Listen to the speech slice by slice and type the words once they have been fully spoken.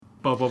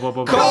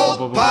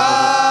Cold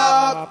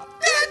Pop!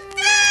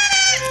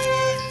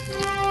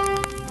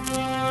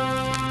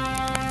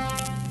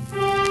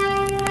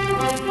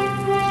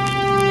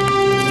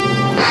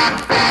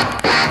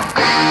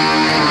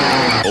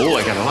 Oh,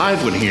 I got a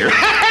live one here.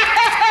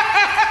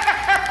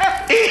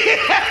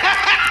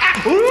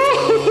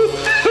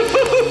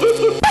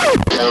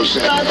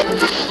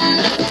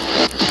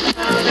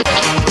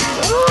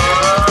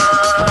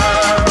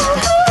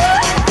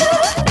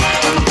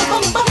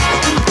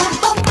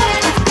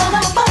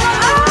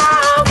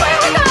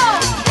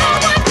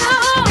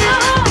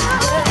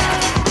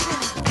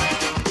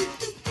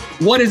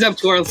 What is up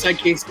to our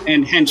sidekicks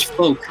and hench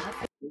folk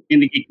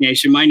in the Geek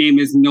Nation? My name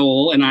is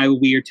Noel, and I will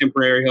be your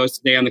temporary host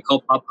today on the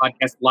Cult Pop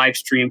Podcast live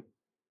stream,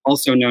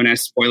 also known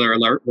as Spoiler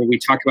Alert, where we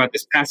talk about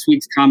this past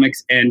week's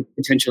comics and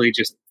potentially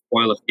just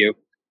spoil a few.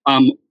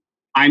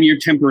 I'm your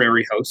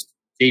temporary host.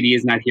 JD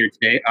is not here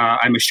today.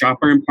 I'm a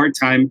shopper and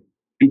part-time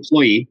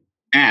employee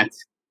at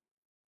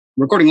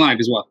Recording Live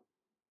as well.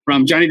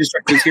 From Johnny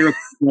Destructo's here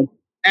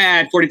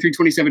at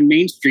 4327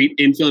 Main Street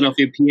in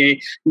Philadelphia,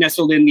 PA,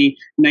 nestled in the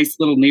nice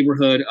little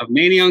neighborhood of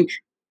Manayunk.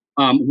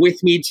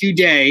 With me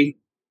today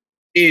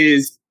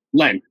is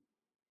Len.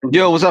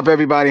 Yo, what's up,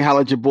 everybody? Holla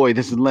at your boy.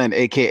 This is Len,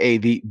 a.k.a.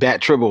 the Bat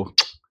Tribble.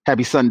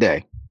 Happy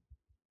Sunday.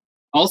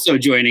 Also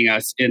joining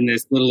us in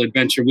this little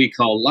adventure we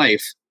call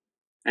life.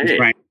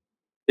 Hey,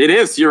 it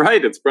is. You're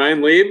right. It's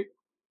Brian Lieb.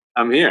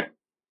 I'm here.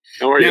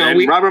 How are you?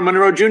 And Robert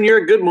Monroe Jr.,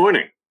 good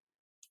morning.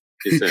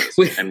 He says.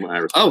 We're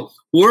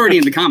already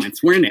in the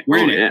comments. We're in it.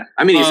 Yeah.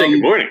 I mean, you say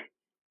good morning.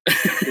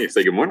 You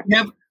say good morning.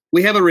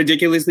 We have a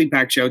ridiculously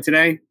packed show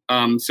today.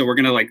 So we're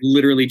going to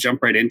literally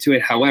jump right into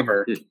it.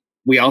 However,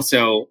 we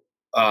also,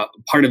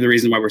 part of the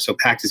reason why we're so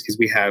packed is because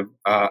we have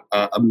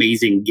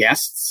amazing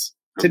guests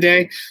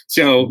today.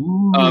 So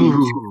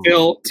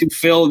to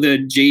fill the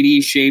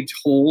JD shaped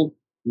hole,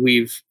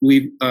 we've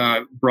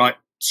brought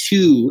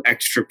 2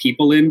 extra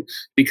people in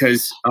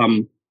because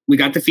we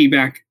got the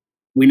feedback.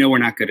 We know we're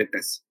not good at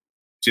this.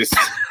 Just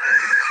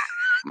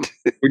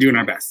we're doing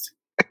our best.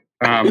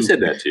 Who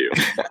said that to you?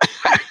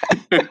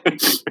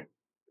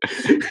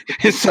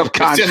 His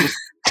subconscious.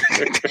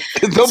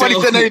 Nobody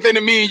said anything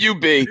to me and you,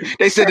 B.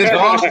 They said it's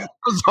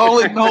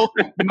all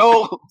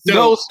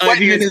no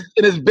sweating in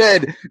his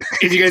bed.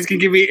 If you guys can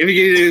give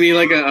me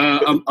like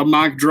a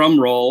mock drum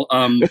roll.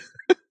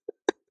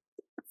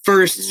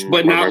 First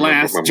but not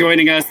last,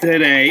 joining us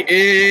today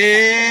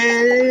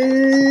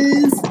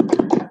is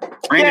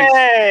Brandon.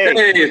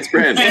 Hey, it's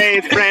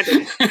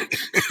Brandon.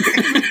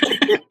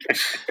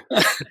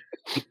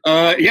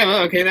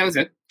 Yeah, okay, that was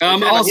it.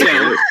 Also,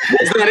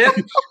 is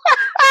that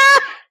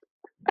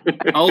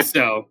it?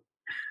 Also,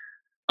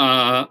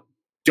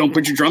 don't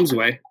put your drums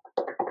away.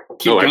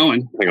 Keep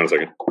going. Hang on a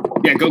second.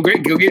 Yeah, go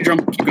get your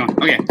drum. Keep going.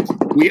 Okay.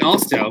 We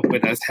also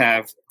with us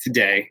have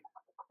today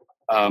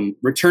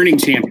returning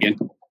champion,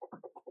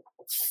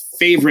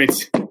 fan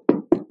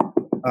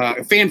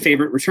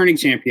favorite, returning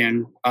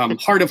champion,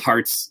 heart of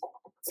hearts,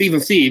 thief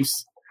of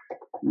thieves,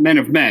 men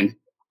of men,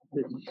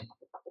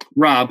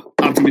 Rob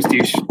Optimus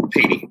Douche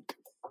Patey.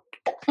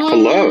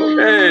 Hello.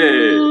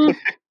 Hey.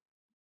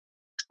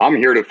 I'm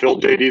here to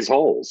fill JD's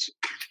holes.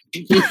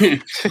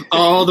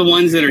 All the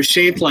ones that are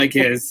shaped like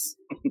his,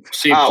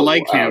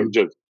 like him.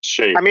 Just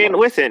shaped. I mean,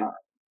 listen,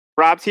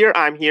 Rob's here,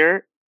 I'm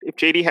here. If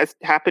JD has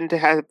happened to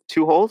have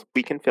 2 holes,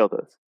 we can fill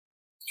those.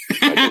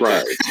 That's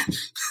right.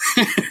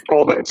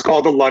 It's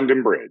called the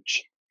London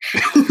Bridge.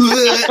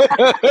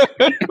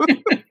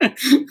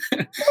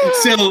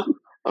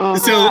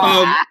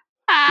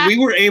 We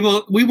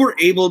were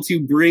able to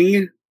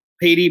bring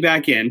Patey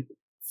back in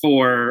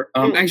for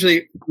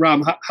actually,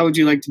 Rob, how would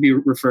you like to be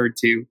referred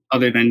to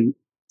other than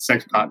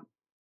Sex Pod?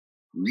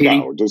 Patey,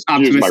 no, just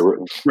Optimus, use my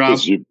Rob.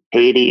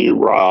 Patey,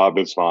 Rob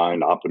is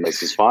fine.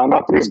 Optimus is fine.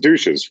 Optimus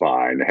Douche is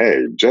fine.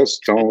 Hey,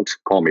 just don't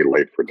call me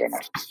late for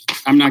dinner.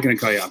 I'm not going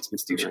to call you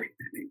Optimus Douche.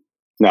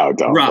 No,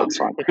 don't. Rob. That's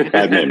fine.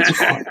 That name's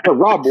fine. But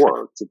Rob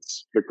works.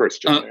 It's the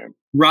Christian name.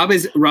 Rob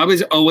is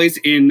always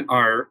in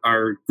our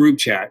group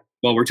chat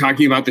while we're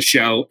talking about the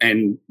show,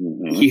 and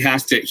he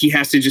has to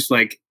just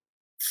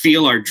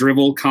feel our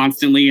drivel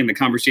constantly and the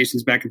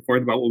conversations back and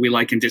forth about what we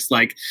like and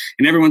dislike.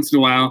 And every once in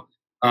a while,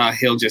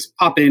 he'll just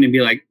pop in and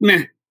be like,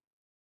 meh.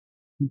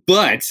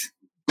 But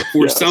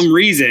for some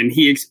reason,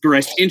 he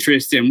expressed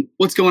interest in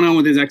what's going on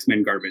with his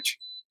X-Men garbage.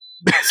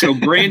 So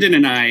Brandon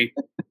and I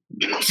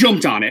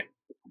jumped on it.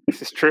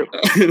 This is true.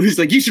 He's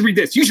like, you should read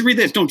this.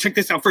 Don't check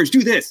this out first.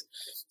 Do this.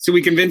 So we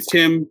convinced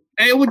him.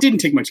 It didn't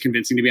take much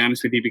convincing, to be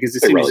honest with you, because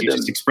as soon as you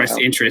just expressed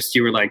interest,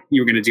 you were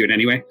going to do it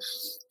anyway.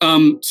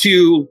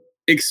 To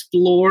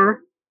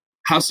explore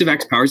House of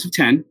X Powers of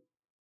 10,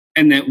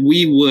 and that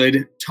we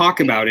would talk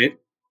about it,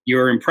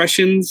 your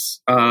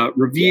impressions,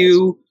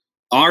 review,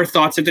 our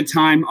thoughts at the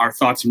time, our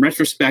thoughts in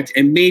retrospect,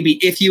 and maybe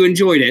if you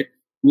enjoyed it,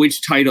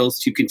 which titles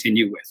to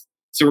continue with.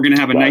 So we're going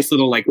to have a nice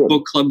little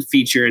book club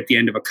feature at the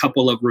end of a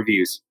couple of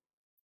reviews.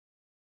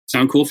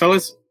 Sound cool,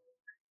 fellas?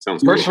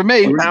 Sounds works for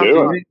me. We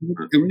are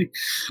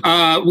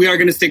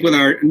going to stick with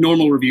our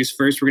normal reviews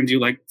first. We're going to do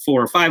like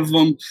 4 or 5 of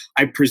them.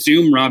 I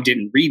presume Rob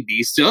didn't read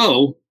these,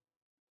 so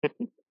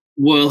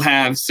we'll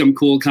have some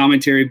cool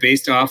commentary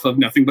based off of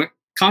nothing but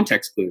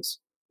context clues.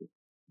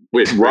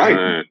 Wait,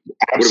 right.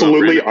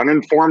 Absolutely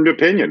uninformed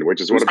opinion,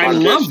 which is what a podcast I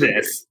love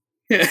is.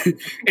 this.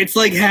 It's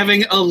like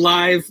having a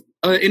live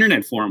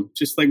internet forum,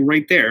 just like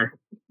right there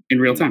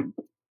in real time.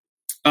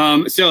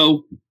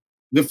 So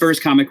the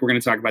first comic we're going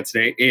to talk about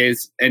today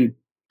is, and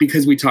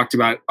because we talked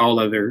about all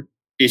other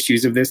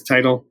issues of this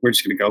title, we're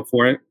just going to go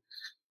for it.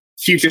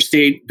 Future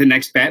State, The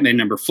Next Batman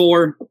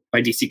 #4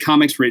 by DC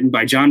Comics, written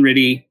by John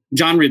Ridley,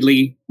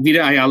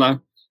 Vita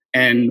Ayala,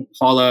 and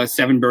Paula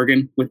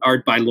Sevenbergen, with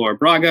art by Laura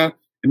Braga,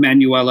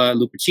 Emanuela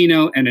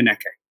Lupacchino, and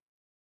Aneke.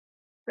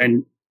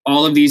 And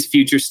all of these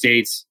Future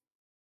States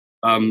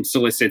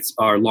solicits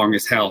are long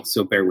as hell,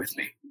 so bear with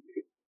me.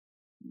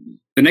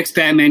 The next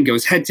Batman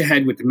goes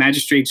head-to-head with the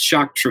Magistrate's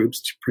shock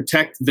troops to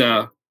protect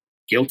the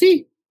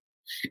guilty?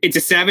 It's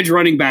a savage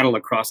running battle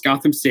across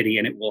Gotham City,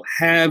 and it will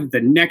have the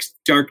next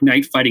Dark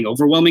Knight fighting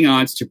overwhelming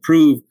odds to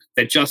prove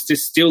that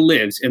justice still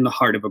lives in the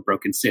heart of a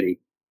broken city.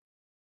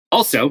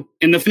 Also,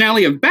 in the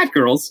finale of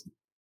Batgirls,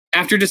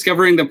 after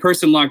discovering the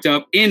person locked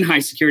up in high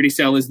security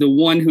cell is the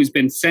one who's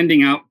been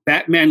sending out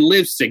Batman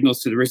Lives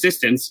signals to the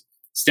Resistance,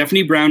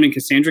 Stephanie Brown and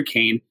Cassandra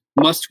Cain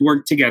must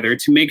work together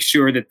to make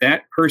sure that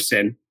that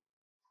person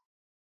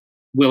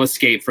will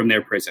escape from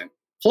their prison.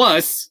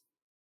 Plus,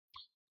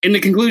 in the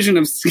conclusion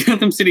of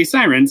Gotham City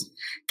Sirens,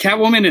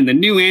 Catwoman and the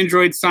new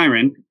android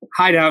Siren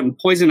hide out in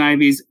Poison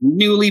Ivy's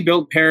newly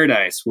built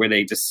paradise, where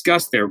they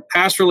discuss their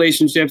past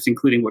relationships,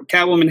 including what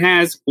Catwoman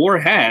has or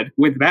had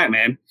with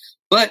Batman.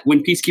 But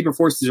when Peacekeeper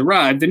forces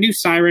arrive, the new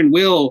Siren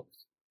will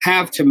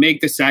have to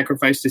make the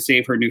sacrifice to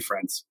save her new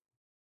friends.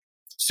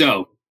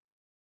 So,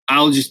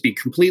 I'll just be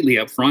completely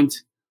upfront.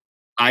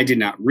 I did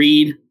not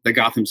read the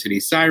Gotham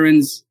City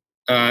Sirens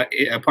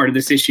part of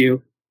this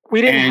issue.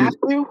 We didn't have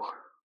to?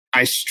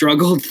 I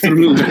struggled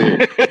through.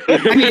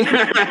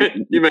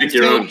 You make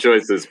your own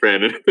choices,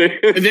 Brandon.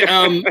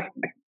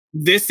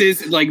 This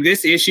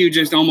issue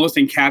just almost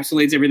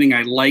encapsulates everything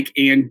I like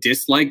and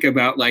dislike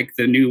about like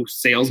the new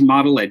sales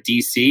model at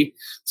DC.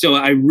 So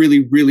I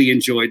really, really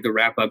enjoyed the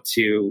wrap up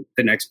to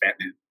The Next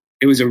Batman.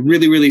 It was a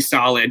really, really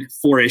solid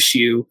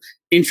 4-issue,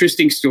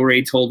 interesting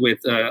story told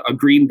with a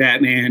green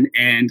Batman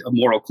and a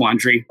moral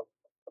quandary.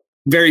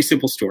 Very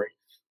simple story.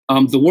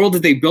 The world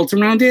that they built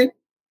around it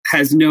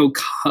has no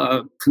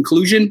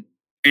conclusion,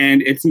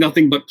 and it's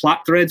nothing but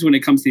plot threads when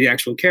it comes to the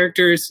actual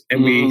characters,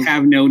 and we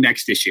have no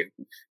next issue.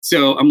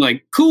 So I'm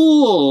like,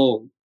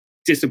 cool,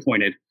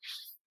 disappointed.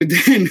 But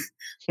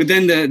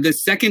then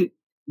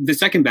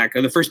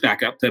the first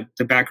backup, the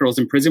Batgirls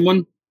in prison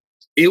one,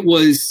 it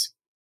was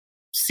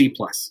C+. It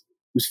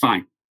was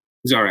fine. It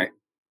was all right.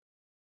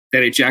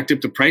 That it jacked up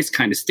the price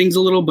kind of stings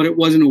a little, but it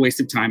wasn't a waste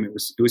of time. It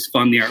was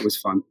fun. The art was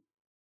fun.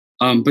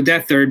 But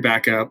that third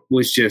backup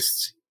was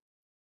just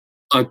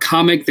a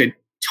comic that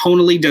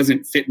tonally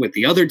doesn't fit with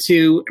the other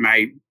two, and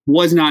I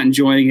was not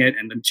enjoying it,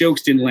 and the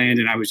jokes didn't land,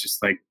 and I was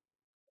just like,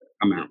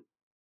 I'm out.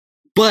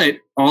 But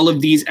all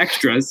of these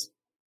extras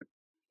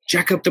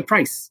jack up the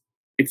price.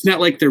 It's not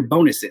like they're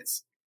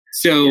bonuses.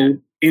 So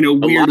in a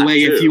weird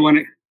way, too. If you want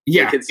to,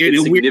 it's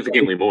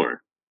significantly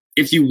more.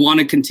 If you want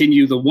to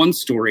continue the one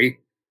story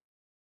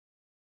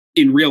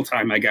in real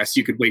time, I guess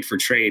you could wait for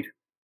trade.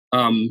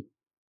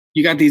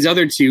 You got these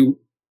other two,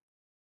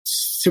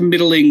 some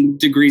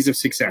degrees of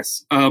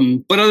success.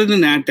 But other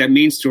than that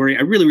main story,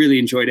 I really, really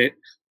enjoyed it.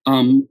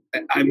 I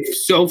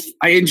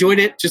enjoyed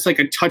it just like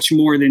a touch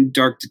more than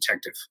Dark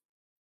Detective.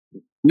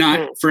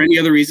 Not for any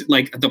other reason.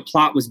 Like the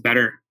plot was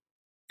better.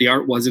 The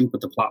art wasn't,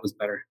 but the plot was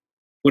better.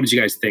 What did you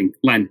guys think?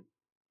 Len?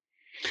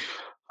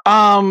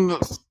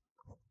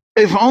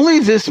 If only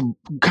this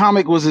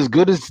comic was as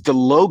good as the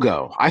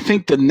logo. I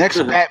think the next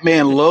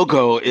Batman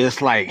logo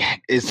is like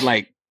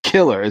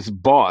killer, is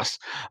boss.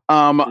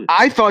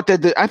 I thought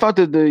that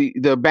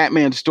the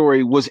Batman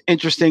story was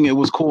interesting. It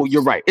was cool.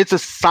 You're right. It's a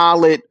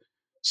solid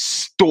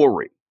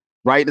story,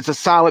 right? It's a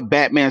solid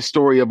Batman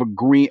story of a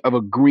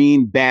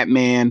green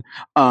Batman,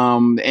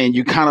 and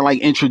you kind of like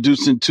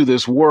introduced into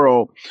this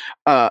world.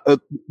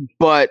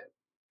 But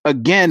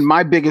again,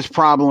 my biggest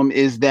problem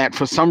is that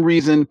for some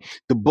reason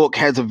the book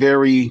has a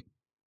very,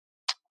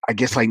 I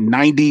guess, like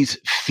 90s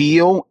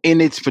feel in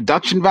its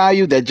production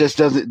value that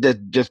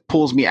just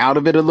pulls me out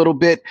of it a little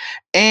bit.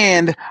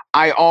 And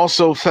I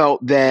also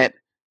felt that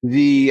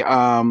the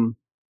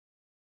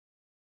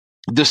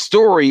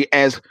story,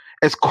 as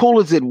cool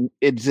as it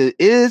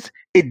is,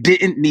 it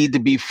didn't need to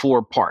be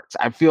 4 parts.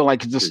 I feel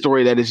like it's a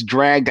story that is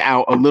dragged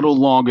out a little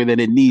longer than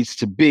it needs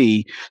to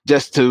be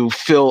just to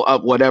fill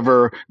up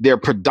whatever their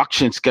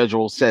production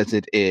schedule says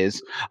it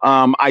is.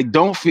 I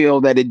don't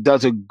feel that it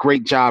does a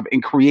great job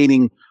in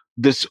creating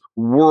this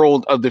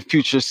world of the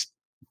future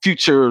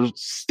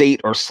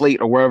state or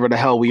slate or wherever the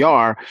hell we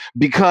are,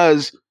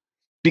 because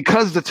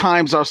the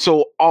times are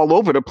so all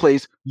over the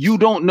place. You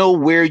don't know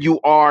where you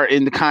are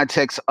in the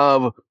context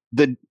of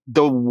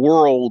the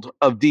world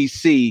of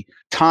DC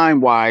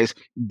time wise,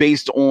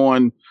 based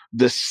on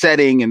the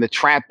setting and the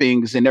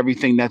trappings and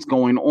everything that's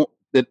going on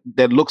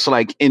that looks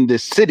like in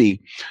this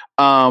city.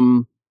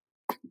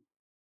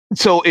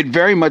 So it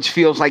very much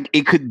feels like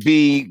it could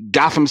be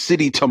Gotham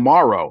City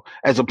tomorrow,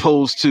 as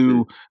opposed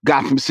to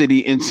Gotham City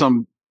in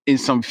some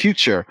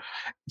future.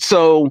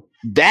 So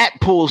that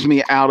pulls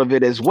me out of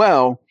it as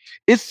well.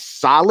 It's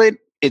solid.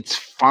 It's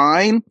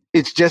fine.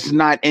 It's just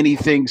not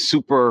anything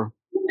super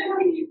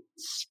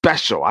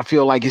special. I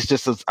feel like it's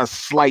just a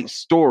slight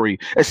story,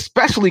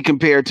 especially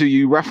compared to,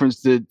 you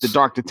referenced the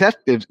Dark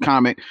Detective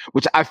comic,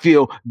 which I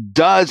feel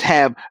does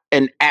have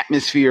an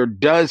atmosphere,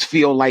 does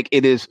feel like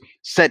it is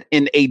set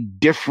in a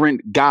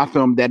different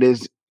Gotham that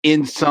is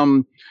in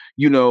some,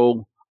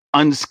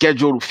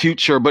 unscheduled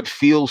future, but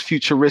feels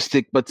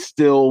futuristic, but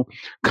still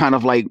kind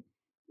of like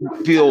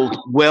feels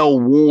well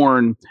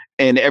worn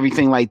and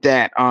everything like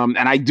that. And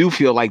I do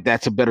feel like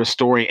that's a better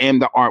story,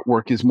 and the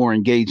artwork is more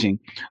engaging.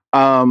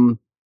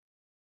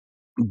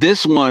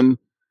 This one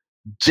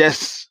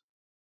just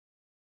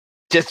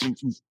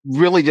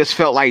really just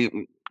felt like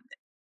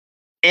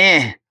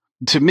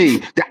to me.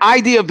 The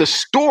idea of the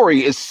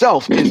story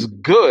itself is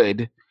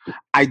good.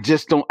 I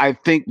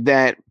think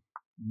that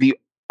the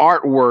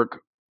artwork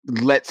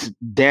lets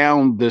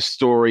down the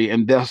story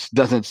and thus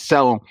doesn't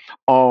sell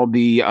all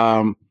the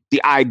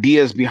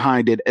ideas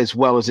behind it as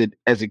well as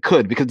it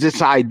could, because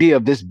this idea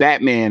of this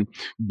Batman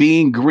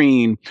being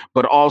green,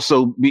 but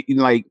also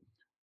like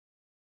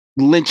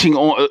lynching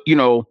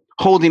on,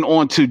 holding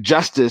on to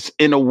justice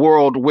in a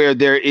world where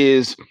there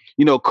is,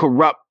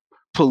 corrupt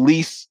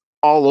police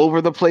all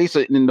over the place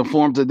in the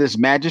forms of this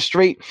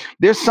magistrate.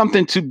 There's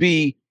something to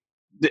be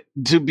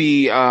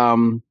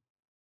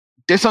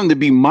there's something to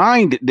be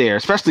mined there,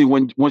 especially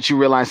once you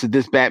realize that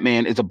this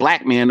Batman is a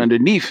black man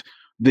underneath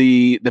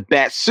the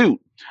bat suit.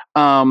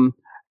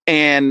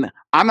 And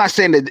I'm not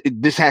saying that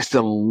this has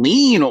to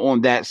lean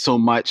on that so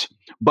much,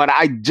 but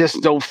I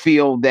just don't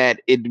feel that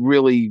it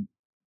really,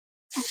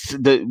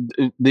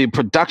 the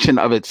production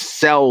of it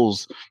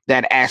sells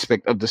that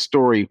aspect of the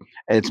story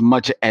as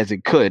much as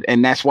it could.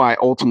 And that's why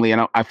ultimately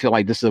I feel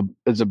like this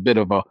is a bit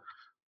of a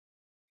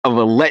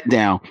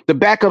letdown. The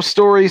backup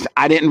stories,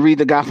 I didn't read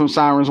the Gotham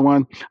Sirens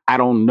one. I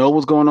don't know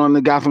what's going on in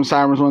the Gotham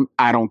Sirens one.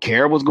 I don't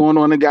care what's going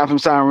on in the Gotham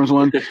Sirens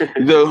one.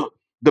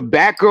 The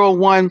Batgirl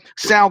one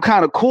sound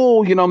kind of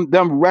cool,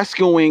 them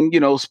rescuing,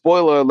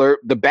 spoiler alert,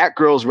 the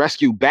Batgirls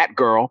rescue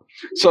Batgirl.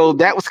 So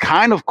that was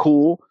kind of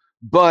cool,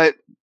 but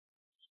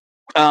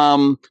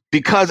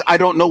because I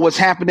don't know what's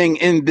happening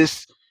in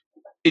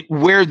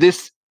where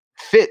this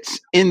fits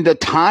in the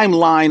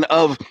timeline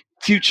of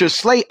future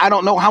Slate, I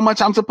don't know how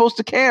much I'm supposed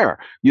to care,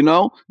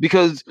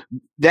 because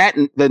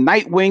the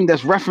Nightwing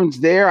that's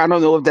referenced there, I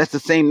don't know if that's the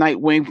same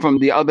Nightwing from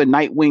the other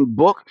Nightwing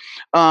book.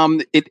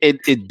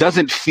 It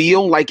doesn't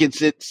feel like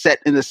it's set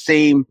in the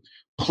same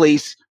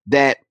place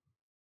that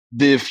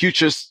the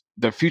future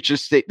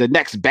state, the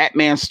next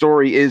Batman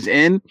story is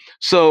in.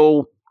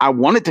 So I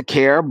wanted to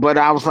care, but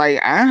I was like,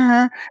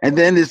 and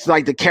then it's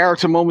like the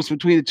character moments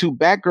between the two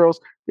Batgirls,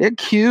 they're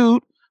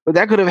cute. But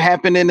that could have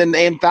happened in an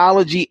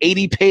anthology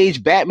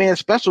 80-page Batman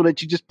special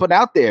that you just put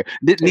out there.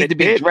 Didn't need to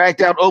be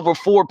dragged out over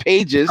 4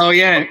 pages. Oh,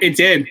 yeah, it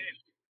did.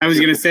 I was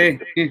going to say.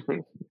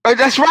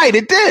 That's right,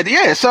 it did.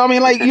 Yeah. So, I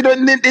mean, like, it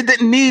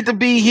didn't need to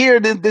be here,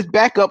 this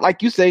backup,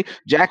 like you say,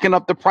 jacking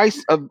up the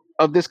price of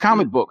this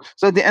comic book.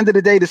 So at the end of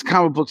the day, this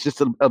comic book's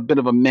just a bit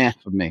of a meh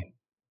for me.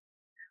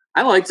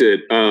 I liked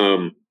it.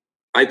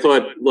 I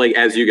thought, like,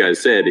 as you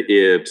guys said,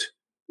 it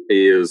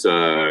is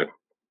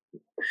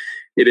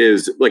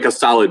like a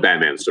solid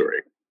Batman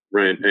story,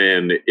 right?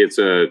 And it's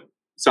a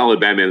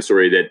solid Batman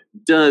story that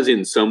does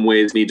in some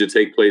ways need to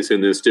take place in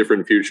this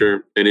different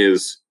future, and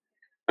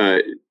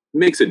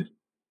makes an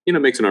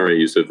alright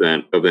use of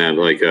that.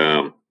 Like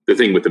the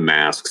thing with the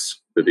masks,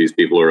 that these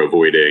people are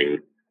avoiding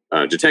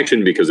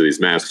detection because of these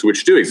masks,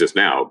 which do exist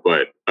now,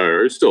 but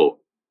are still,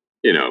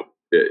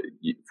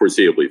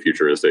 foreseeably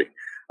futuristic.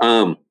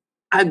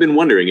 I've been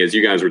wondering, as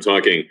you guys were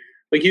talking,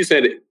 like you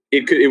said,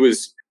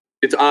 it's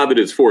odd that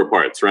it's 4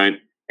 parts, right?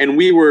 And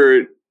we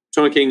were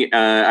talking,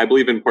 I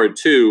believe in part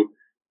 2,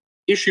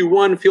 issue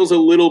 1 feels a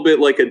little bit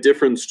like a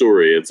different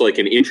story. It's like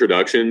an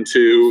introduction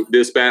to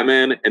this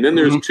Batman. And then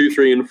there's 2,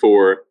 3, and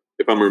 4,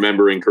 if I'm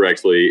remembering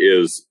correctly,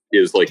 is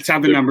like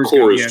the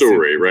core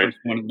story, right?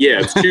 Yeah,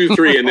 it's 2,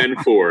 3, and then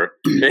 4.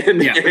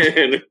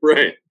 And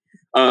right.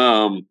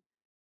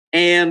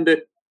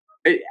 And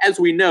as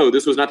we know,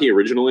 this was not the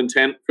original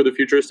intent for the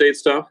Future State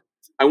stuff.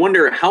 I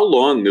wonder how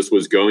long this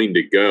was going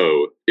to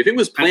go. If it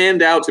was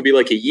planned out to be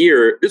like a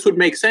year, this would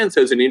make sense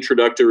as an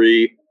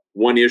introductory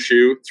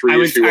 1-issue,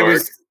 3-issue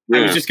arc.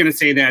 I was just going to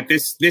say that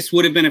this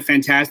would have been a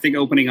fantastic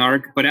opening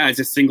arc, but as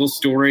a single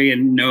story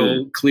and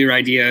no clear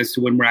idea as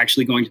to when we're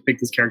actually going to pick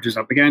these characters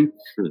up again,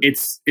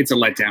 it's a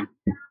letdown.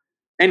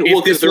 And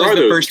if this was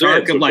the first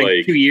arc of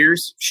like 2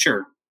 years,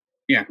 sure,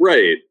 yeah,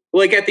 right.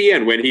 Like at the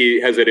end when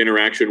he has that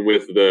interaction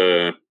with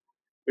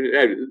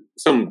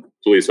some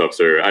police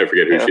officer, I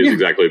forget who she is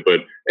exactly, but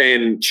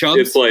and Chubbs,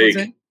 it's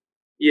like,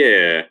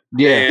 yeah,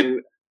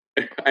 and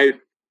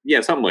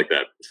Yeah, something like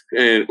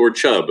that, or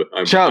Chubb.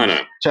 I don't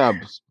know.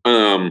 Chubbs.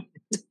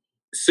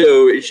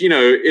 So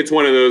it's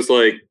one of those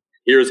like,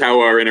 here's how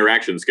our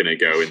interaction's going to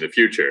go in the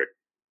future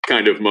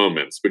kind of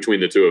moments between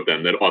the two of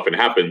them that often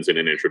happens in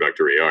an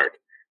introductory arc.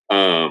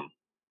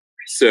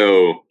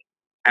 So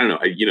I don't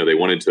know. They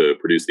wanted to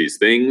produce these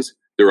things.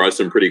 There are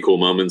some pretty cool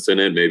moments in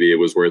it. Maybe it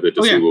was worth it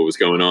to see what was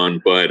going on.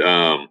 But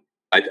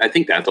I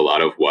think that's a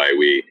lot of why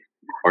we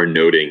are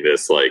noting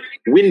this like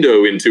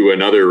window into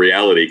another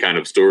reality kind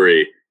of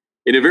story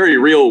in a very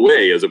real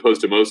way, as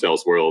opposed to most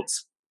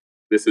Elseworlds.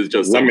 This is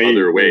just some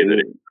other way that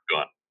it's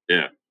gone.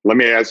 Yeah. Let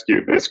me ask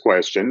you this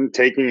question,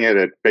 taking it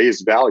at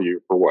face value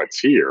for what's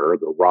here,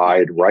 the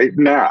ride right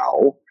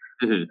now,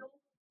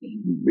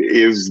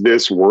 is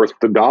this worth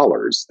the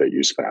dollars that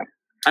you spent?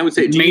 I would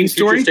say main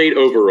story Future State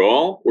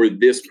overall, or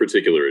this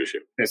particular issue.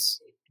 This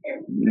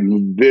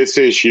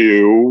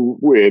issue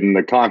in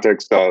the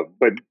context of,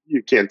 but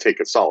you can't take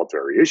a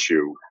solitary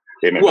issue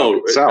in and of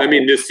itself. I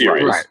mean, this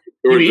series, right.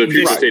 or the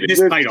Future State. This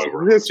title,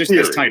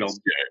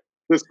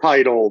 this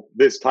title.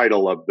 This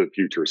title of the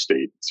Future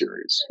State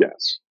series.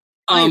 Yes.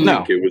 I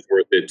think it was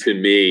worth it to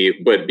me,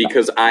 but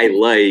because I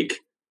like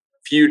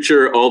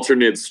future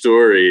alternate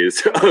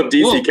stories of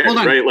DC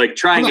characters, right? Like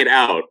trying it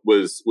out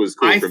was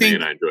cool for me,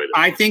 and I enjoyed it.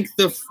 I think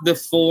the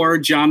 4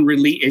 John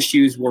Ridley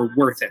issues were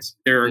worth it.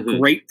 They're a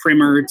great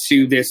primer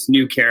to this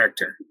new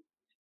character.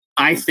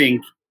 I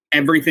think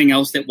everything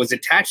else that was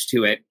attached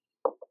to it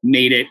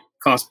made it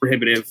cost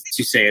prohibitive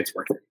to say it's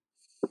worth it.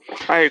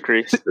 I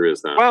agree. There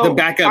is that. Well,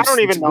 the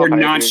backups were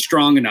not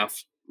strong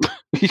enough.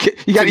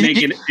 You got to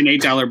make it an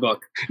 $8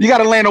 book. You got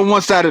to land on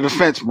one side of the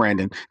fence,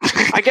 Brandon.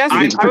 I guess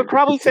I would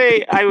probably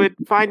say I would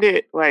find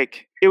it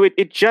like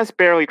it just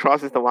barely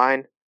crosses the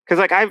line, because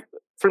like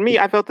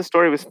I felt the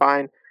story was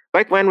fine.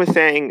 Like Glenn was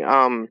saying,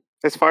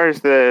 as far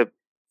as the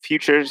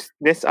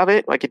futureness of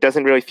it, like it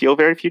doesn't really feel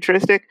very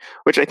futuristic,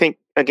 which I think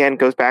again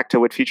goes back to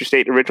what Future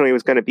State originally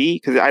was going to be,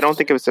 because I don't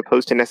think it was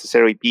supposed to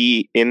necessarily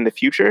be in the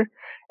future,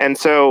 and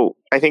so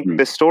I think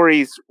the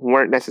stories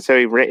weren't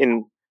necessarily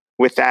written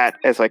with that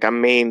as like a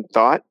main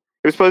thought.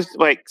 It was supposed to,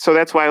 like, so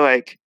that's why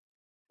like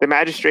the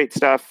Magistrate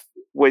stuff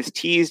was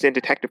teased in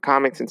Detective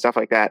Comics and stuff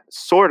like that,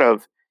 sort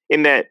of,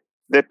 in that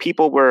the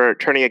people were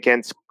turning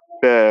against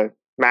the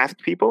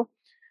masked people,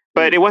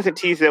 but it wasn't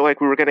teased that like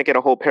we were going to get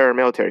a whole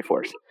paramilitary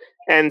force.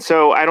 And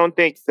so I don't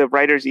think the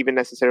writers even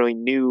necessarily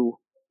knew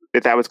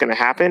that was going to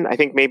happen. I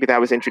think maybe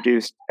that was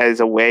introduced as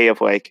a way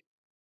of like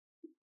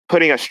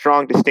putting a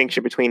strong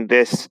distinction between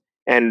this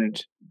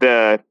and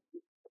the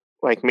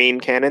like main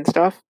canon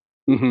stuff.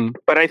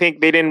 But I think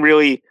they didn't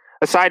really,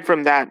 aside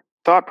from that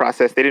thought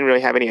process, they didn't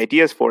really have any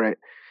ideas for it.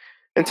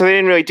 And so they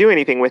didn't really do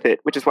anything with it,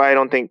 which is why I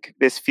don't think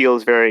this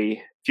feels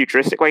very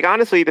futuristic. Like,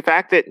 honestly, the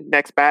fact that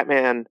Next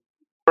Batman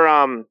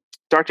or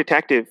Dark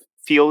Detective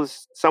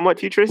feels somewhat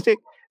futuristic,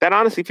 that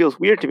honestly feels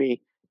weird to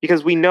me,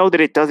 because we know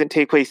that it doesn't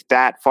take place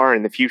that far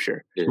in the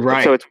future.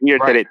 Right. So it's weird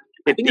that it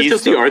I think it's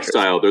just the art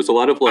style. There's a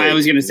lot of like. I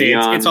was going to say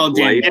it's all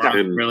Dan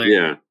and, really.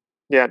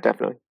 Yeah,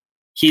 definitely.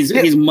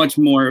 He's much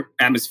more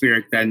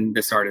atmospheric than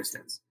this artist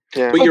is.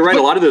 Yeah. But you're right.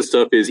 A lot of this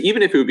stuff is,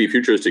 even if it would be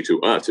futuristic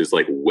to us, is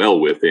like well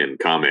within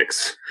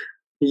comics,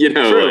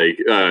 like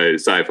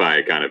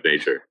sci-fi kind of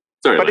nature.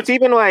 Sorry, but it's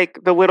even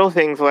like the little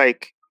things.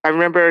 Like I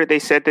remember they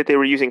said that they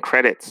were using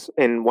credits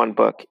in one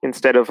book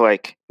instead of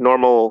like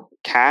normal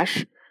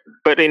cash.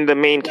 But in the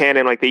main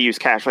canon, like they use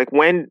cash. Like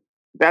when.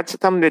 That's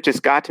something that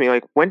just got to me.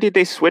 Like, when did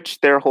they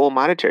switch their whole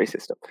monetary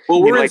system?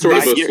 Well, we're in like sort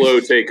of a years. Slow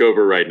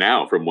takeover right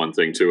now from one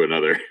thing to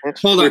another.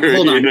 Hold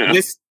on.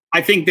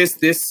 I think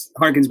this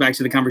harkens back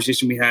to the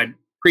conversation we had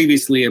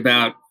previously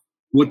about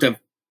what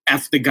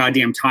the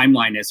goddamn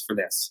timeline is for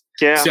this.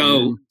 Yeah.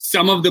 So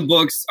some of the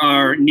books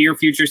are near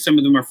future, some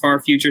of them are far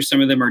future,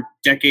 some of them are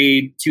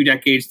decade, 2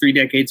 decades, 3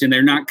 decades, and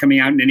they're not coming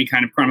out in any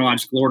kind of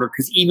chronological order,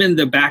 because even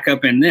the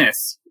backup in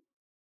this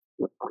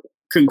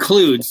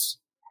concludes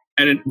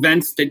at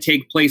events that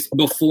take place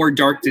before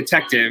Dark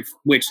Detective,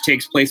 which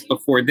takes place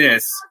before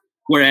this,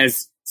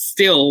 whereas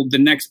still the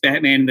next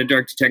Batman and the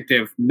Dark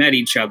Detective met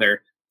each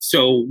other.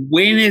 So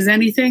when is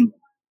anything?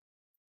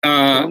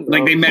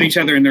 Like they met each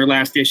other in their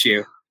last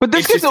issue. But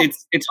this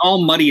it's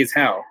all muddy as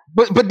hell.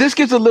 But this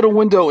gives a little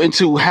window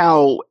into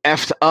how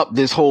effed up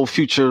this whole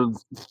Future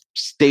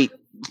State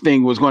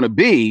thing was going to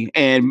be,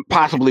 and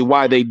possibly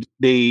why they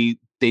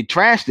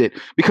trashed it.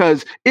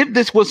 Because if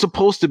this was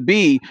supposed to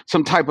be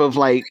some type of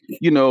like,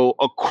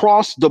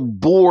 across the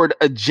board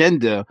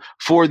agenda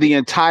for the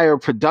entire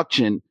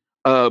production,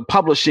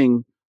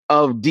 publishing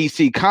of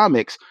DC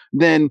Comics,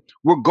 then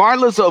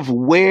regardless of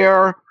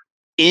where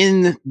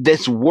in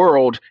this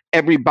world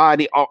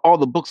all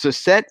the books are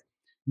set,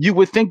 you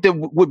would think there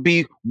would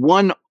be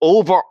one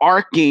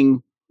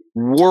overarching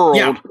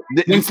world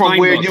from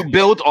where you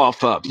build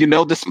off of,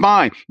 the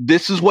spine.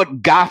 This is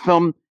what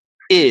Gotham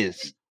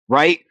is,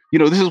 right?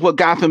 this is what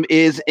Gotham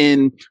is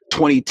in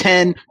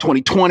 2010,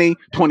 2020,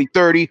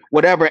 2030,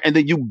 whatever, and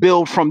then you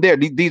build from there.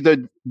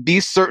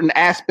 These certain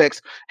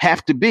aspects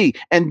have to be,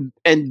 and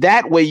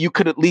that way you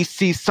could at least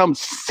see some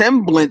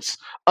semblance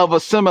of a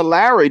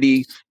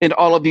similarity in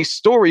all of these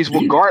stories,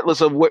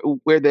 regardless of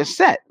where they're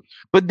set.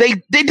 But they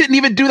didn't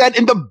even do that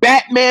in the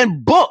Batman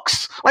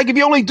books. Like, if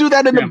you only do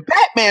that in the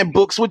Batman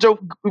books, which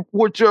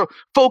are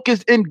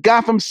focused in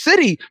Gotham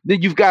City,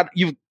 then you've got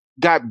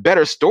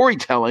better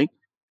storytelling.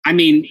 I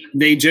mean,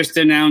 they just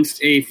announced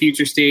a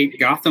Future State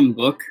Gotham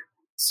book,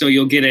 so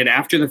you'll get it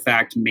after the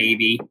fact,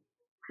 maybe.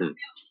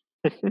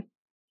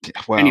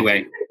 Well,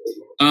 anyway,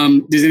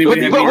 does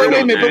anybody have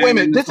wait a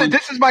minute.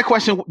 This is my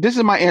question. This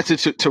is my answer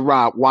to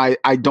Rob, why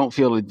I don't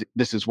feel that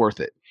this is worth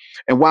it.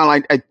 And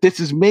while this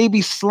is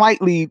maybe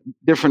slightly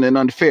different and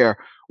unfair,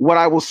 what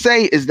I will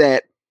say is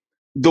that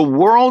the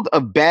world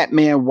of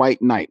Batman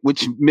White Knight,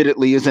 which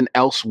admittedly is an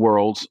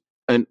Elseworlds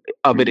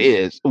of it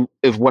is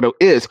what it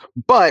is,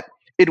 but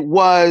it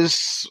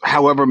was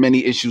however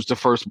many issues the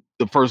first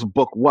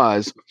book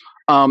was,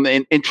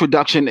 an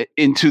introduction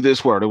into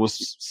this world. It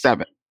was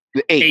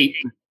 8.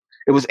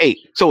 It was 8.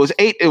 So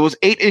it was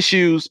 8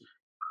 issues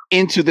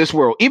into this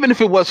world, even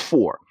if it was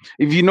 4.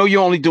 If you're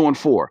only doing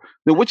 4,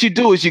 then what you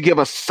do is you give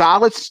a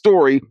solid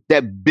story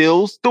that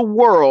builds the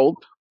world,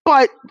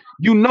 but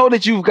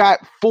that you've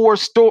got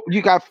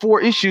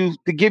 4 issues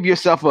to give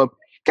yourself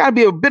gotta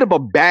be a bit of a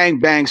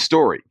bang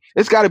story.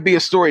 It's got to be a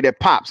story that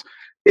pops.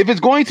 If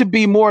it's going to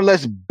be more or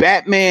less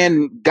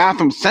Batman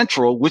Gotham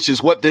Central, which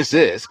is what this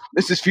is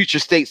Future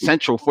State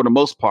Central for the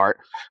most part,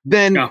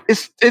 then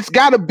it's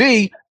got to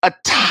be a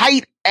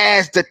tight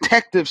ass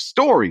detective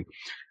story.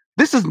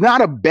 This is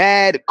not a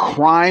bad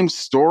crime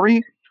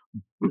story,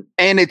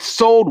 and it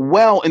sold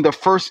well in the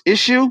first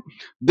issue.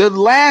 The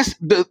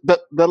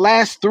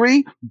last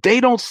 3, they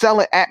don't sell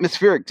it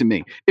atmospheric to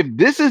me. If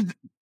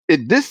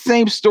this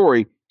same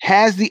story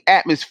has the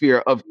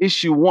atmosphere of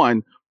issue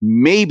 1,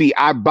 maybe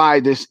I buy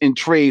this in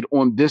trade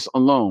on this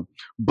alone.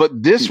 But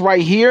this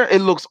right here, it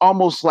looks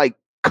almost like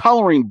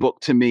coloring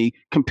book to me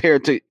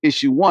compared to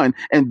issue 1,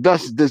 and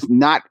thus does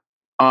not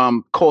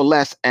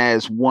coalesce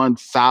as one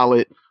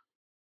solid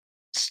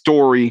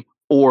story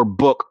or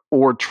book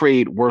or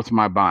trade worth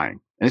my buying.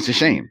 And it's a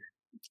shame.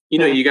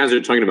 You guys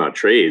are talking about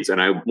trades, and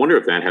I wonder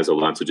if that has a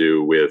lot to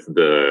do with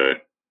the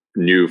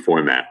new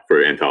format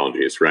for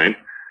anthologies, right?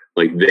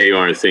 Like, they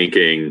are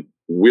thinking,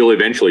 we'll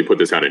eventually put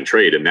this out in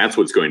trade, and that's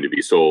what's going to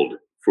be sold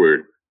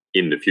for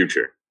in the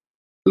future.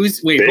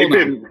 They've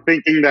been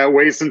thinking that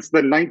way since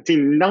the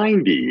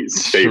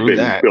 1990s. They've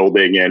been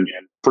building and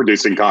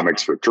producing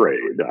comics for trade.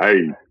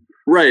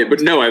 Right, but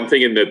no, I'm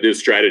thinking that this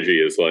strategy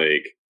is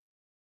like,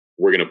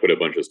 we're going to put a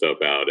bunch of stuff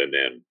out and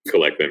then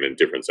collect them in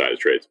different size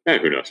trades.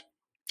 Who knows?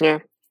 Yeah.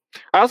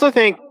 I also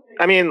think,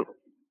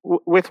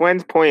 with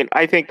Wen's point,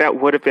 I think that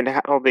would have been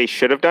how they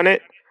should have done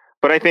it,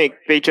 but I think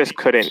they just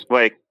couldn't.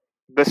 Like,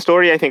 the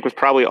story, I think, was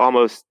probably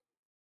almost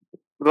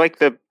like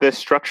the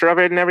structure of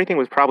it and everything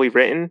was probably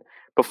written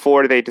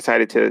before they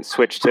decided to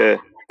switch to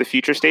the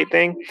Future State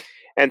thing.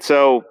 And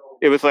so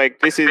it was like,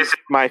 this is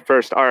my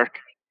first arc,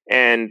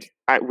 and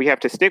we have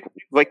to stick,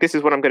 like, this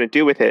is what I'm going to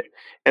do with it.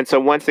 And so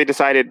once they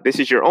decided this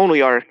is your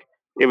only arc,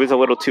 it was a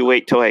little too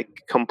late to, like,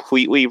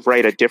 completely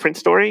write a different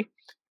story.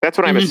 That's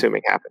what I'm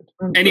assuming happened.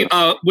 And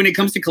when it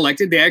comes to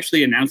collected, they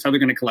actually announced how they're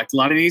going to collect a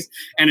lot of these,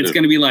 and it's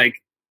going to be like,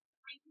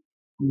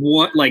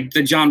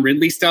 the John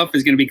Ridley stuff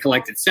is going to be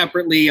collected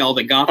separately. All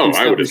the Gotham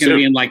stuff is going to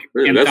be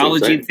in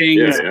anthology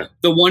things. Yeah.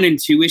 The 1 and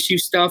 2 issue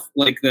stuff,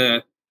 like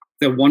the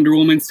Wonder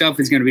Woman stuff,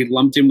 is going to be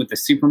lumped in with the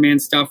Superman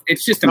stuff.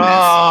 It's just a mess.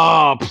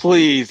 Oh,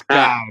 please,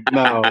 God,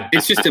 no!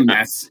 It's just a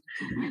mess.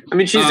 I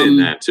mean, she's in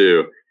that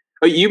too.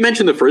 Oh, you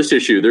mentioned the first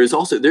issue. There's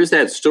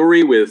that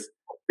story with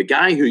the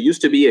guy who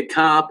used to be a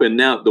cop, and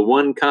now the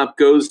one cop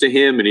goes to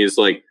him, and he's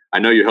like, "I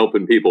know you're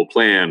helping people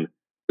plan,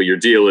 but your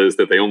deal is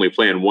that they only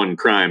plan one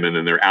crime and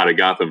then they're out of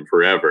Gotham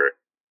forever."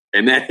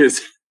 And that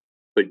is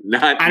like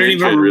not. I don't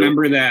even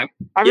remember that.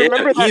 I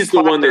remember that. He's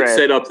the one that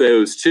set up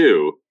those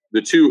two,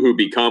 the two who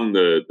become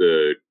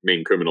the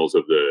main criminals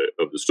of the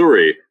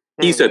story.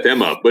 He set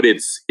them up, but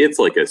it's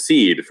like a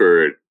seed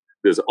for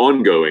this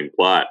ongoing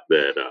plot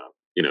that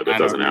that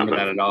doesn't happen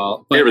that at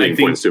all. But everything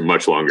points to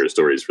much longer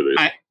stories for this.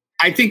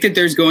 I think that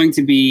there's going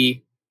to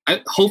be,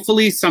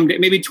 hopefully someday,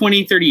 maybe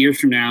 20, 30 years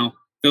from now,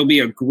 there'll be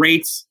a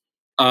great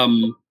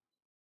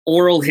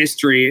oral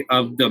history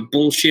of the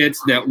bullshit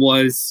that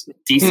was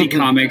DC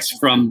Comics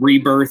from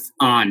Rebirth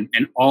on,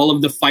 and all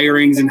of the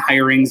firings and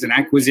hirings and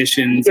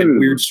acquisitions and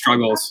weird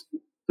struggles.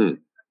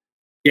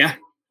 Yeah.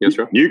 Yes,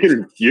 sir. You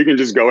can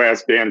just go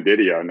ask Dan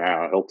Didio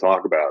now. He'll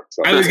talk about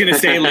it. I was going to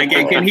say, like,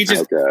 can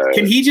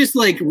he just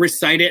like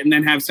recite it and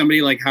then have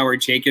somebody like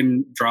Howard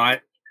Chaykin draw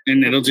it,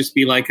 and it'll just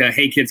be like a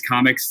Hey Kids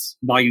Comics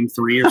Volume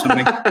 3 or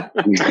something.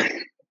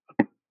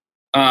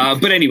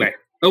 But anyway,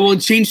 we'll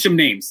change some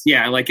names.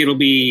 Yeah, like it'll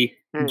be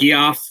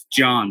Geoff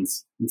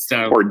Johns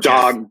instead of or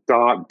Don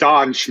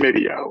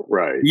Schmidio,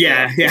 right?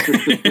 Yeah.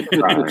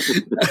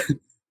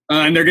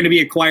 And they're going to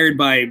be acquired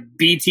by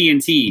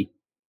BT&T.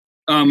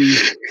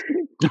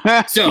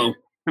 So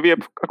To be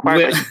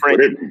acquired by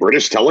Sprint.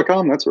 British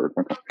Telecom? That's weird.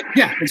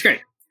 Yeah, it's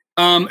great.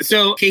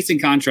 So, case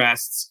and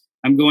contrasts.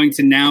 I'm going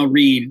to now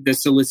read the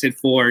solicit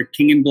for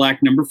King in Black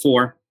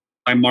 #4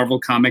 by Marvel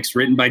Comics,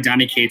 written by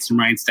Donny Cates and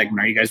Ryan Stegman.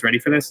 Are you guys ready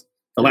for this?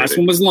 The last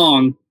one was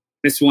long.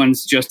 This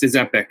one's just as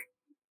epic.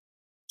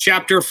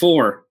 Chapter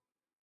 4,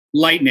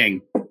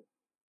 Lightning.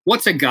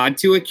 What's a god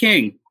to a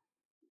king?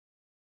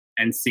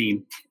 End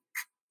scene.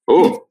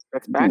 Oh,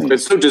 That's bad.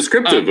 that's so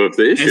descriptive of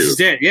the issue. This is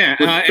it, yeah.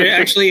 It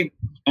actually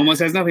almost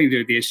has nothing to do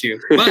with the issue.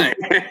 But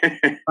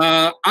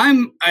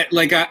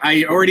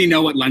I already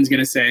know what Len's going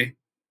to say.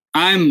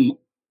 I'm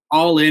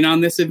all in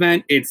on this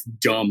event. It's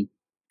dumb.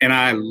 And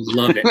I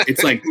love it.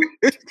 It's like,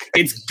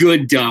 it's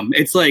good dumb.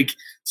 It's like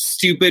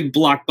stupid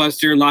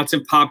blockbuster, lots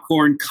of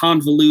popcorn,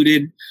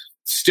 convoluted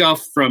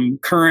stuff from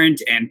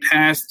current and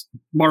past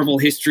Marvel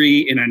history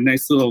in a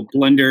nice little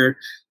blender.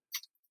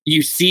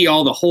 You see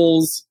all the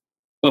holes,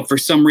 but for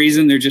some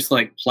reason they're just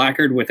like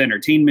placard with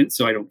entertainment,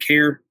 so I don't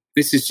care.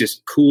 This is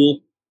just cool.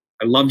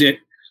 I loved it.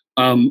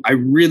 I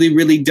really,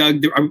 really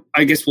dug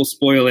I guess we'll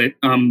spoil it.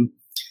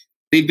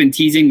 They've been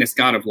teasing this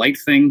God of Light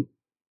thing,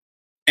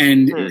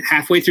 and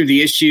halfway through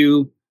the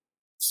issue,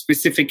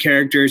 specific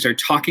characters are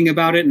talking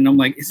about it, and I'm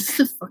like, is this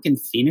the fucking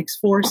Phoenix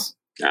Force?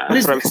 What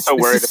is I'm this? so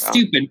worried This is about.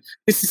 stupid.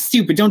 This is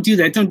stupid. Don't do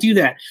that. Don't do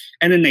that.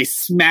 And then they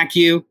smack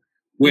you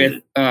with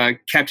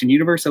Captain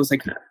Universe. I was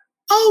like,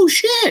 oh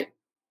shit.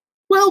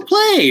 Well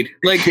played.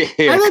 Like, I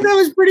thought that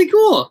was pretty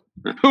cool.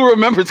 Who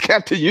remembers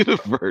Captain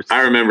Universe?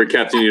 I remember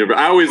Captain Universe.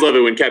 I always love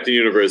it when Captain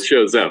Universe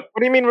shows up. What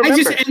do you mean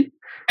remember?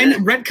 And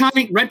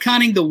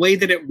retconning the way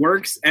that it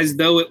works as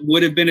though it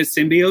would have been a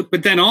symbiote,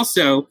 but then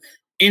also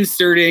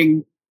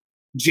inserting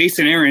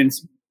Jason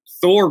Aaron's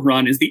Thor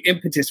run is the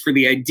impetus for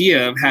the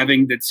idea of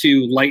having the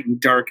two light and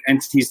dark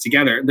entities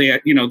together.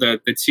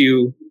 The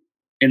two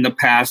in the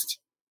past,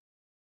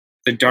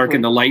 the dark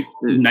and the light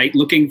night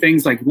looking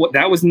things, like what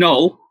that was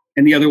Null,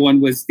 and the other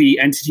one was the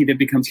entity that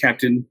becomes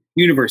Captain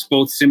Universe,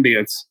 both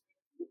symbiotes.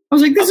 I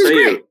was like, this is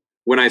great.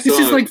 This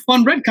is like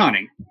fun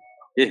retconning.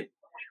 Yeah.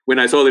 When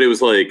I saw that it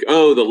was like,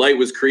 oh, the light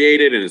was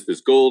created and it's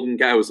this golden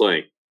guy, I was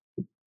like,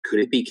 could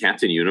it be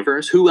Captain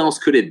Universe? Who else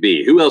could it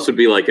be? Who else would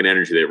be like an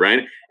energy there,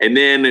 right? And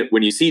then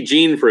when you see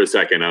Jean for a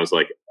second, I was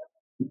like,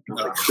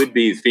 oh, it could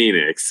be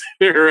Phoenix.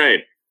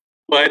 Right.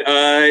 But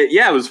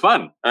yeah, it was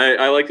fun.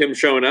 I liked him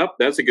showing up.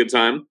 That's a good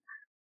time.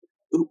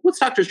 What's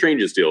Doctor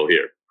Strange's deal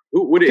here?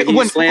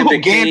 He slammed the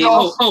game.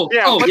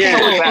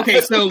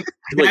 Okay. So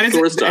like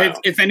Thor style.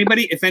 if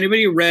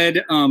anybody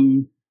read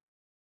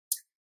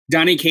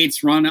Donny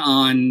Cates' run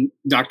on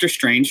Doctor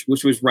Strange,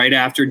 which was right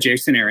after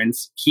Jason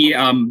Aaron's,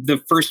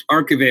 the first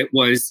arc of it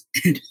was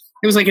it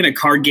was like in a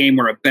card game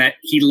or a bet.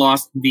 He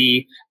lost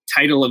the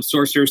title of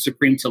Sorcerer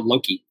Supreme to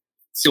Loki.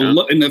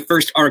 So in the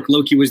first arc,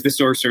 Loki was the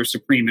Sorcerer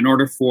Supreme. In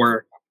order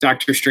for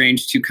Doctor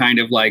Strange to kind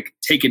of like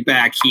take it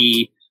back,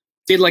 he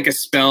did like a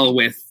spell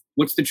with,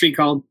 what's the tree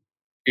called?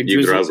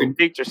 Yggdrasil.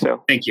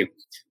 Thank you.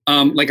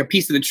 Like a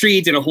piece of the tree,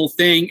 did a whole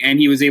thing, and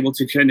he was able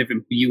to kind of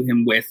imbue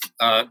him with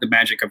the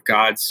magic of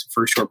gods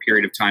for a short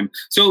period of time.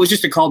 So it was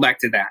just a callback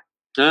to that.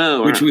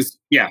 Oh, which was,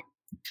 yeah.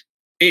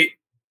 It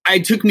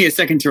took me a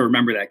second to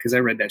remember that because I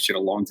read that shit a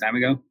long time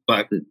ago.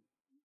 But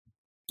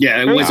yeah,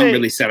 it wasn't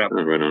really set up.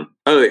 Oh, right on.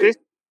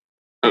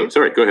 Oh,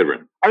 sorry. Go ahead,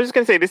 Ren. I was just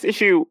going to say, this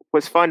issue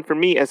was fun for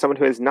me as someone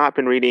who has not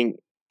been reading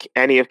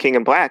any of King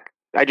in Black.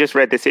 I just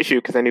read this issue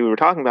because I knew we were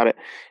talking about it.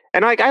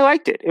 And like, I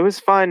liked it. It was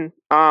fun.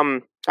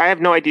 I have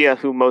no idea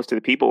who most of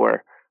the people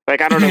were.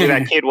 Like, I don't know who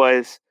that kid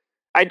was.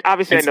 I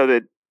know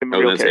the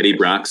real that's Eddie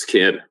Brock's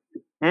kid.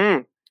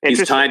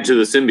 He's tied to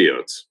the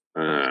symbiotes.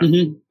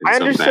 I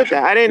understood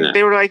that. I didn't. Yeah.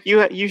 They were like,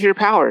 "You use your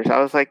powers." I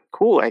was like,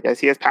 "Cool, I guess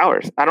he has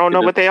powers." I don't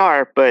know what they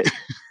are, but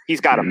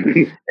he's got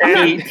them.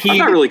 I'm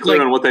not really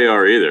clear on what they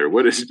are either.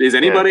 What is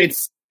anybody?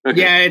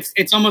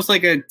 It's almost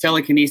like a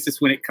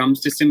telekinesis when it comes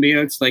to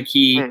symbiotes. Like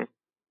he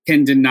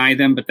can deny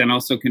them, but then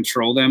also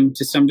control them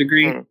to some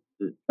degree.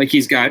 Like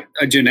he's got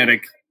a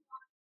genetic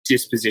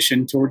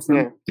disposition towards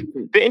them,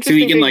 so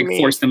he can like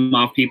force them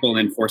off people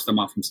and then force them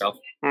off himself.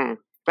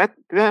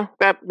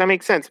 That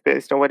makes sense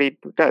based on what he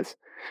does.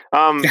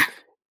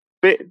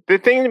 But the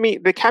thing to me,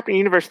 the Captain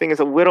Universe thing is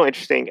a little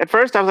interesting. At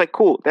first, I was like,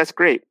 "Cool, that's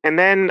great," and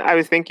then I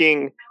was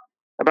thinking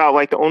about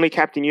like the only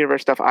Captain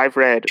Universe stuff I've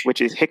read, which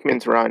is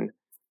Hickman's run,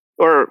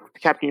 or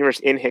Captain Universe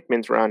in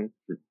Hickman's run,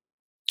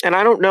 and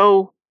I don't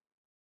know.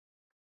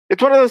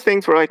 It's one of those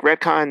things where like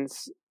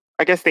retcons,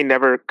 I guess they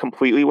never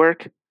completely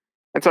work,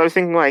 and so I was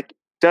thinking like,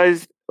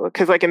 because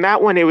like in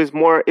that one, it was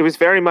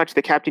very much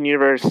the Captain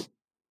Universe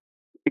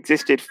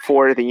existed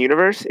for the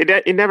universe.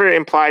 It never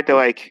implied that,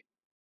 like,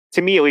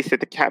 to me at least,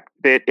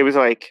 that it was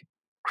like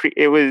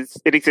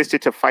it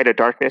existed to fight a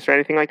darkness or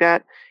anything like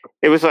that.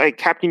 It was like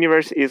Captain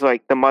Universe is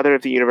like the mother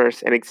of the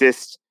universe and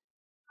exists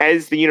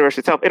as the universe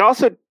itself. It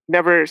also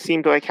never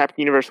seemed like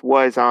Captain Universe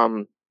was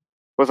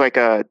like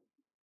an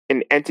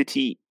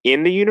entity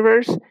in the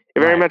universe. It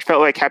very much felt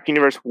like Captain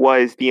Universe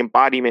was the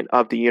embodiment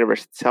of the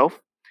universe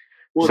itself.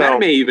 Well, that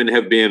may even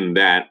have been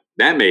that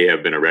may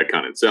have been a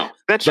retcon itself.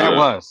 That's true. That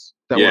was.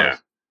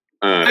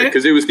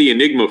 because it was the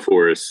Enigma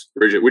Force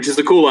version, which is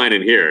a cool line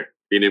in here.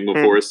 The Enigma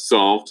Force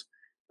solved.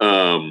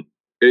 And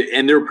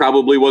there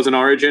probably was an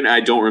origin. I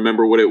don't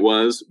remember what it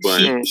was,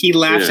 but he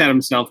laughs at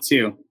himself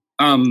too.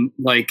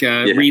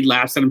 Reed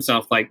laughs at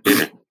himself like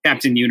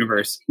Captain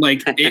Universe,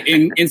 like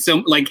in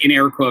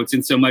air quotes,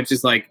 and so much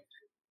as like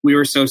we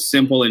were so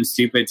simple and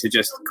stupid to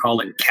just call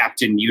it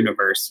Captain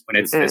Universe when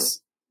it's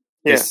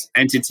this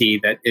entity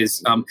that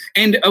is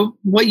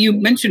what you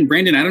mentioned,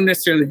 Brandon, I don't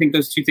necessarily think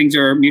those two things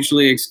are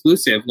mutually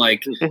exclusive.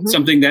 Like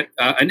something that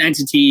an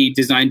entity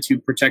designed to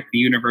protect the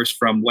universe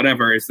from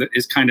whatever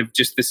is kind of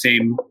just the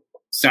same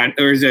side,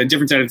 or is a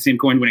different side of the same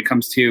coin when it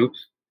comes to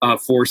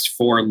force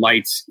for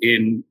light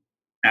in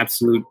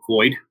absolute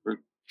void.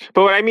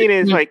 But what I mean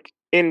is, like,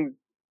 in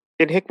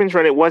Hickman's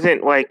run, it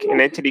wasn't like an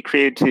entity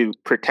created to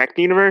protect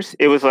the universe.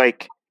 It was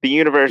like the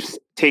universe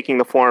taking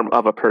the form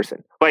of a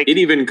person. Like, it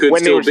even could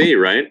still be,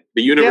 right?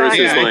 The universe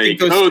is like,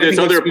 this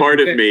other part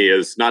of me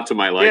is not to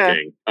my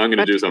liking. I'm going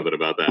to do something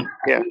about that.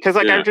 Yeah, because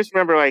I just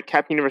remember like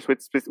Captain Universe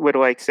would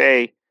like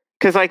say,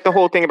 because like the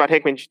whole thing about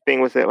Hickman's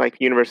thing was that like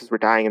universes were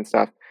dying and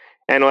stuff,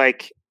 and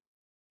like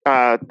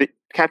the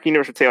Captain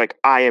Universe would say like,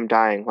 I am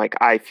dying, like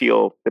I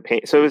feel the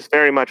pain. So it was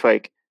very much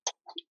like,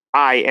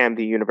 I am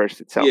the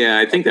universe itself. Yeah,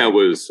 I think that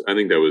was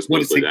what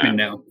does Hickman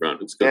know?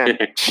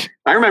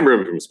 I remember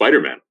him from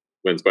Spider-Man.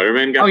 When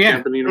Spider-Man got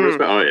Captain Universe.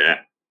 Oh yeah.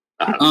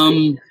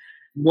 I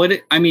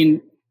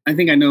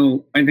think I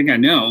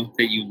know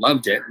that you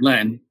loved it,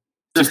 Len.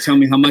 Just tell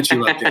me how much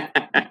you loved it.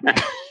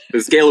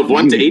 The scale of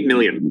 1 to 8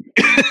 million.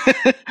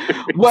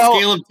 Well,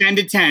 scale of 10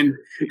 to 10.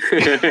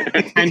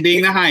 10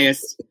 being the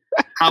highest.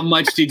 How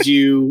much did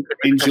you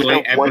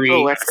enjoy every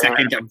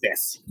second of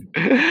this?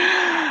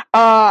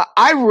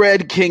 I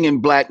read King in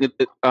Black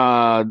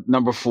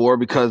number 4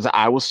 because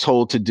I was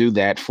told to do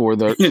that for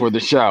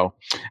the show.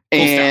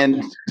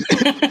 And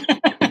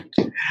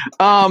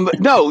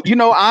no,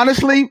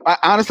 honestly,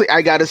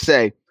 I gotta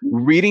say,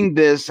 reading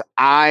this,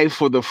 I,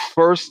 for the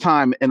first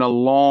time in a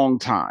long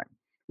time,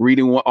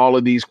 reading all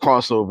of these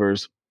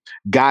crossovers,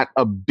 got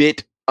a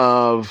bit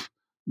of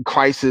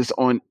Crisis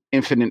on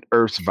Infinite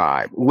Earths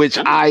vibe, which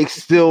I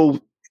still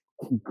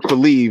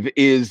believe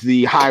is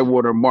the high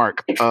water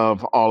mark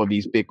of all of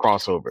these big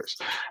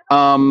crossovers.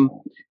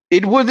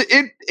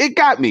 It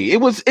got me.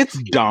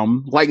 It's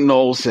dumb, like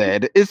Noel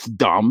said. It's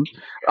dumb.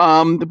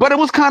 But it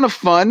was kind of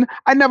fun.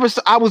 I was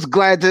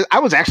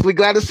actually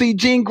glad to see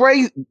Jean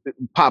Grey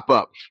pop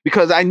up,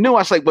 because I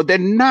was like, well, they're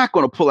not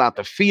going to pull out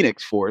the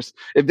Phoenix Force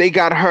if they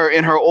got her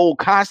in her old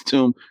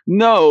costume.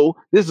 No,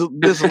 this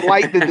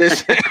light that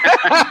this.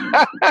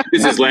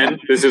 This is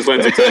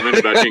Len's excitement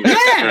about Jean Grey.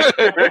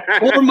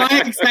 Yeah. Or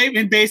my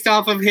excitement based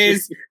off of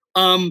his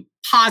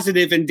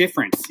positive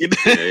indifference. Yeah,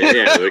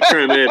 the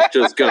Kermit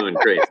just going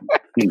crazy.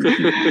 It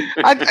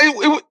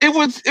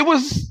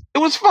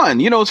was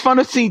fun. It's fun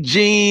to see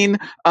Jean.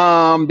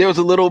 There was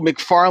a little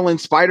McFarlane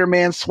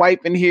Spider-Man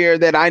swipe in here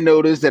that I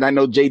noticed, that I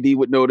know JD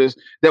would notice,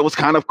 that was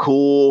kind of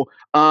cool.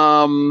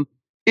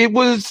 It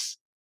was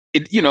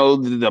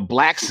the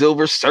Black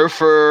Silver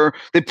Surfer.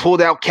 They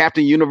pulled out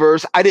Captain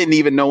Universe. I didn't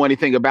even know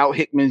anything about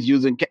Hickman's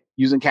using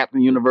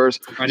Captain Universe.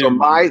 So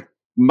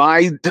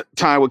my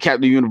time with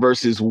Captain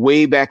Universe is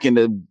way back in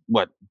the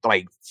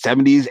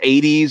 70s,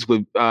 80s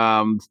with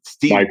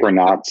Steve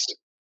Micronauts.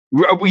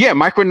 Yeah,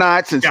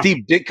 Micronauts, and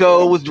Steve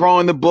Ditko was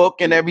drawing the book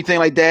and everything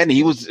like that, and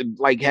he was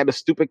like had a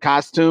stupid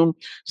costume.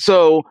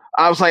 So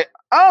I was like,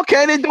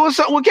 okay, they're doing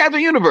something with Captain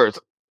Universe.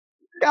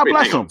 God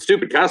bless them.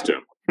 Stupid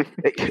costume.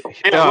 It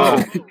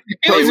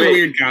was a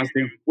weird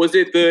costume. Is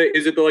it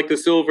the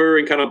silver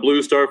and kind of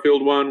blue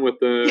Starfield one with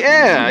the?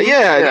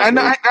 Yeah.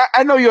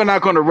 I know you're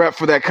not going to rep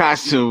for that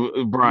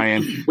costume,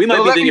 Brian. We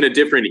might be thinking of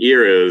different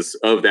eras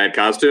of that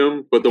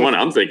costume, but the one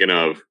I'm thinking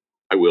of,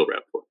 I will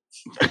rep for.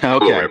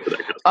 Okay.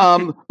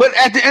 But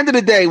at the end of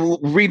the day,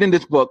 reading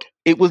this book,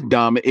 it was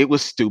dumb, it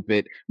was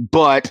stupid,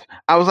 but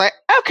I was like,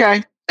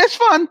 okay, it's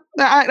fun.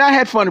 I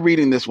had fun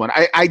reading this one.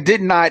 I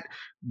did not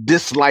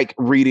dislike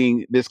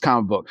reading this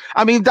comic book.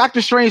 I mean,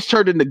 Doctor Strange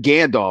turned into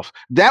Gandalf.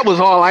 That was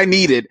all I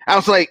needed. I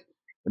was like,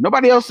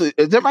 nobody else is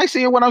everybody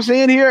seeing what I'm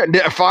seeing here?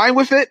 They're fine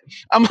with it.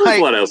 I'm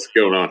like, what else is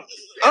going on?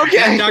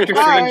 Okay.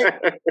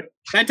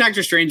 That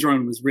Doctor Strange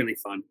run was really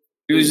fun.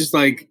 It was just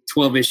like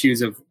 12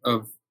 issues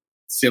of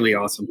silly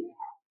awesome.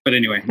 But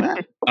anyway,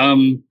 it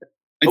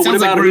what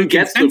about who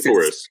gets the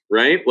Force,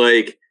 right?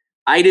 Like,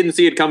 I didn't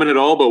see it coming at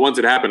all, but once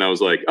it happened, I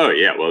was like, oh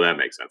yeah, well that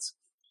makes sense.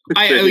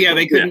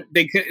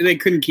 They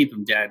couldn't keep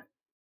him dead.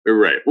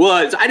 Right. Well,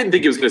 I didn't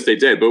think he was going to stay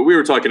dead, but we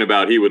were talking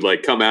about he would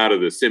like come out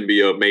of the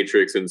symbiote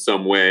matrix in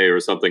some way or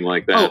something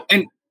like that. Oh,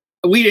 and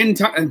we didn't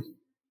talk.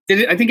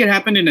 I think it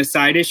happened in a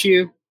side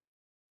issue,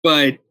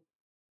 but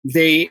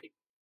they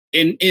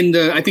in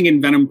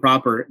Venom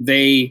proper,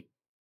 they,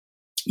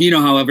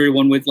 how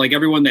everyone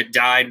that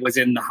died was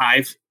in the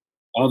hive.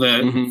 All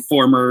the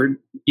former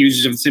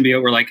users of the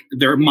symbiote were like,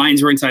 their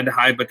minds were inside the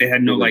hive, but they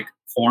had no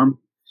form.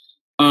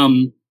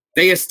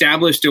 They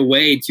established a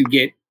way to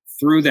get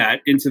through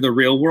that into the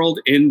real world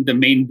in the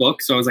main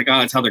book. So I was like, oh,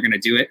 that's how they're going to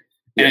do it.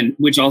 Yeah. And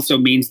which also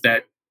means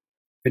that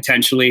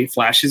potentially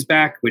Flash is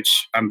back,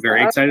 which I'm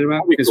very excited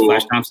about because cool.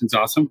 Flash Thompson's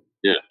awesome.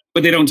 Yeah.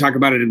 But they don't talk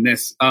about it in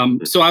this.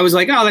 So I was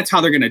like, oh, that's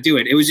how they're going to do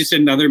it. It was just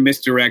another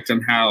misdirect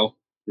on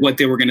what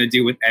they were going to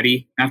do with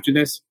Eddie after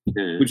this,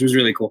 which was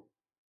really cool.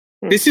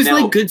 This is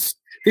like good.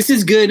 This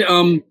is good.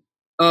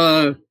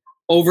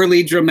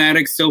 Overly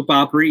dramatic soap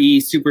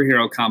opera-y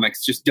superhero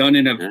comics, just done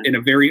in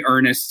a very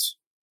earnest,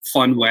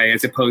 fun way,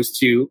 as opposed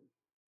to,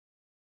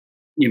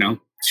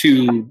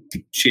 too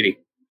shitty.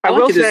 I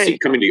like to see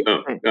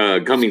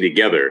coming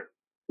together,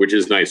 which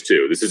is nice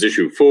too. This is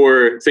issue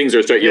 4. Things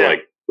are starting.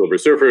 Like Silver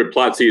Surfer,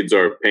 plot seeds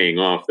are paying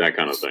off, that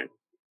kind of thing.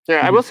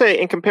 Yeah, I will say,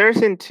 in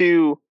comparison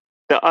to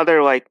the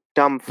other like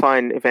dumb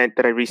fun event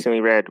that I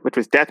recently read, which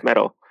was Death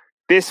Metal,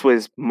 this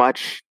was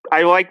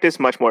I like this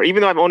much more.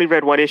 Even though I've only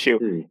read one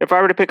issue, if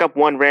I were to pick up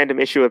one random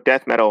issue of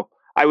Death Metal,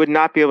 I would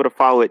not be able to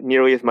follow it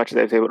nearly as much as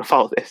I was able to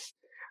follow this.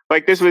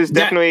 Like, this was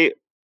definitely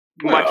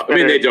much better. I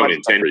mean, they don't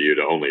intend for you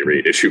to only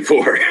read issue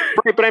 4.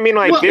 Right, but I mean,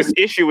 like, this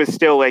issue was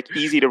still, like,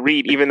 easy to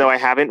read, even though I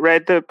haven't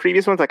read the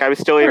previous ones. Like, I was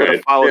still able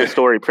to follow the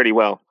story pretty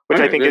well, which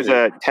I think is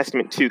a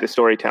testament to the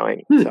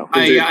storytelling. So.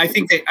 I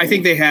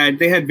think they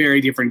had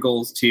very different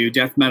goals too.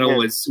 Death Metal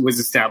was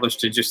established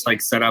to just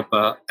like set up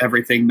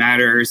everything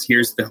matters.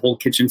 Here's the whole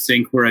kitchen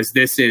sink, whereas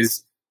this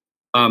is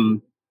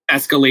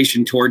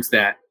escalation towards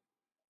that,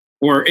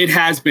 or it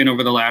has been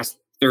over the last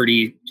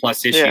 30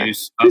 plus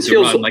issues of the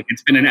run. Like,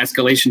 it's been an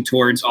escalation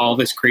towards all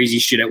this crazy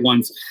shit at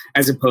once,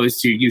 as opposed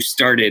to you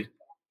started,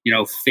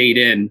 fade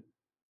in.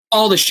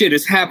 All the shit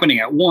is happening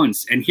at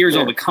once, and here's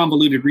all the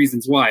convoluted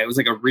reasons why. It was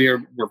like a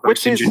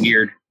reverse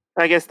engineered.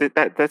 I guess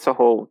that's a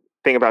whole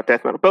thing about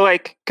Death Metal, but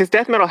like, because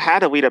Death Metal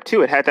had a lead up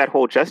to it, had that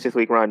whole Justice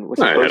League run was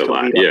supposed to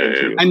lead up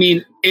into. I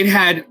mean, it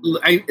had.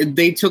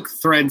 They took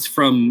threads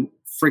from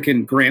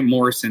freaking Grant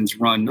Morrison's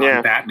run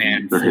on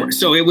Batman,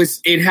 so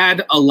it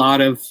had a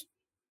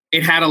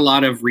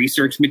lot of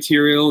research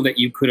material that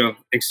you could have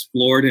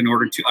explored in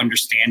order to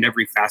understand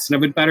every facet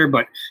of it better,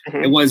 but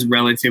it was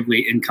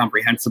relatively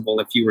incomprehensible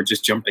if you were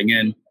just jumping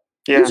in.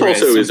 Yeah, this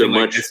also is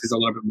this is a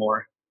little bit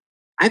more.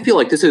 I feel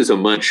like this is a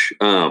much,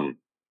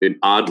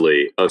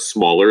 oddly, a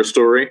smaller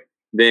story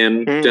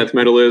than Death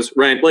Metal is,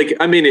 right? Like,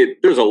 I mean,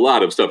 there's a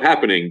lot of stuff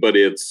happening, but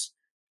it's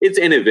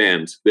an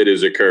event that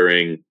is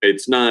occurring.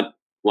 It's not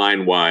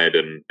line wide,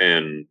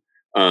 and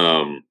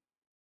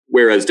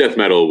whereas Death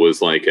Metal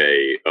was like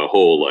a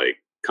whole like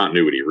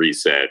continuity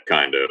reset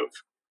kind of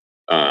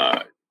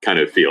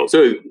feel.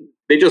 So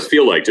they just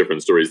feel like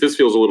different stories. This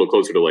feels a little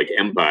closer to like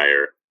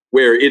Empire,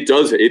 where it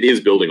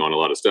is building on a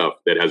lot of stuff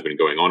that has been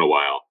going on a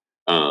while.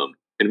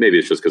 And maybe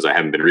it's just because I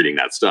haven't been reading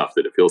that stuff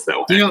that it feels that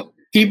way.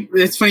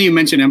 It's funny you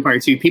mentioned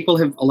Empire too.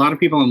 A lot of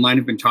people online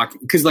have been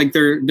talking, because like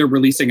they're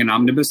releasing an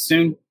omnibus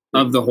soon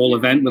of the whole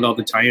event with all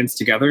the tie-ins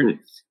together.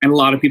 And a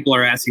lot of people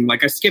are asking,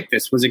 like, I skipped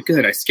this. Was it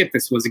good? I skipped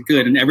this. Was it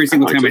good? And every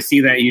single time I see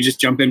that, you just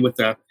jump in with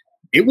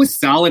it was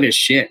solid as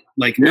shit.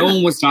 Like, no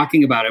one was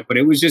talking about it, but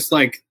it was just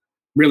like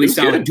really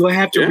solid. Good. Do I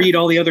have to read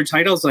all the other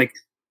titles? Like,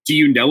 do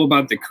you know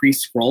about the Kree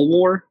Skrull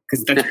War?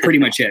 Because that's pretty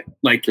much it.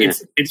 Like,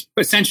 it's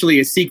essentially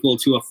a sequel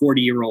to a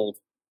 40-year-old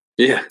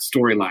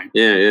storyline.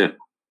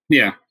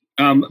 Yeah.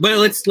 But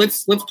let's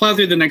plow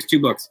through the next 2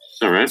 books.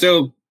 All right.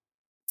 So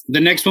the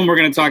next one we're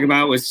going to talk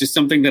about was just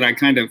something that I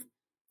kind of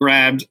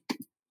grabbed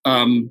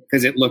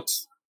because it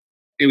was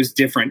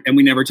different, and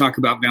we never talk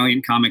about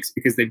Valiant Comics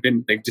because they've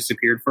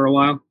disappeared for a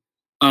while.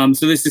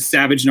 So this is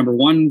Savage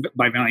 #1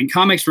 by Valiant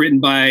Comics, written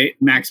by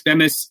Max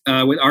Bemis,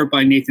 with art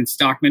by Nathan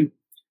Stockman.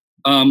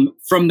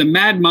 From the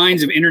mad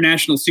minds of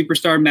international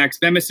superstar Max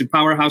Bemis and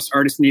powerhouse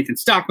artist Nathan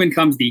Stockman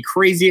comes the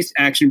craziest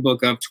action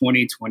book of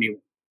 2021.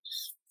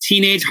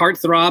 Teenage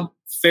heartthrob,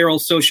 feral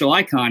social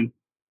icon,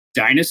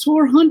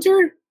 dinosaur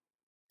hunter?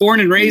 Born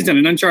and raised on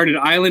an uncharted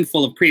island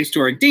full of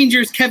prehistoric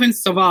dangers, Kevin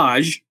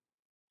Savage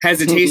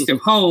has a taste of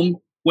home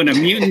when a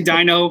mutant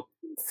dino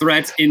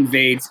threat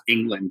invades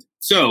England.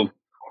 So,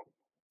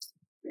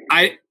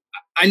 I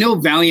know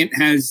Valiant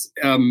has...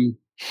 I've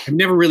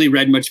never really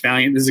read much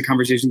Valiant. This is a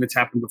conversation that's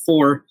happened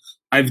before.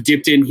 I've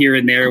dipped in here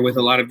and there with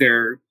a lot of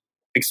their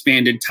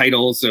expanded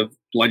titles of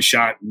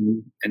Bloodshot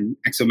and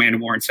Exo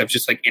Manowar and stuff,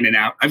 just like in and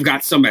out. I've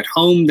got some at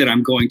home that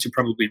I'm going to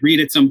probably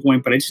read at some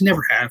point, but I just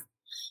never have.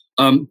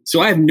 So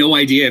I have no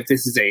idea if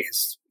this is a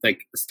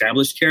like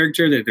established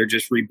character that they're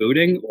just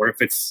rebooting, or if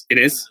it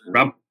is.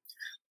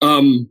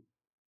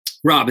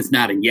 Rob is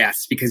nodding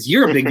yes, because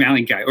you're a big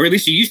Valiant guy, or at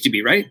least you used to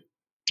be, right?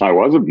 I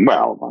wasn't.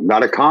 Well, I'm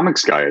not a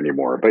comics guy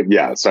anymore, but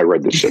yes, I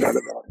read the shit out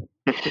of that.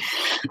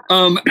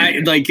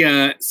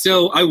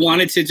 So I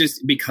wanted to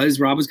just, because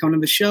Rob was coming to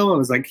the show, I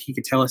was like, he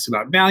could tell us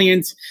about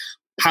Valiant.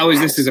 How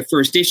is this as a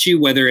first issue,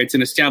 whether it's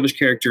an established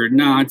character or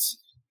not?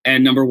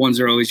 And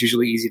 #1s are always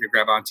usually easy to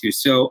grab onto.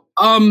 So,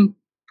 I thought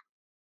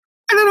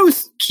it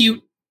was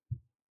cute.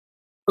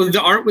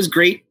 The art was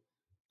great.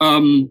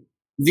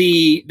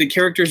 The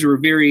characters were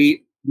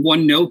very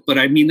one note, but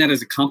I mean that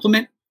as a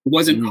compliment. It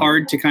wasn't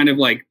hard to kind of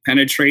like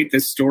penetrate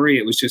this story.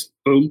 It was just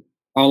boom,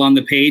 all on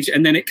the page.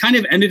 And then it kind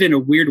of ended in a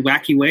weird,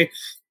 wacky way.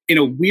 In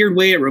a weird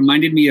way, it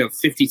reminded me of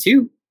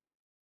 52,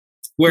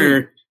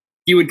 where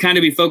you would kind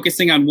of be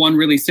focusing on one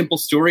really simple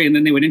story, and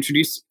then they would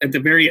introduce the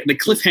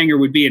cliffhanger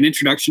would be an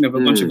introduction of a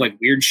bunch of like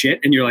weird shit,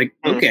 and you're like,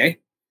 okay.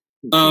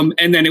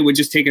 And then it would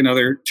just take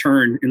another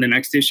turn in the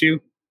next issue.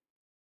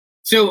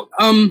 So,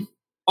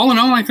 all in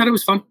all, I thought it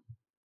was fun.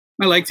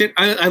 I liked it.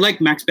 I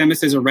like Max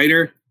Bemis as a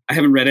writer. I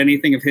haven't read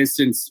anything of his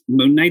since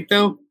Moon Knight,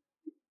 though.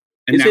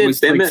 And that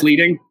was like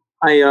fleeting.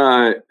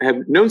 I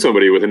have known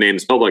somebody with a name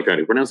spelled like that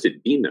who pronounced it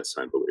Venus,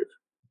 I believe.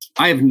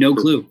 I have no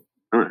clue.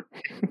 All right.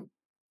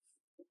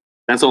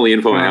 That's all the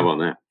info I have on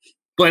that.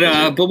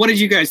 But what did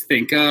you guys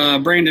think?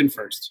 Brandon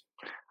first.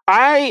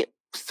 I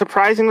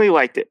surprisingly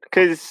liked it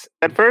because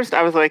at first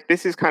I was like,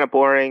 this is kind of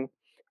boring.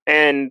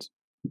 And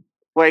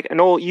like,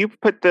 Noel, you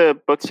put the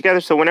books together.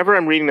 So whenever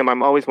I'm reading them,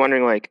 I'm always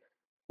wondering, like,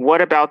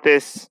 what about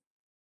this?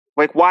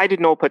 Like, why did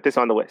Noel put this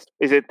on the list?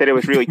 Is it that it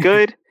was really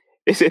good?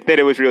 Is it that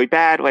it was really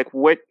bad? Like,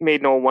 what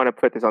made Noel want to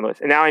put this on the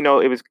list? And now I know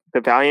it was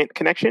the Valiant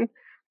connection.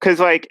 Because,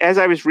 like, as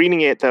I was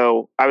reading it,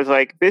 though, I was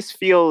like, this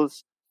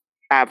feels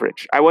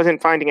average. I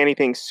wasn't finding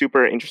anything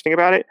super interesting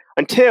about it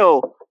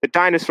until the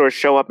dinosaurs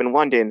show up in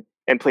London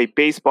and play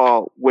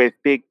baseball with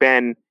Big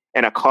Ben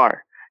and a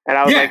car. And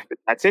I was like,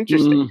 that's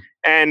interesting.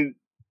 And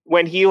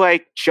when he,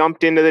 like,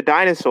 jumped into the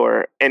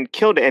dinosaur and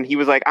killed it, and he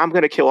was like, I'm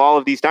going to kill all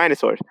of these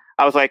dinosaurs,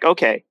 I was like,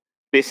 okay,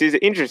 this is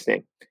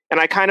interesting. And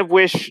I kind of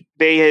wish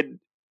they had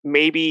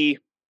maybe,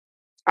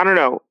 I don't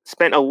know,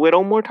 spent a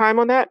little more time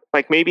on that.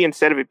 Like, maybe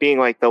instead of it being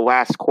like the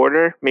last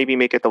quarter, maybe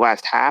make it the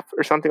last half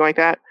or something like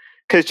that.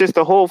 Because just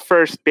the whole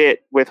first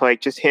bit with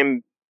like just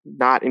him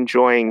not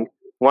enjoying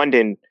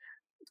London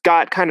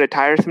got kind of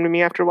tiresome to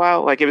me after a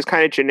while. Like, it was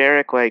kind of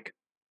generic. Like,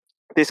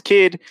 this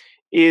kid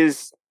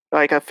is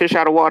like a fish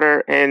out of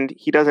water and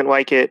he doesn't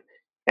like it.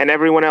 And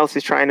everyone else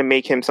is trying to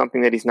make him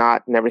something that he's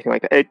not and everything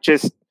like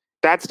that.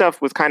 That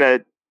stuff was kind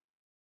of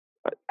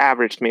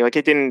average to me. Like,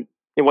 it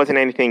wasn't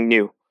anything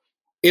new.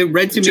 It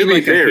read to me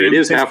like it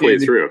is halfway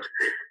through.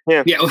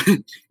 Yeah.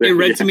 It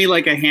read to me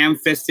like a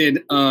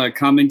ham-fisted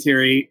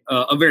commentary,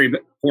 a very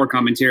poor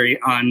commentary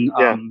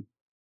on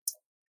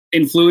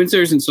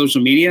influencers and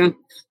social media.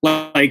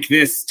 Like,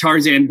 this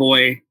Tarzan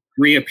boy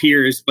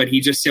reappears, but he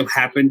just so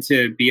happened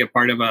to be a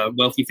part of a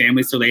wealthy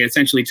family, so they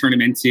essentially turn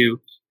him into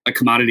a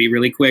commodity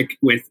really quick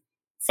with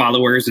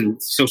followers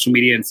and social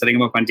media and setting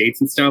him up on dates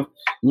and stuff.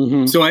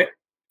 So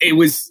it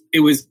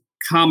was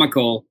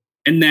comical,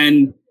 and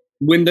then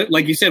when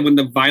like you said, when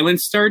the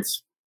violence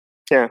starts,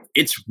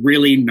 it's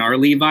really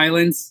gnarly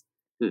violence.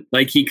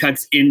 Like, he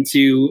cuts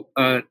into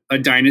a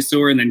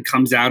dinosaur and then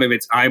comes out of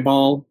its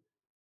eyeball.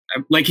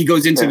 Like, he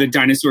goes into the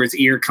dinosaur's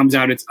ear, comes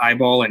out its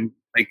eyeball, and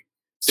like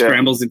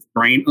scrambles its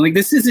brain. Like,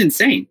 this is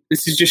insane.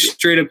 This is just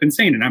straight up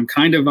insane, and I'm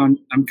kind of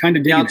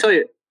digging. Yeah, I'll tell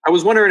you. I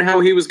was wondering how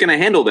he was going to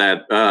handle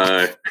that.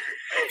 How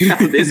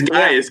this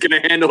guy is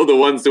going to handle the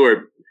ones who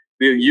are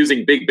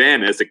using Big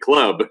Ben as a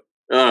club.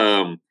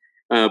 But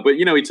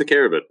he took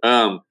care of it.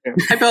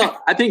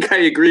 I think I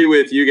agree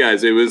with you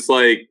guys. It was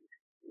like,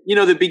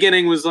 the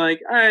beginning was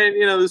like, all right,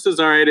 this is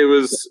all right. It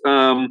was,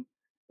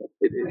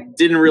 it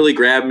didn't really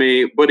grab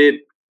me, but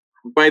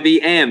by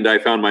the end, I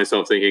found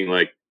myself thinking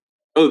like,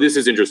 oh, this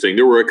is interesting.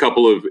 There were a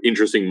couple of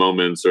interesting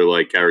moments or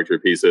like character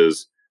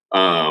pieces,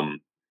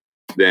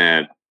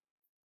 that,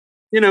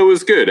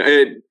 was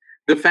good.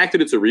 The fact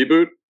that it's a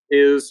reboot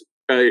is,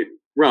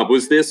 Rob,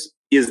 is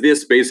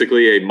this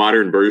basically a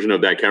modern version of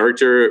that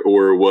character,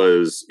 or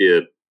was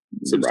it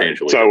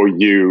substantially? Right. So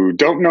you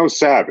don't know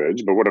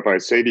Savage, but what if I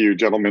say to you,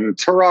 gentlemen,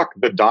 Turok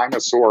the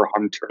Dinosaur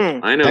Hunter?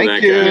 I know Thank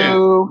that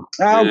you.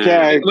 guy.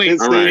 Okay. Wait,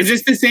 is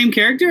this the same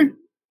character?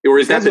 Or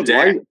is that the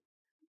dad?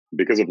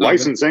 Because of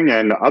licensing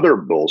and other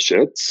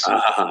bullshits,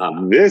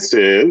 this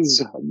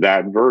is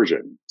that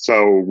version.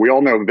 So we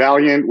all know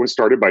Valiant was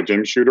started by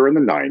Jim Shooter in the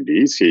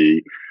 90s.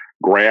 He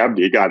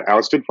got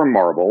ousted from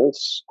Marvel,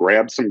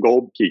 grabbed some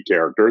gold key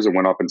characters, and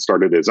went off and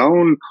started his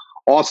own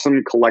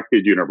awesome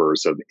collected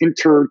universe of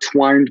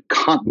intertwined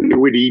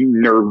continuity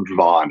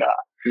nirvana.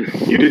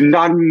 You did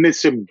not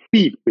miss a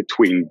beat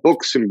between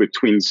books and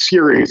between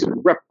series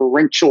and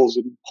referentials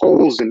and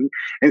polls, and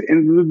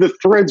the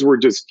threads were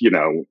just,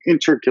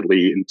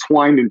 intricately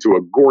entwined into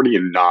a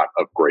Gordian knot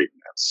of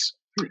greatness.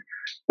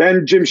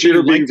 Then Jim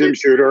Shooter being Jim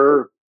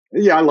Shooter.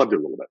 Yeah, I loved it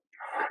a little bit.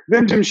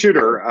 Then Jim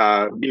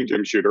Shooter, being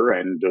Jim Shooter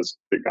and just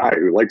the guy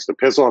who likes to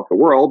piss off the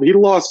world, he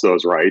lost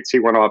those rights. He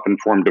went off and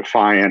formed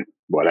Defiant,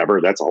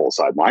 whatever. That's a whole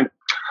sideline.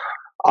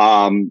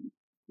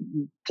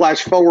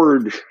 Flash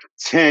forward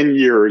 10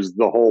 years,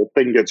 the whole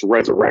thing gets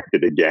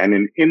resurrected again.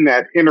 And in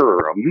that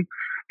interim,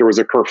 there was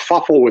a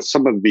kerfuffle with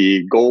some of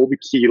the gold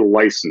key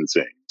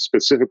licensing,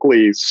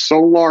 specifically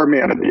Solar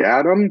Man of the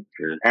Atom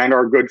and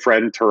our good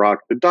friend Turok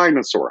the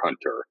Dinosaur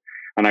Hunter.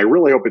 And I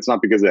really hope it's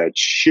not because of that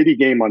shitty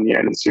game on the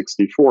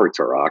N64,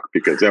 Turok,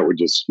 because that would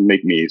just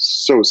make me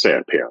so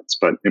sad pants,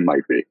 but it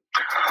might be.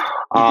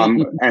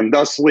 And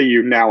thusly,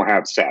 you now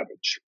have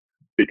Savage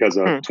because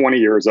of 20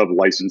 years of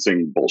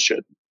licensing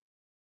bullshit.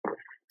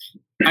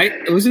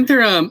 Wasn't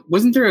there a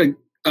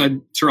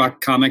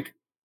Turok comic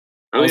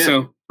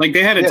also? Yeah. Like,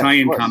 they had a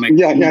tie-in comic.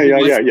 Yeah.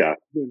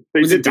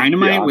 Was it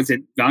Dynamite? Yeah. Was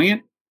it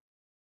Valiant?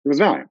 It was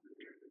Valiant.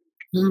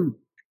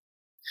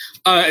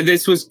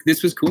 This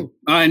was cool.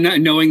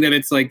 Knowing that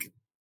it's like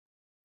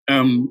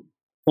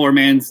poor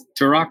man's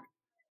Turok,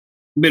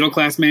 middle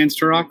class man's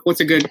Turok. What's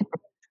a good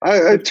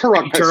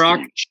Turok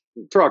Turok?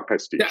 Turok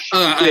Prestige.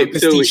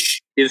 So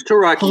is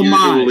Turok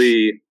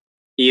usually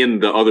in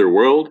the other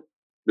world,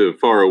 the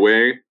far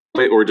away,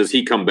 or does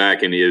he come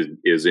back and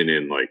is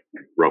in like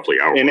roughly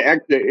our world?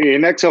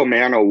 In Exo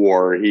Mana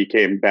War, he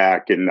came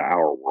back in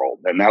our world,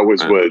 and that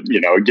was what,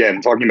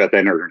 again, talking about that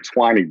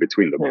intertwining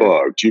between the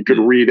books. You could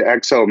read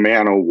Exo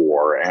Mana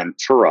War and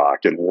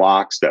Turok in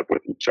lockstep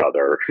with each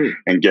other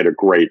and get a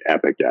great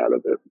epic out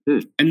of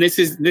it. And this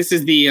is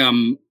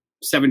the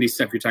 70s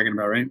stuff you're talking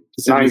about, right?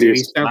 The 90s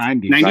stuff?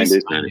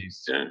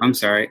 90s. Yeah. I'm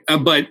sorry.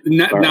 But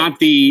not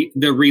the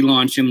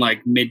relaunch in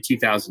like mid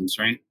 2000s,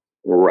 right?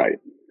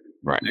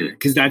 Right.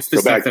 Because that's the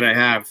stuff that I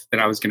have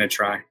that I was going to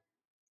try.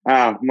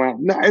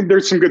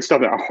 There's some good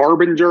stuff.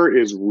 Harbinger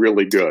is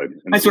really good.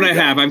 That's what I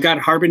have. I've got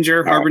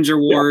Harbinger, Harbinger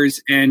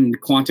Wars,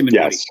 and Quantum and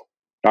Woody.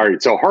 All right.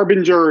 So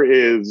Harbinger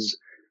is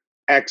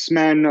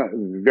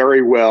X-Men,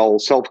 very well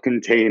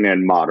self-contained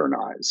and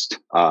modernized.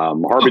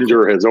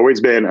 Harbinger has always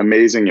been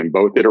amazing in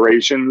both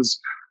iterations,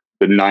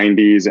 the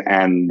 90s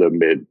and the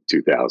mid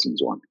 2000s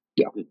one.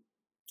 Yeah.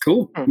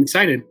 Cool. I'm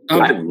excited.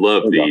 I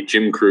love the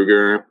Jim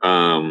Kruger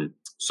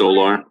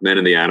Solar Men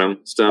in the Atom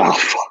stuff. Oh,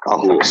 fuck.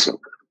 Oh, so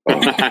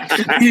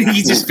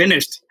he just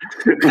finished.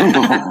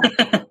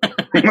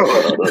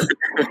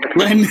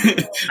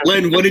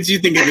 Len, what did you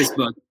think of this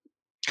book?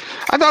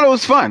 I thought it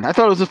was fun. I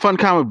thought it was a fun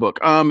comic book.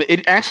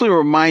 It actually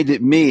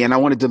reminded me, and I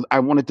wanted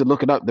to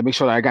look it up to make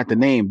sure that I got the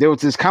name. There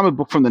was this comic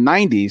book from the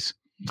 90s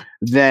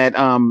that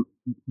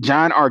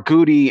John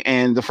Arcudi,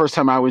 and the first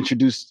time I was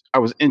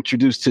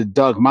introduced to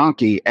Doug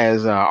Mahnke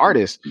as an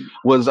artist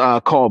was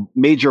called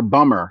Major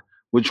Bummer,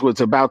 which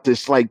was about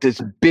this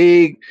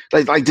big,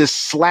 like this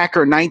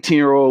slacker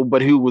 19-year-old,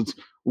 but who was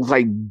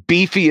like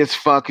beefy as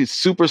fuck. He's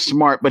super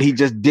smart, but he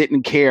just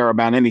didn't care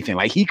about anything.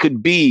 Like he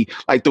could be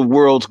like the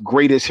world's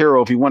greatest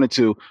hero if he wanted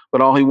to,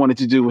 but all he wanted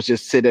to do was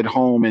just sit at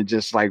home and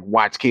just like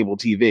watch cable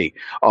TV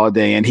all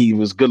day. And he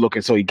was good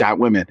looking, so he got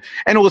women.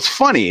 And it was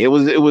funny. It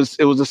was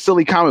a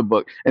silly comic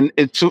book, and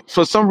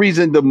for some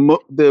reason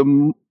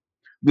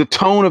the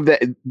tone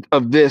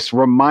of this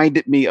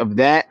reminded me of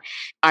that.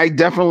 I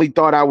definitely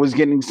thought I was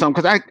getting some,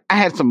 because I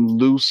had some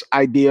loose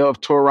idea of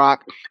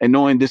Turok, and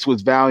knowing this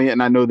was Valiant,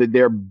 and I know that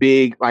they're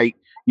big, like,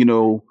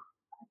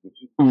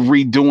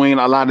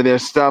 redoing a lot of their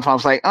stuff. I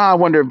was like, I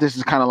wonder if this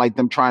is kind of like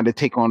them trying to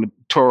take on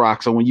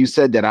Turok. So when you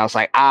said that, I was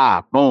like,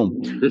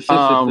 boom,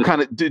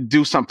 kind of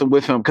do something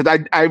with him, because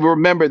I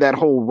remember that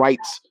whole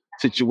rights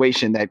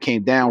situation that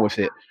came down with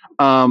it.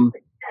 But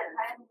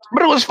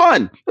it was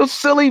fun. It was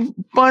silly,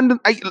 fun.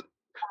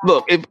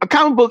 Look, if a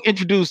comic book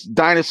introduced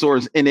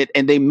dinosaurs in it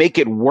and they make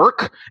it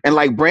work, and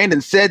like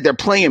Brandon said, they're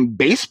playing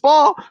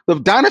baseball, the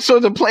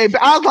dinosaurs are playing.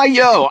 I was like,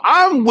 yo,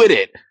 I'm with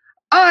it.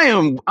 I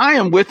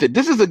am with it.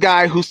 This is a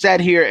guy who sat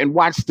here and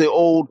watched the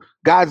old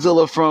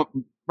Godzilla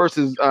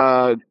versus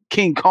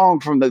King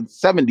Kong from the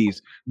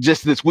 70s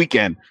just this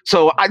weekend.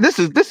 So this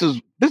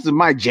is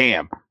my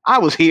jam. I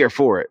was here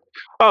for it.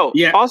 Oh,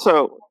 yeah.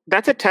 Also,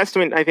 that's a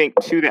testament, I think,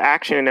 to the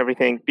action and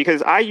everything,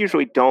 because I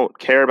usually don't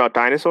care about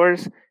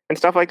dinosaurs and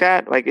stuff like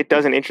that. Like, it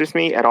doesn't interest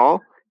me at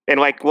all. And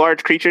like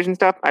large creatures and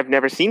stuff, I've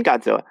never seen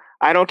Godzilla.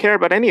 I don't care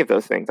about any of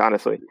those things,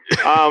 honestly.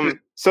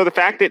 So the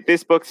fact that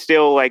this book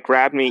still like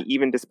grabbed me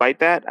even despite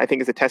that, I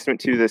think is a testament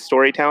to the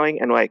storytelling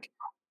and like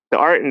the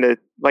art and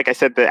like I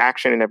said, the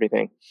action and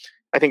everything.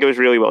 I think it was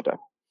really well done.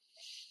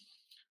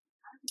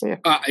 Yeah.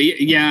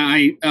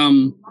 I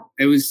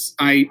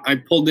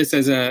pulled this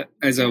as a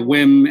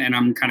whim, and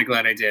I'm kind of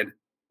glad I did.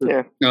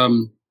 Yeah.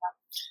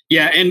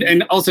 Yeah,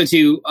 and also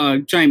too,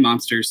 giant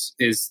monsters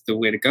is the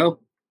way to go.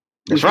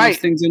 That's right.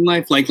 Things in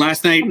life, like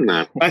last night,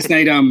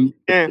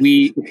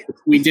 we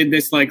did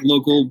this like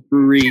local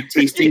brewery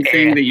tasting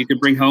thing that you could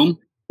bring home.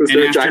 Was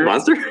there a giant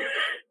monster?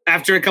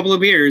 After a couple of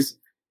beers,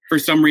 for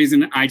some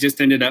reason, I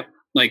just ended up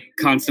like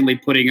constantly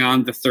putting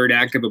on the third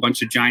act of a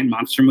bunch of giant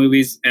monster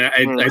movies.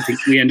 And I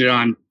think we ended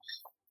on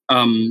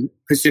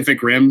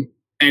Pacific Rim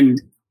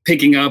and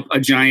picking up a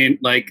giant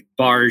like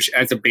barge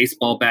as a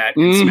baseball bat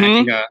and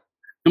smacking a.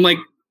 I'm like,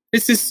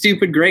 this is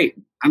stupid great.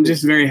 I'm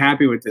just very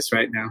happy with this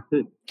right now.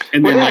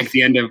 And then like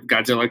the end of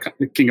Godzilla,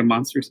 King of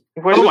Monsters.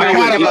 Oh my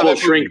God, people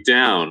shrink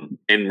down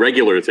and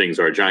regular things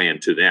are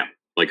giant to them.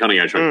 Like Honey,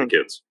 I Shrunk the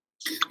Kids.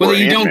 Well,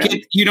 you don't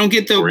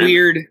get the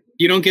weird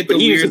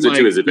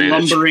like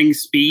lumbering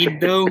speed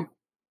though.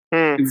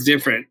 It's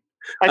different.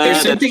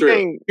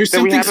 There's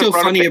something so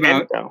funny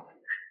about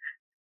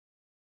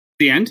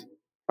the end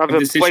of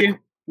this issue.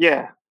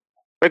 Yeah.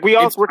 Like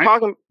we're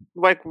talking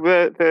like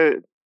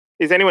the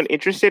is anyone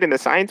interested in the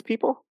science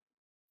people?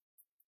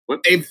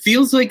 What? It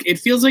feels like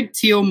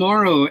Tio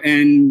Morrow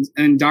and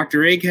Dr.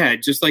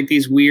 Egghead, just like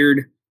these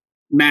weird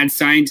mad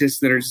scientists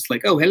that are just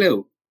like, oh,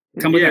 hello,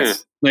 come with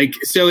us. Like,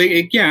 so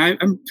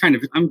I'm kind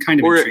of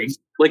intrigued.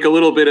 Like a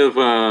little bit of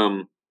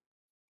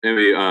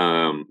maybe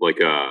like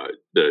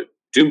the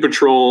Doom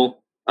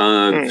Patrol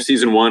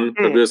season 1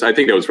 of this. I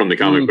think that was from the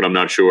comic, but I'm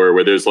not sure.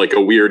 Where there's like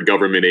a weird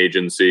government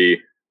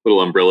agency,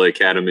 little Umbrella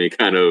Academy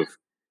kind of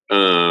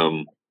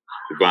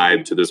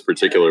vibe to this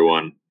particular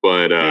one.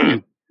 But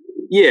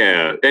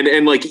yeah,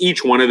 and like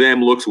each one of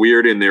them looks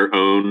weird in their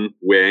own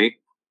way.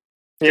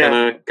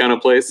 Kind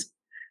of place.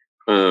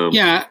 I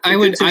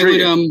would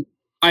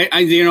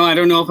I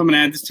don't know if I'm going to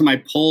add this to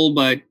my poll,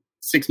 but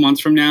 6 months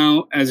from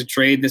now, as a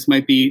trade, this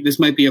might be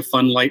a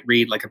fun light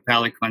read, like a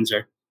palate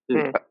cleanser.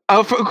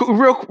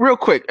 Real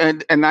quick,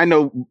 and I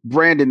know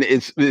Brandon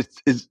is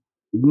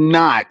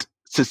not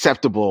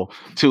susceptible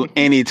to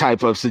any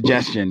type of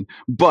suggestion,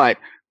 but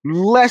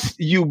lest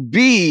you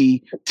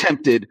be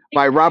tempted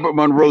by Robert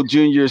Monroe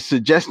Jr.'s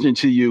suggestion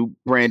to you,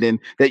 Brandon,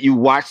 that you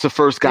watch the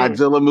first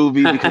Godzilla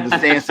movie because it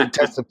stands the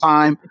test of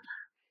time.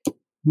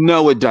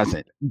 No, it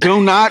doesn't.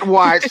 Do not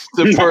watch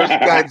the first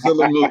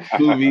Godzilla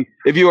movie.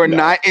 If you are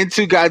not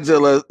into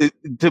Godzilla,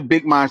 to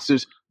big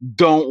monsters,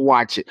 don't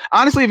watch it.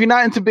 Honestly, if you're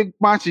not into big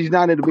monsters, you're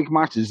not into big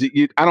monsters.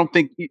 I don't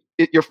think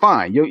you're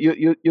fine.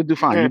 You'll do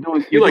fine.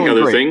 You like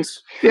other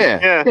things.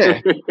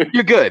 Yeah.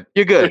 You're good.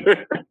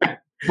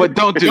 But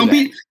don't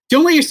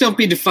let yourself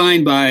be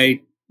defined by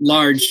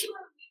large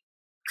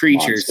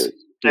creatures.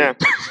 Yeah.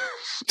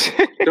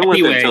 Don't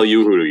let them tell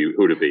you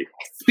who to be.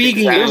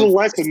 There's a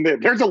lesson there.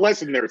 There's a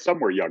lesson there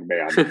somewhere, young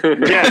man.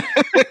 Yeah.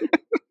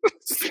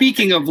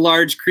 Speaking of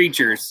large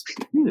creatures,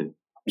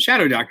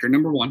 Shadow Doctor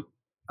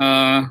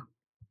 #1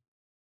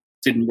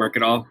 didn't work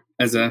at all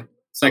as a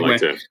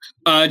segue.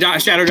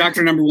 Shadow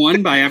Doctor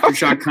 #1 by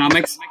Aftershock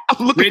Comics,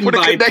 written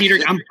by Peter.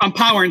 I'm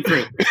powering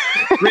through.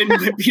 Written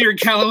by Peter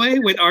Calloway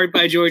with art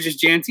by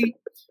Georges Janty.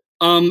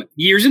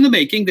 Years in the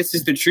making. This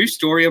is the true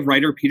story of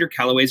writer Peter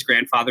Calloway's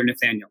grandfather,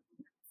 Nathaniel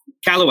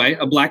Calloway,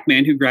 a black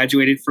man who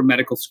graduated from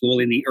medical school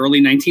in the early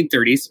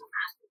 1930s,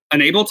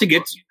 unable to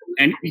get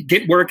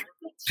work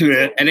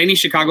at any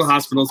Chicago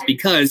hospitals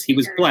because he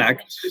was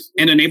black,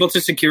 and unable to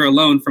secure a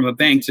loan from a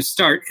bank to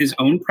start his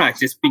own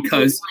practice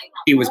because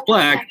he was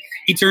black.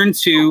 He turned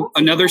to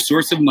another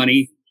source of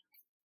money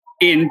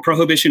in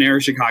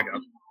Prohibition-era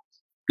Chicago.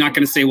 Not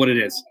going to say what it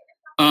is.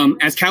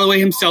 As Calloway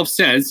himself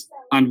says,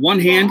 on one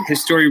hand,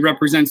 his story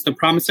represents the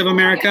promise of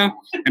America,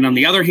 and on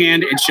the other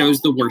hand, it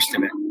shows the worst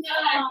of it.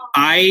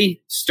 I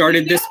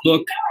started this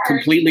book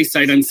completely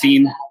sight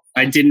unseen.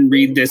 I didn't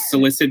read this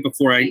solicit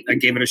before I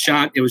gave it a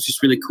shot. It was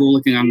just really cool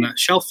looking on the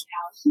shelf.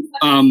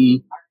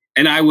 And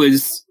I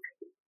was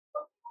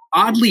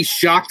oddly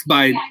shocked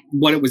by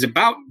what it was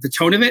about, the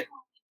tone of it.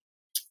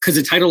 Because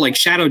the title, like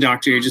Shadow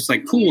Doctor, you're just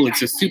like, cool,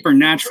 it's a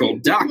supernatural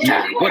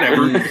doctor,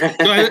 whatever.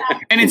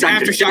 And it's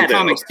Aftershock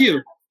Comics,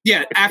 too.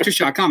 Yeah,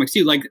 Aftershock Comics,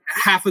 too. Like,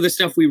 half of the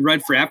stuff we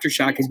read for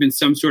Aftershock has been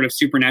some sort of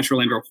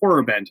supernatural and or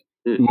horror bend.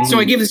 Mm-hmm. So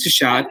I give this a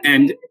shot,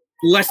 and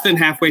less than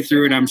halfway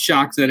through it, I'm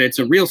shocked that it's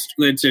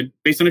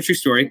based on a true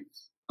story.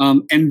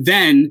 And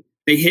then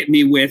they hit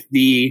me with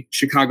the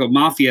Chicago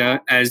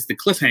Mafia as the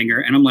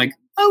cliffhanger, and I'm like,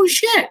 oh,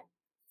 shit.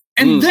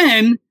 And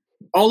then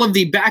all of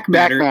the back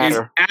matter is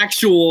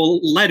actual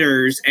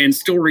letters and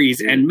stories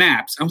and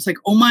maps. I was like,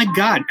 oh, my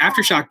God,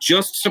 Aftershock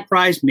just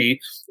surprised me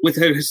with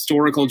a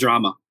historical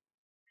drama.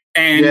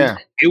 And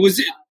it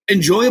was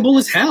enjoyable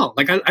as hell.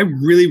 Like, I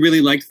really,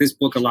 really liked this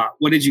book a lot.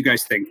 What did you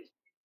guys think?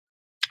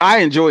 I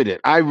enjoyed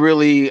it. I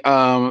really,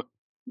 I'm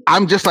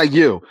just like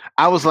you.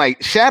 I was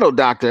like, Shadow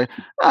Doctor.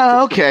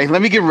 Okay,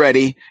 let me get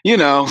ready.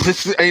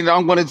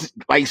 I'm going to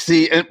like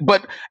see.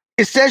 But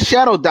it says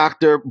Shadow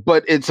Doctor,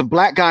 but it's a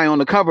black guy on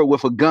the cover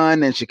with a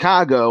gun in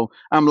Chicago.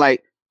 I'm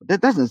like, that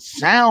doesn't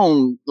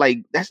sound like,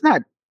 that's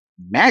not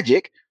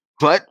magic.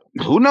 But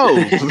who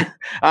knows?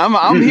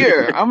 I'm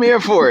here. I'm here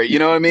for it. You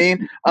know what I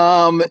mean?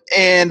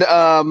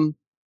 And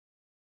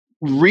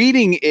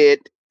reading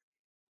it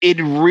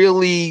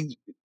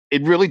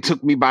really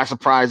took me by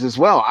surprise as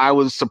well. I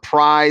was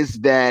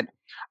surprised that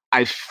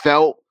I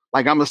felt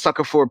like I'm a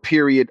sucker for a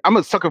period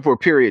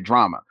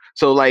drama.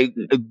 So like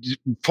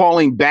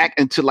falling back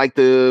into like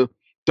the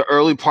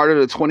early part of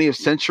the 20th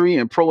century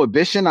and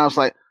Prohibition, I was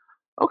like,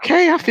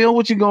 okay, I feel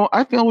what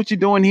you're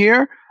doing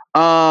here.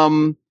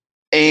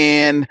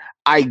 And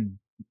I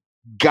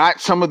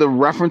got some of the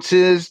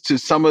references to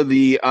some of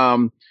the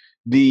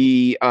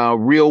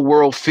real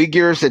world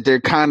figures that they're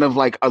kind of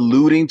like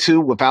alluding to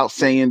without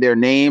saying their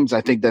names.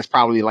 I think that's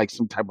probably like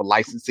some type of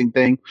licensing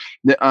thing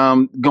that,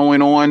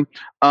 going on.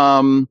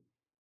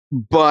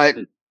 But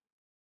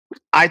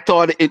I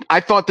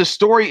thought the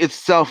story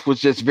itself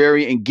was just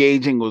very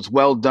engaging. It was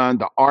well done.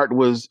 The art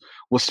was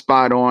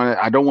spot on.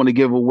 I don't want to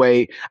give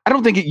away. I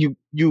don't think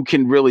you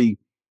can really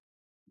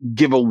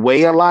give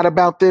away a lot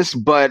about this,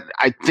 but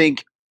I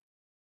think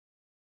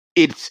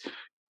it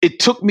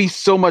took me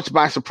so much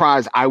by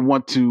surprise. I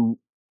want the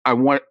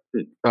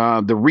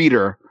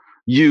reader,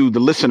 you,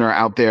 the listener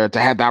out there, to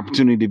have the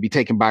opportunity to be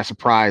taken by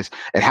surprise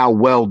at how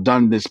well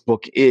done this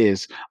book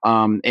is,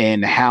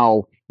 and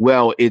how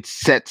well it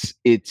sets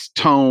its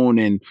tone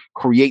and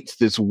creates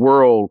this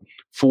world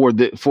for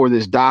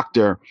this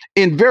doctor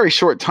in very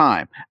short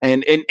time,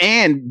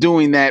 and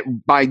doing that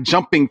by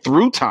jumping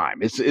through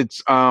time.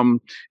 It's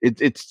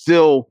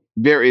still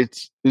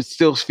it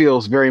still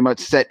feels very much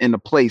set in a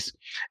place.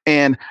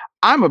 And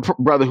I'm a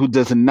brother who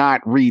does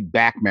not read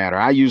back matter.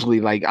 I usually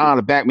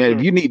the back matter.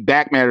 If you need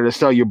back matter to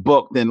sell your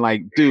book, then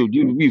dude,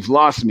 you've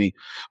lost me.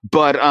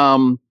 But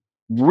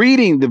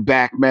reading the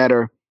back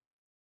matter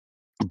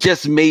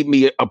just made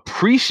me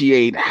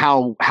appreciate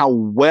how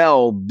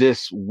well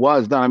this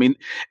was done. I mean,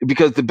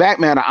 because the back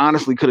matter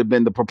honestly could have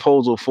been the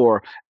proposal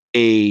for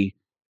a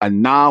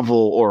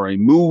novel or a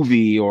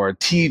movie or a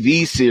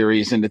TV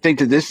series, and to think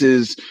that this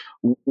is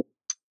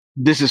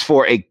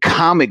for a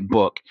comic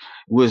book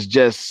was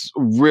just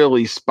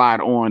really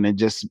spot on, and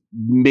just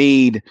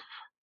made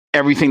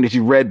everything that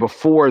you read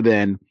before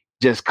then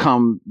just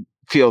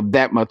feel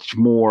that much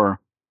more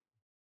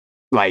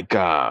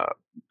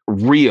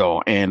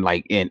real and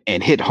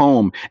and hit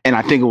home. And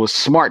I think it was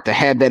smart to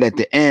have that at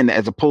the end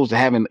as opposed to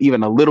having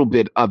even a little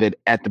bit of it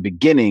at the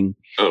beginning.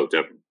 Oh,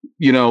 definitely.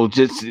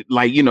 Just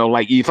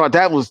you thought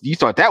that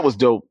was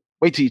dope.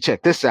 Wait till you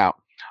check this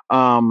out.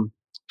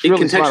 It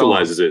really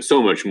contextualizes it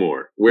so much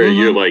more, where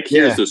you're like,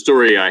 here's the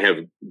story. I have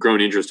grown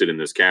interested in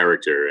this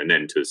character, and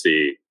then to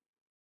see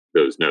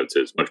those notes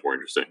is much more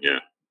interesting. Yeah.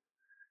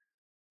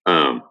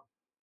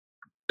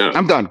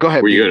 I'm done. Go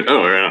ahead. Were you good?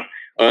 Oh,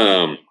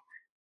 right.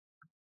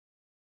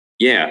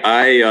 Yeah,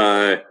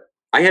 I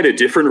had a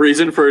different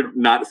reason for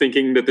not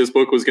thinking that this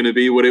book was going to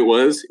be what it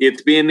was.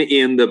 It's been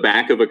in the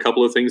back of a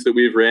couple of things that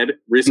we've read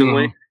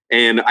recently,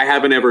 and I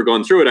haven't ever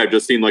gone through it. I've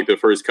just seen the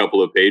first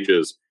couple of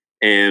pages,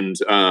 and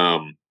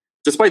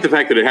despite the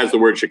fact that it has the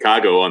word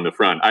Chicago on the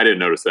front, I didn't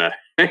notice that,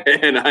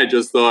 and I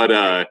just thought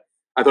it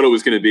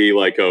was going to be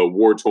like a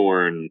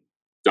war-torn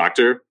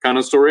doctor kind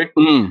of story,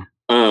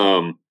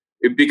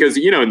 because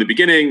in the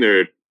beginning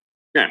who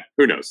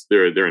knows,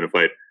 they're in a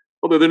fight.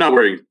 Although they're not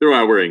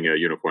wearing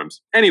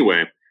uniforms.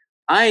 Anyway,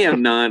 I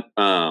am not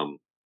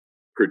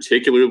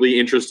particularly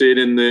interested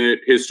in the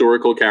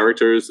historical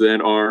characters that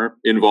are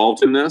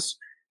involved in this.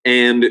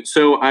 And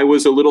so I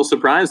was a little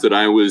surprised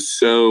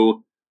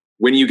that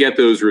when you get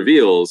those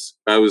reveals,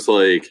 I was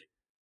like,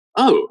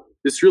 oh,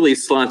 this really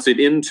slots it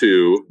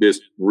into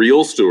this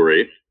real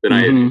story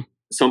that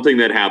something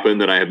that happened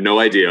that I have no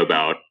idea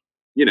about.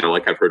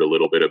 I've heard a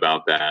little bit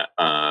about that,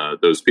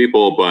 those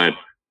people, but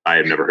I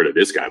had never heard of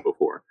this guy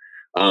before.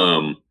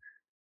 And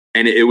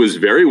it was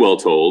very well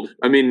told.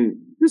 I mean,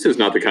 this is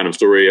not the kind of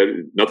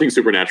story, nothing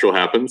supernatural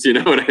happens, you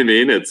know what I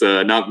mean? It's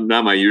not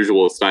my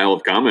usual style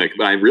of comic,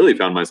 but I really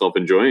found myself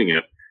enjoying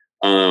it.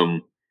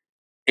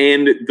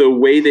 And the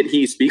way that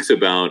he speaks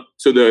about,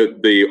 so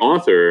the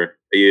author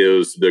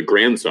is the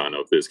grandson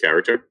of this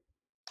character.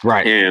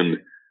 Right.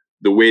 And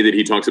the way that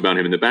he talks about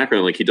him in the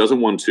background, he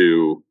doesn't want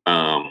to,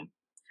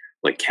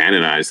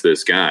 canonize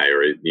this guy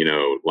or,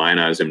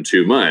 lionize him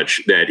too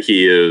much, that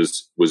he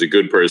was a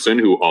good person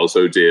who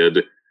also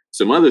did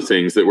some other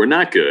things that were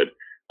not good.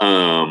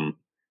 And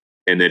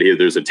that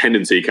there's a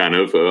tendency kind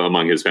of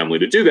among his family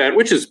to do that,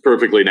 which is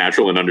perfectly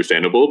natural and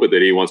understandable, but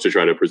that he wants to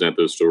try to present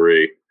the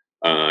story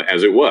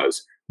as it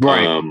was.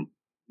 Right.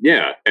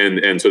 Yeah.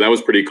 And so that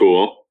was pretty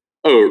cool.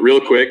 Oh, real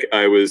quick,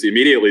 I was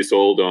immediately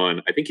sold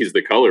on, I think he's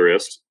the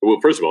colorist. Well,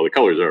 first of all, the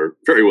colors are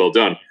very well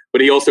done,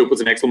 but he also puts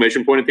an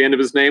exclamation point at the end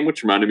of his name,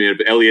 which reminded me of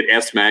Elliot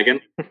S.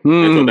 Magan. I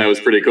thought that was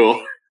pretty cool.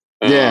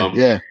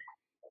 Yeah.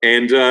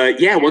 And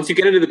once you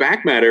get into the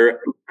back matter,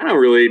 I don't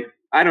really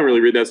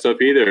read that stuff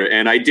either.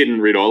 And I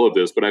didn't read all of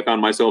this, but I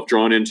found myself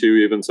drawn into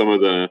even some of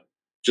the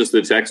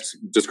text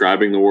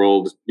describing the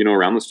world,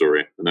 around the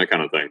story and that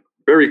kind of thing.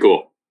 Very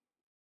cool.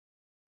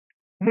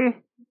 Want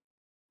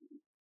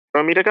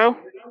me to go?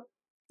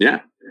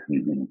 Yeah.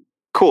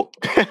 Cool.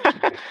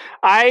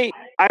 I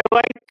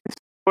like the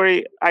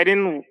story. I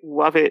didn't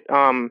love it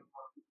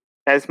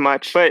as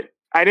much, but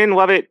I didn't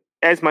love it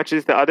as much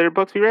as the other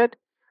books we read.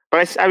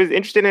 But I was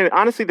interested in it.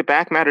 Honestly, the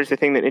back matter is the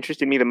thing that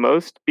interested me the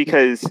most,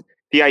 because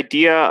the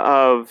idea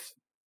of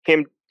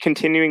him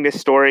continuing this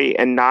story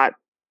and not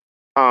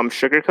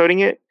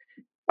sugarcoating it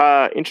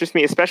interests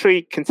me,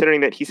 especially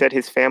considering that he said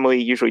his family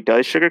usually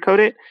does sugarcoat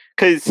it.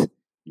 Because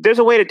there's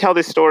a way to tell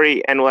this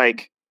story and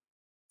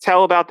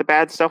tell about the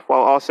bad stuff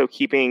while also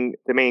keeping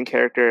the main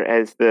character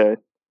as the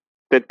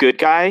good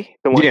guy,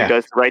 the one who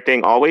does the right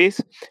thing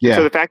always. Yeah.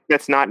 So the fact that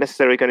that's not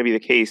necessarily going to be the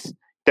case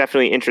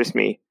definitely interests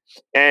me.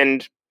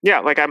 And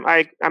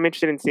I'm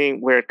interested in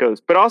seeing where it goes.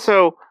 But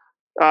also,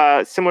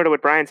 similar to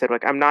what Brian said,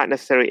 I'm not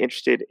necessarily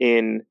interested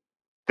in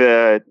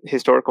the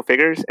historical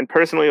figures. And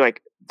personally,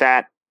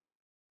 that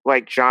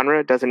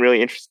genre doesn't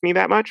really interest me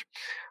that much.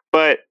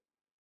 But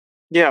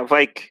yeah,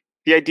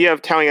 the idea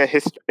of telling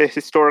a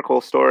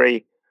historical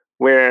story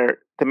where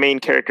the main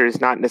character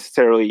is not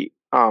necessarily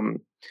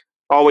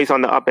always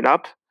on the up and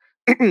up,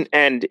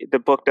 and the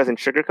book doesn't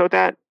sugarcoat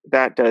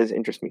that does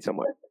interest me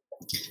somewhat.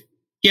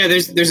 Yeah,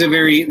 there's a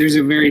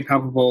very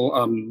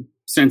palpable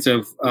sense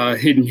of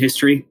hidden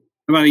history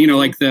about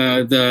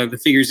the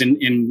figures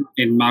in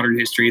modern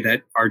history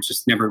that are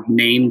just never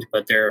named,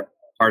 but they're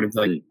part of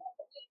the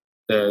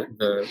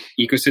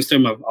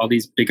ecosystem of all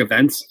these big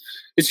events.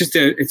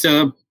 It's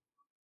a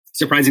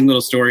surprising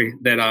little story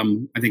that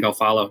I think I'll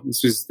follow.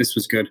 This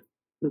was good.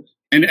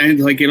 And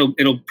like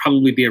it'll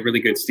probably be a really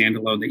good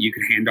standalone that you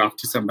can hand off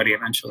to somebody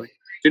eventually.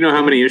 Do you know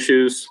how many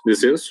issues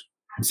this is?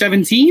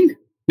 17?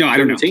 No, I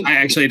don't know. 17? I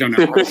actually don't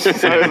know. I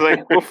was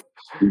like, oof.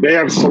 They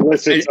have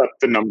solicits up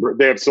to number.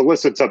 They have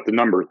solicits up to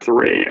number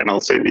 3, and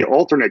I'll say the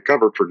alternate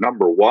cover for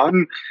number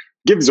 1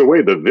 gives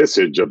away the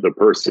visage of the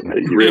person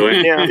that you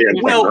Really? Yeah.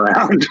 Well,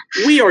 around.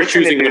 we are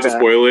choosing do not to that.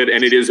 spoil it,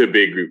 and it is a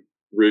big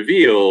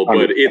reveal.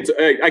 But it's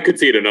I could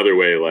see it another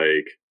way.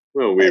 Like,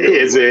 well,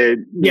 Is it?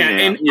 Yeah,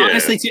 and Yeah.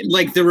 honestly,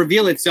 like the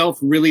reveal itself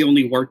really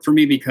only worked for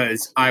me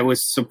because I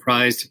was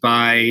surprised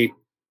by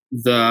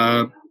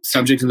the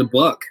subject of the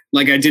book.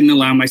 Like I didn't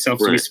allow myself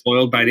to be Right.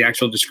 spoiled by the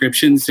actual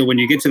description. So when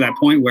you get to that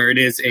point where it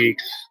is a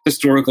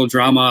historical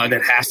drama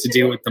that has to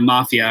do with the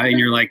mafia, and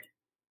you're like,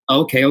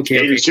 okay.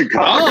 In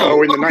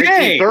Chicago in the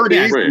okay.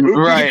 1930s.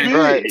 Yeah.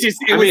 Right. It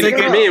I mean, like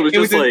for me, it was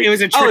just like, it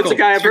was a oh, trickle, it's a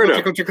guy I've heard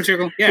of.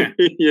 trickle. Yeah,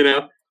 You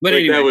know, but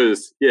like anyway, that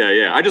was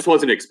yeah. I just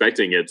wasn't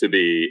expecting it to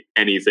be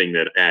anything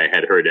that I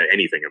had heard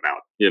anything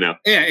about. You know,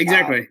 yeah,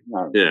 exactly.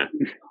 yeah.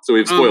 So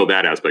we've spoiled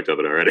that aspect of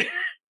it already.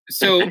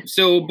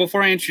 So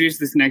before I introduce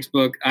this next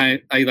book, I'm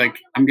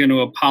going to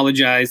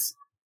apologize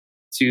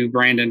to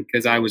Brandon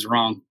because I was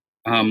wrong.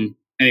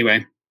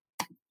 Anyway,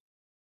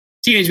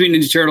 Teenage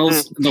Mutant Ninja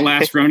Turtles: The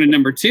Last Ronin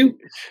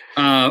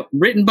 #2,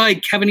 written by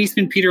Kevin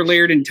Eastman, Peter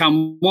Laird, and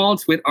Tom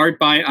Waltz, with art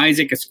by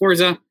Isaac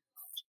Escorza.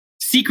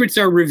 Secrets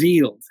are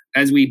revealed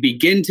as we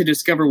begin to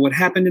discover what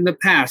happened in the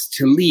past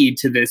to lead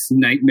to this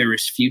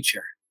nightmarish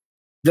future.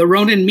 The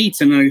Ronin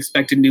meets an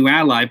unexpected new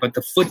ally, but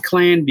the Foot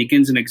Clan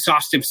begins an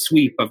exhaustive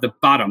sweep of the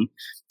bottom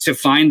to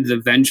find the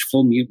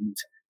vengeful mutant.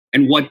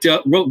 And what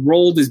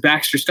role does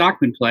Baxter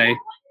Stockman play?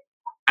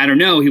 I don't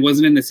know. He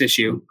wasn't in this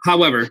issue.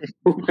 However,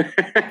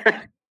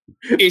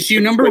 issue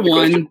number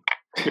 1,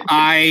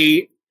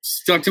 I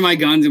stuck to my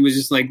guns and was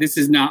just like, this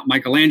is not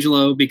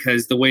Michelangelo,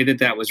 because the way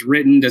that was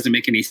written doesn't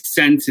make any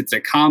sense. It's a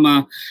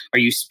comma. Who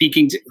are you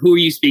speaking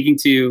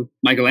to?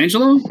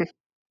 Michelangelo?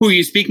 Who are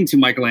you speaking to,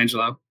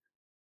 Michelangelo?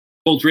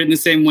 Both written the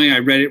same way. I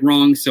read it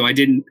wrong, so I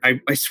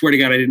swear to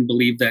God, I didn't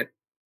believe that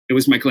it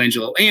was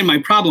Michelangelo. And my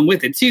problem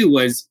with it too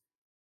was,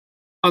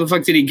 how the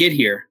fuck did he get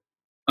here?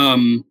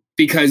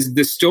 Because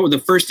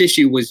the first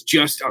issue was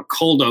just a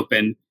cold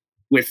open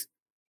with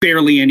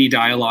barely any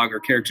dialogue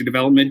or character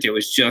development. It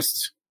was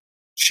just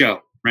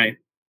show, right?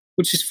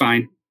 Which is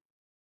fine.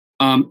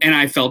 And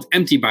I felt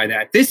empty by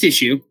that. This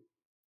issue,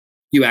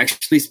 you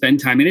actually spend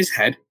time in his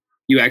head.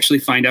 You actually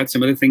find out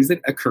some of the things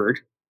that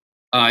occurred.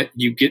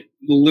 You get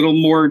a little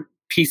more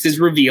pieces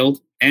revealed,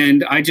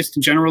 and I just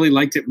generally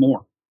liked it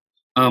more.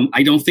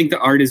 I don't think the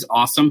art is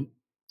awesome,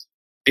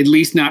 at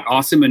least not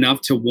awesome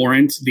enough to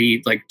warrant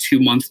the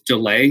 2-month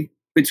delay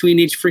between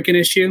each freaking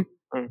issue.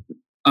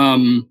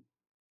 And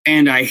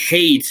I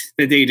hate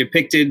that they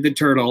depicted the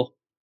turtle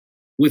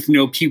with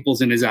no pupils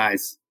in his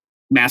eyes,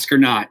 mask or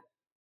not.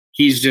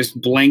 He's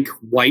just blank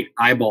white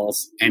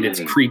eyeballs, and it's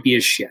creepy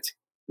as shit.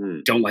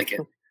 Don't like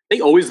it. They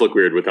always look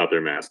weird without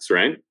their masks,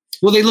 right?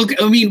 Well,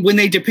 when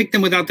they depict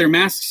them without their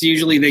masks,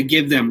 usually they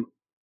give them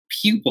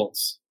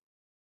pupils.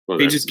 Well,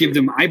 they just give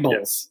them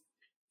eyeballs.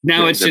 Yeah.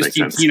 Now it's just,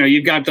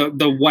 you've got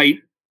the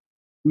white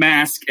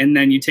mask, and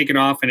then you take it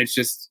off and it's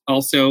just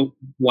also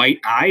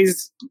white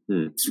eyes.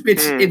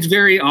 It's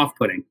very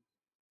off-putting.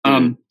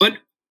 But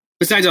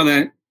besides all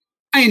that,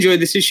 I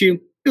enjoyed this issue.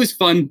 It was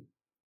fun.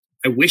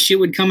 I wish it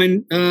would come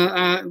in,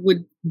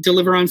 would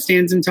deliver on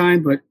stands in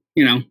time, but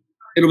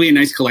it'll be a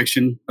nice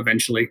collection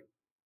eventually.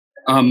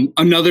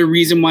 Another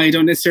reason why I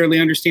don't necessarily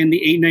understand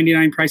the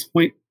 $8.99 price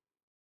point,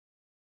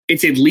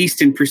 it's at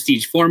least in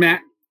prestige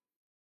format.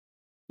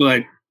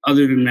 But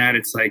other than that,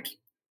 it's like,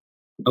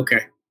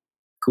 okay,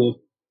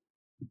 cool.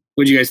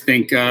 What do you guys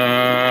think,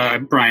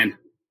 Brian?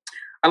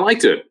 I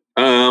liked it.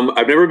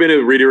 I've never been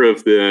a reader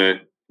of the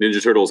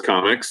Ninja Turtles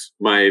comics.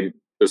 My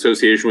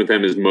association with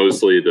them is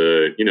mostly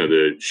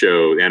the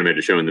show, the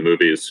animated show, and the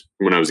movies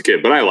from when I was a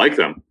kid. But I like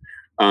them.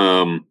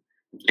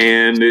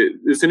 And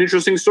it's an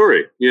interesting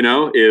story.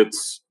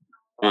 It's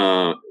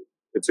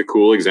a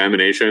cool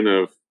examination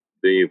of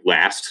the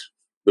last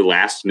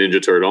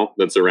Ninja Turtle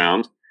that's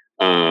around.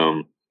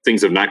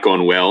 Things have not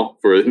gone well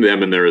for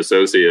them and their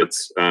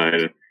associates.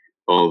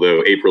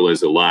 Although April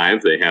is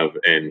alive, they have,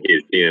 and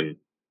he and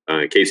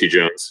Casey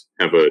Jones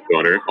have a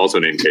daughter, also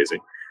named Casey,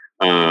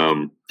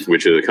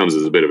 which comes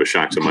as a bit of a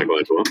shock to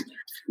Michelangelo.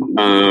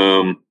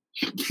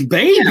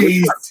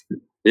 Babies.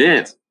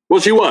 Yes. Well,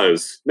 she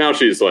was. Now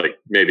she's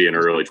maybe in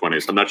her early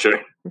 20s. I'm not sure,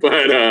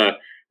 but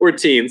we're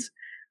teens.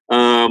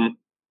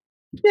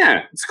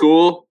 Yeah, it's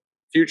cool.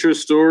 Future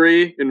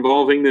story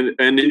involving a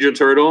Ninja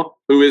Turtle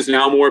who is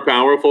now more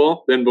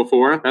powerful than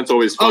before. That's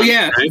always fun. Oh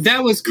yeah, right?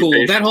 That was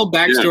cool. That whole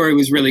backstory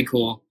was really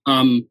cool.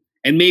 And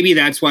maybe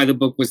that's why the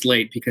book was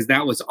late, because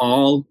that was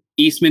all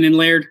Eastman and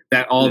Laird.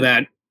 All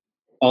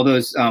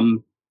those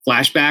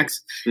flashbacks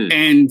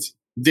and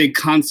the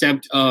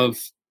concept of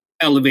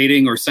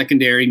elevating or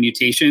secondary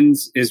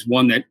mutations is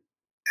one that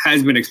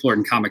has been explored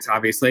in comics.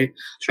 Obviously,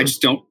 sure. I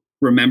just don't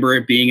remember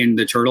it being in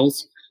the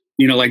Turtles.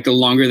 The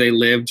longer they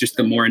live, just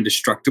the more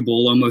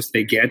indestructible almost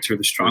they get, or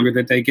the stronger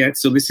that they get.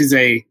 So this is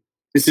a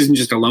this isn't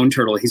just a lone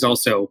turtle. He's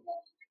also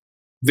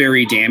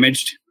very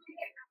damaged,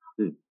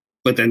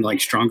 but then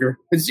like stronger.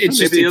 It's maybe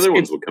just the other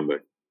ones will come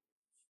back.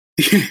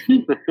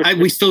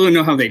 We still don't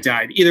know how they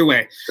died. Either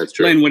way, that's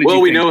true. Len,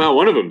 well, we know how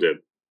one of them did.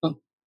 Oh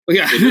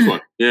yeah, this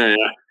one. Yeah.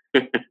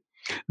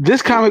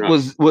 This comic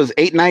was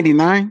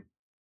 $8.99.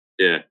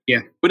 Yeah,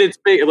 but it's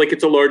big, like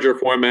it's a larger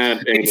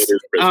format, and it is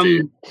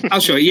prestige. I'll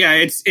show you. Yeah,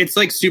 it's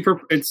like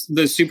it's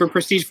the super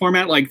prestige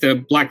format, like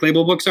the Black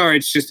Label books are.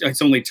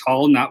 It's only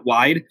tall, not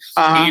wide,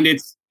 and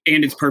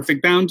it's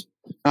perfect bound.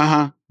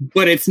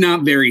 But it's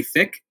not very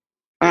thick.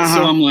 So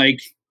I'm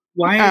like,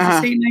 why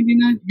is this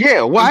 $8.99?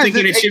 Yeah, why is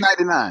it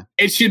 $8.99?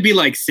 It should be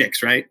like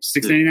 $6, right?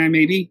 $6.99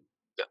 maybe.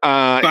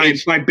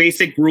 By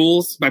basic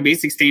rules, by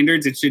basic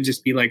standards, it should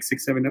just be like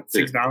 $6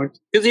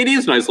 because it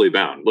is nicely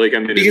bound. Like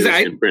because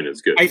in print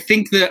is good. I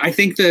think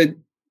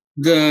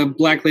the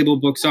Black Label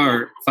books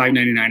are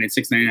 $5.99 and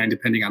 $6.99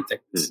 depending on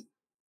thickness.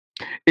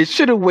 It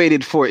should have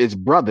waited for its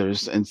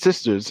brothers and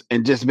sisters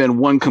and just been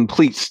one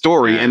complete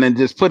story, and then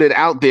just put it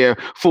out there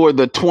for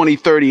the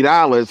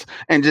 $20-$30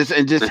 and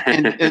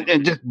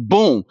just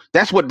boom.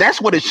 That's what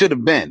it should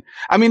have been.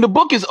 I mean, the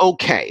book is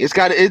okay.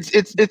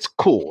 It's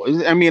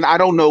cool. I mean, I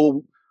don't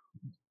know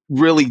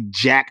really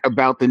jack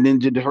about the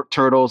Ninja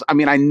Turtles. I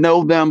mean, I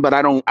know them, but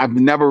I've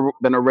never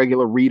been a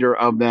regular reader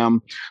of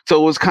them.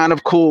 So it was kind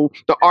of cool.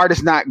 The art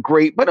is not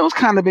great, but it was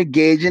kind of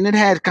engaging. It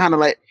had kind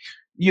of like,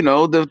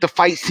 the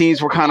fight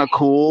scenes were kind of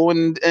cool,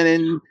 and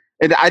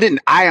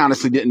I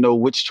honestly didn't know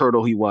which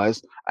turtle he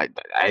was.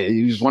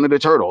 He was one of the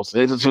turtles.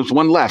 There's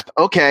one left.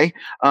 Okay.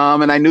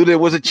 And I knew there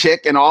was a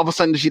chick, and all of a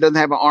sudden she doesn't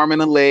have an arm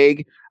and a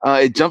leg.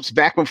 It jumps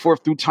back and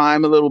forth through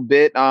time a little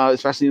bit,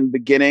 especially in the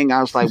beginning. I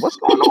was like, what's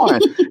going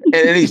on?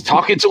 And he's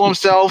talking to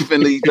himself,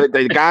 and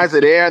the guys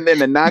are there, and then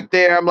they're not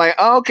there. I'm like,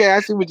 oh, okay, I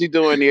see what you're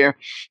doing here.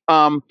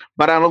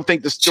 But I don't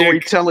think the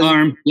storytelling,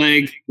 arm,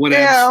 leg,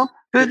 whatever.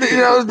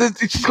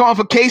 She's calling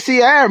for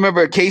Casey. I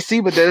remember Casey,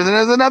 but there's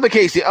another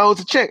Casey. Oh,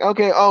 it's a chick.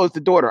 Okay. Oh, it's the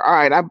daughter. All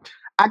right.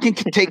 I can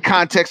take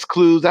context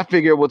clues. I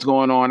figure what's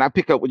going on. I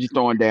pick up what you're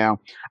throwing down.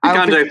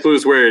 Context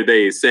clues where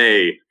they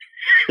say,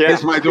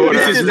 it's my daughter.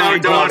 This is my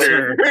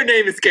daughter. Her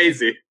name is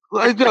Casey.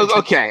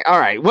 Okay,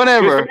 all right,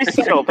 whatever.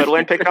 But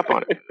Len picked up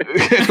on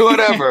it.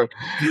 Whatever.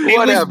 It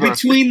was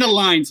between the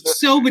lines,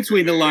 so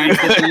between the lines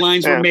that the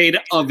lines were made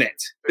of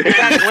it.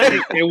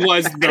 It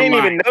was. I didn't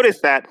even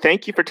notice that.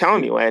 Thank you for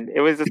telling me, Len.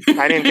 It was.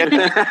 I didn't get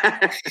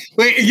that.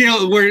 Wait,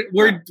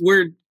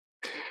 we're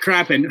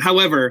crapping.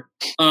 However,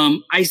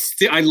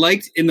 I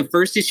liked in the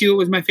first issue it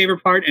was my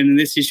favorite part, and in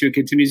this issue it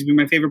continues to be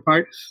my favorite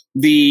part.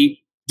 The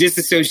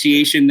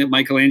disassociation that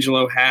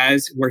Michelangelo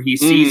has where he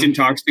sees and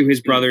talks to his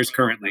brothers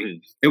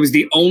currently. It was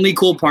the only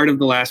cool part of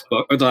the last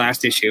book or the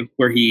last issue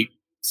where he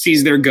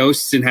sees their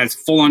ghosts and has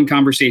full-on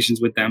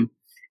conversations with them.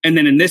 And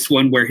then in this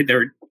one where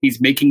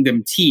he's making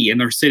them tea and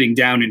they're sitting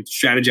down and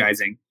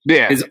strategizing.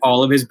 Yeah.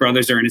 All of his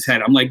brothers are in his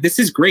head. I'm like, this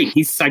is great.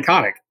 He's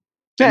psychotic.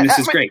 And this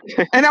is great.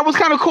 And that was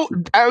kind of cool.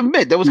 I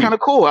admit that was kind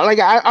of cool. Like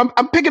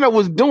I'm picking up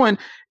what's doing.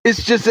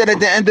 It's just that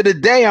at the end of the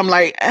day, I'm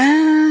like,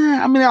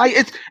 I mean,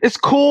 it's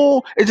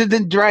cool. It just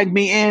didn't drag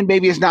me in.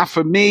 Maybe it's not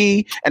for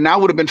me, and I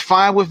would have been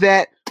fine with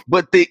that.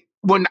 But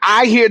when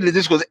I hear that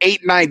this was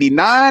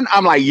 $8.99,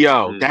 I'm like,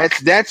 yo,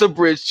 that's a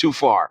bridge too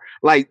far.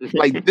 Like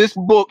this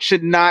book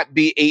should not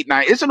be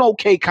 $8.99. It's an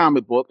okay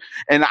comic book,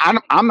 and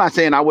I'm not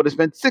saying I would have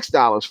spent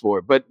 $6 for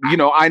it, but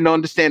I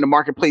understand the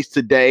marketplace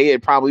today.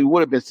 It probably would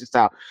have been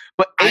 $6,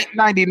 but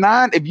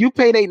 $8.99. If you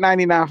paid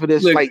 $8.99 for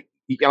this, look,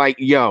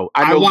 yo,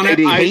 I know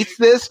Eddie hates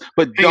this,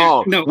 but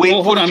dog,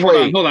 hold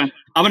on.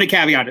 I'm gonna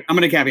caveat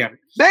it.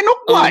 Then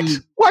what?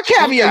 What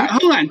caveat?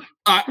 Hold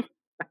on.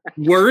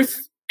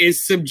 Worth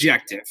is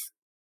subjective.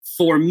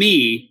 For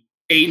me,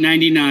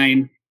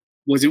 $8.99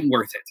 wasn't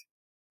worth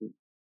it.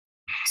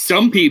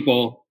 Some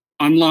people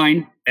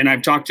online, and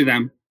I've talked to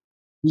them,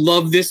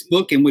 love this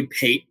book and would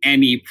pay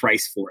any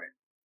price for it.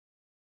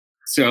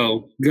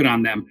 So good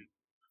on them.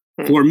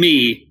 For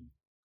me,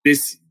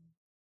 this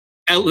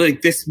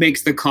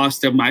makes the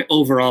cost of my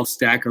overall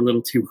stack a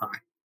little too high.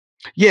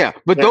 Yeah,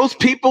 but those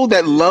people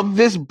that love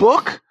this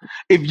book,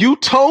 if you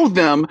told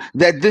them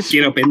that this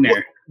get up in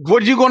there,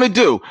 what are you going to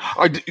do?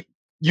 Or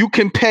you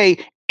can pay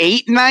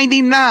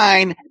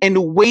 $8.99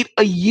 and wait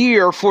a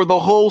year for the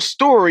whole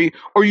story,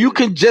 or you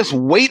can just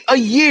wait a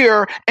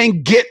year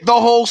and get the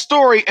whole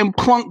story and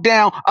plunk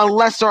down a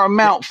lesser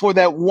amount for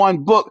that one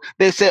book.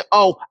 They said,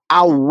 "Oh,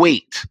 I'll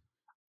wait."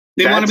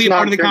 They want to be a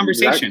part of the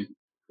conversation.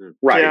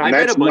 Right. Yeah, and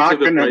that's not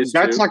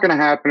going to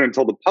happen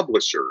until the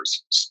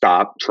publishers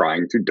stop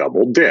trying to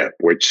double dip,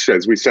 which,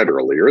 as we said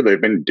earlier,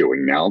 they've been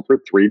doing now for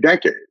 3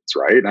 decades,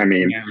 right? I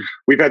mean,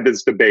 we've had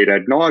this debate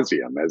ad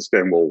nauseum,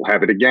 and we'll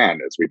have it again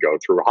as we go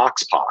through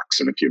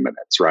Hoxpox in a few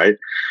minutes, right?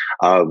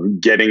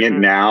 Getting it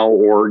now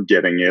or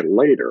getting it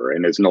later.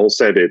 And as Noel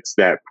said, it's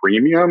that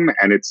premium,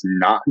 and it's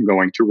not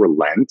going to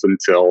relent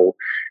until,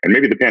 and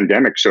maybe the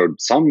pandemic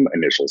showed some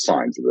initial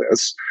signs of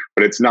this,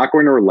 but it's not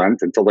going to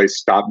relent until they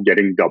stop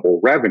getting double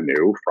revenue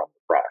from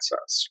the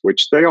process,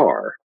 which they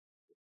are.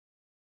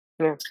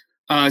 Yeah.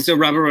 So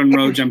Robert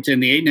Monroe jumped in.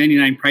 The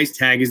 $8.99 price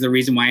tag is the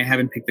reason why I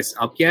haven't picked this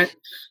up yet.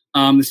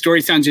 The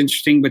story sounds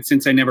interesting, but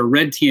since I never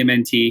read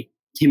TMNG,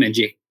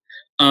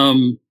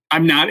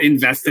 I'm not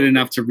invested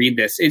enough to read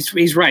this.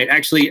 He's right.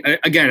 Actually,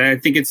 again, I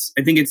think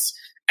it's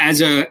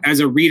as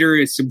a reader,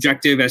 it's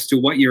subjective as to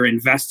what you're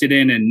invested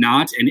in and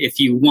not, and if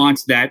you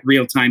want that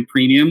real-time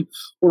premium,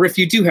 or if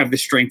you do have the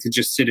strength to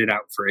just sit it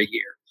out for a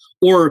year.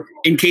 Or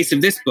in case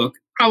of this book,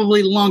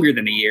 probably longer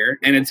than a year,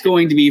 and it's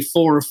going to be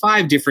 4 or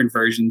 5 different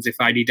versions if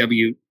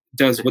IDW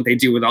does what they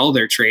do with all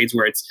their trades,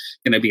 where it's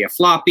going to be a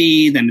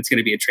floppy, then it's going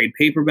to be a trade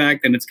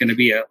paperback, then it's going to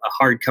be a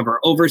hardcover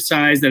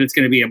oversized, then it's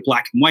going to be a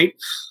black and white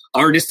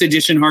artist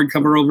edition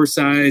hardcover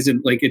oversized, and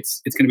like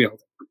it's going to be a whole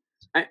thing.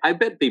 I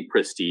bet the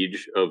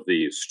prestige of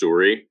the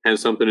story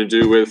has something to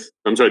do with.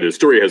 I'm sorry, the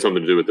story has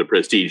something to do with the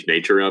prestige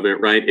nature of it,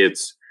 right?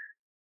 It's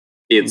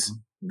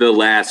the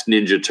last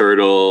Ninja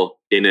Turtle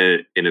in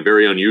a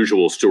very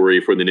unusual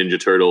story for the Ninja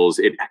Turtles.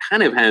 It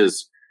kind of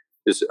has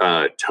this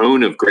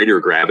tone of greater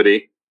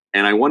gravity,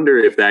 and I wonder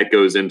if that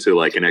goes into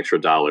like an extra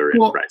 $1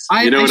 in price.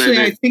 I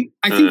think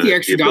the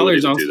extra $1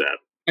 is also.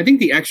 I think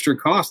the extra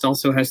cost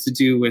also has to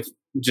do with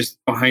just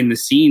behind the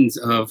scenes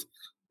of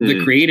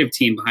the creative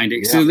team behind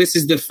it. Yeah. So this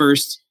is the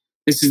first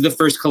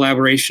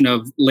collaboration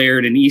of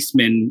Laird and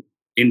Eastman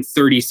in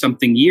 30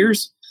 something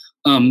years.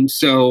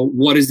 So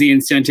what is the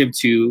incentive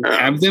to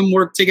have them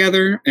work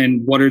together,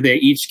 and what are they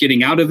each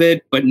getting out of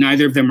it? But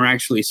neither of them are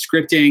actually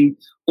scripting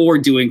or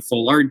doing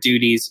full art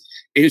duties.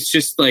 It's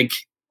just like,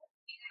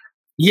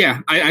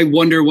 I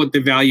wonder what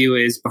the value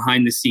is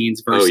behind the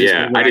scenes versus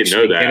what we're I didn't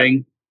know that.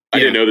 Getting. I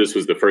didn't know this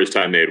was the first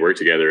time they had worked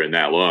together in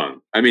that long.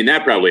 I mean,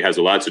 that probably has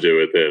a lot to do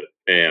with it.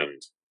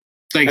 And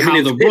like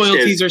how the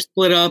royalties are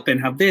split up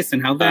and how this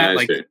and how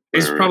that,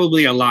 there's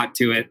probably a lot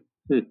to it.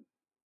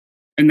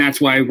 And that's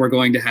why we're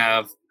going to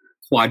have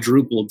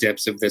quadruple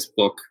dips of this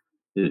book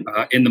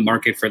in the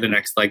market for the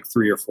next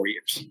 3 or 4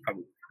 years.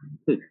 Probably.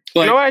 But,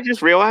 you know what I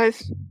just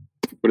realized?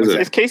 What is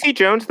it? Is Casey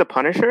Jones the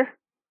Punisher?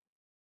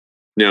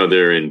 No,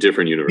 they're in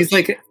different universes.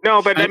 He's like,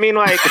 no, but I mean,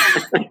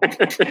 because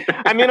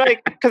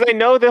I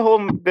know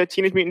the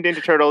Teenage Mutant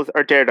Ninja Turtles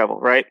are Daredevil,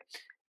 right?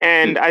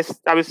 And I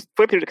was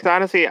flipping because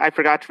honestly, I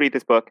forgot to read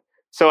this book,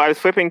 so I was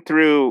flipping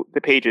through the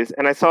pages,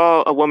 and I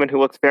saw a woman who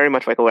looks very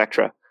much like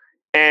Elektra.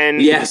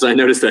 And yes, I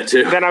noticed that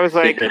too. Then I was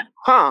like,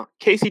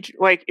 Casey,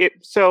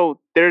 so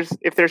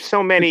if there's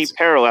so many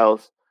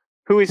parallels,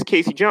 who is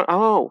Casey Jones?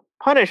 Oh,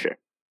 Punisher.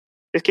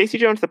 Is Casey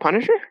Jones the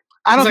Punisher?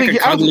 I don't think a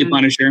cuddly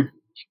Punisher.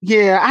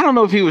 Yeah, I don't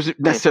know if he was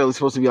necessarily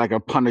supposed to be like a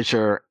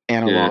Punisher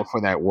analog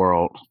for that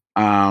world.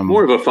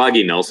 More of a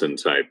Foggy Nelson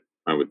type,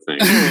 I would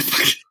think.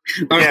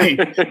 All right.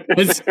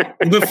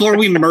 Before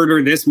we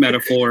murder this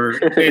metaphor,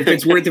 if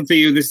it's worth it for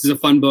you, this is a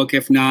fun book.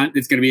 If not,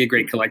 it's going to be a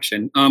great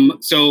collection.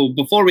 So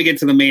before we get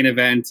to the main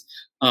event,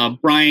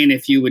 Brian,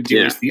 if you would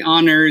do us the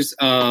honors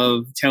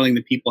of telling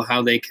the people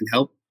how they can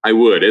help. I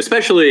would,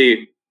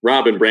 especially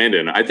Rob and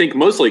Brandon. I think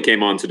mostly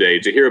came on today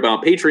to hear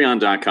about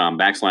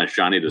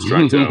patreon.com/Johnny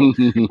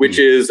Destructo, which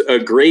is a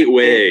great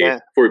way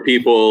for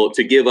people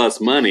to give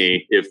us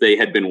money if they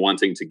had been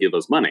wanting to give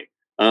us money.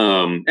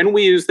 And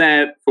we use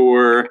that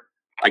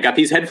I got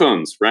these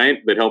headphones,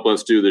 right, that help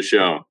us do the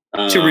show.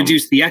 To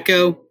reduce the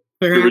echo,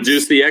 perhaps? To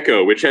reduce the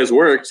echo, which has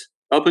worked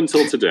up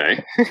until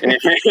today.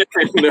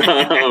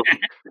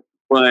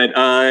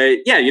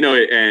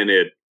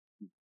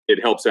 It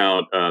helps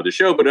out the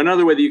show. But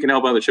another way that you can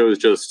help out the show is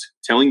just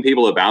telling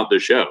people about the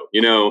show.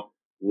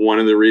 One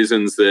of the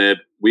reasons that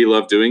we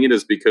love doing it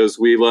is because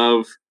we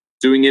love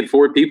doing it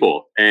for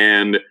people.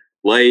 And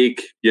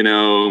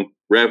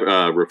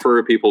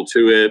refer people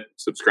to it,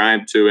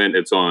 subscribe to it.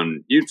 It's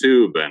on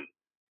YouTube and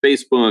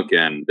Facebook,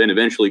 and then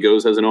eventually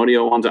goes as an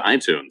audio onto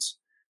iTunes.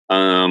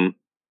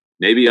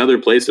 Maybe other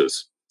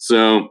places.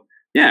 So,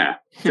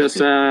 just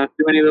do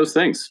any of those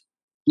things.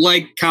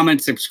 Like,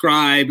 comment,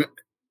 subscribe.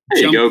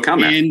 There you go,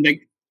 comment.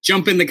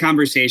 Jump in the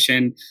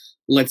conversation.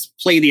 Let's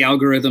play the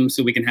algorithm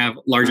so we can have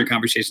larger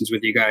conversations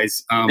with you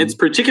guys. It's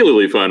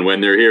particularly fun when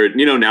they're here.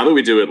 Now that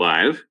we do it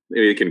live,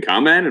 we can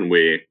comment and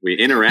we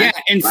interact. Yeah,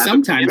 and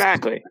sometimes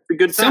it's a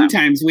good time.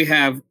 Sometimes we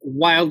have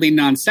wildly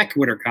non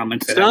sequitur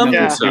comments that have nothing to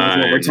do with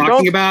what we're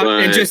talking about,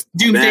 and just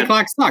Doomsday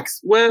Clock sucks.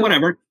 Well,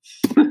 whatever.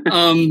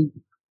 It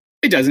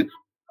doesn't.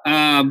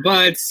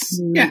 But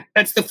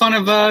that's the fun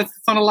of live.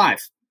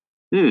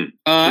 And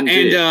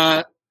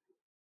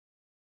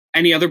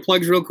any other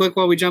plugs, real quick,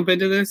 while we jump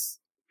into this?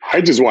 I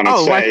just want to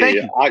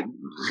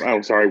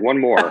say,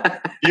 one more.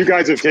 You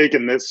guys have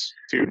taken this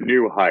to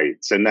new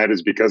heights, and that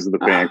is because of the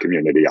fan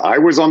community. I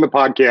was on the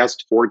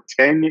podcast for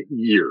 10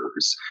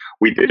 years.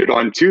 We did it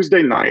on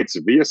Tuesday nights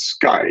via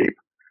Skype,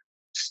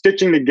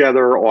 stitching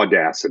together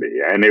Audacity,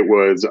 and it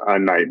was a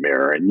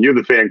nightmare. And you,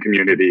 the fan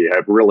community,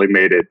 have really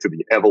made it to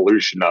the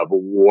evolution of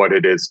what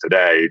it is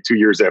today. 2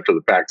 years after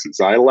the fact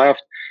since I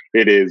left,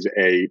 it is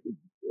a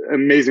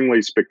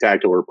amazingly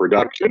spectacular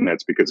production.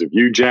 That's because of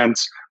you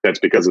gents. That's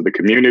because of the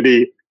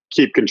community.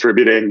 Keep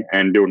contributing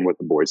and doing what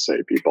the boys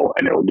say, people,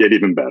 and it'll get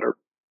even better.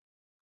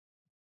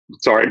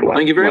 Sorry, Glenn.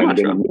 Thank you very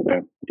much. Well,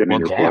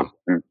 damn.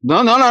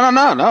 No.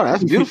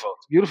 That's beautiful.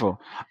 It's beautiful.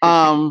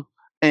 Well,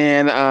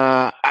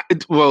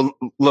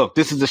 look,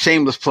 this is a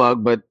shameless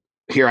plug, but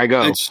here I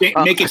go.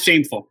 Make it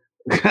shameful.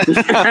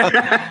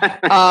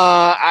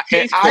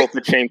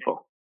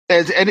 Shameful.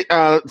 As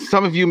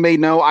some of you may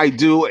know, I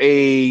do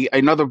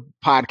another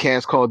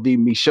podcast called The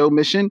Michaud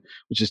Mission,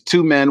 which is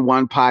 2 men,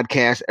 1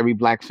 podcast, every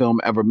Black film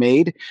ever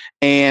made.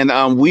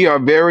 And we are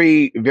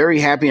very, very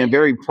happy and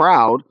very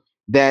proud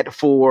that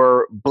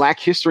for Black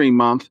History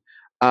Month,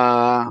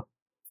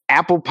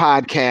 Apple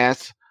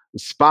Podcasts,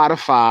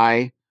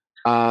 Spotify,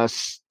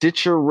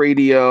 Stitcher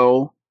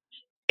Radio,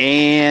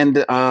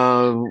 and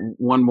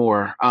one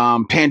more,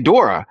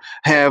 Pandora,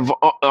 have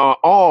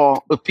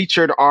all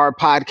featured our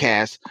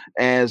podcast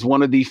as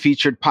one of the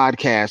featured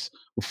podcasts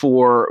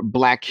for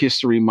Black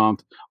History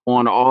Month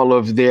on all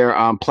of their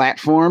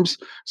platforms.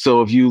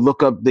 So if you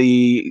look up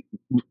the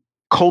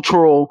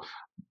cultural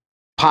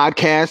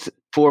podcast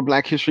for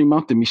Black History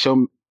Month, the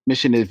Michaud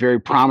Mission is very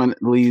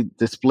prominently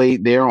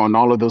displayed there on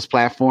all of those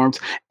platforms.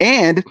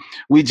 And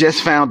we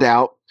just found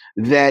out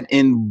that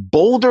in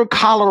Boulder,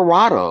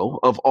 Colorado,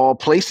 of all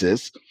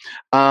places,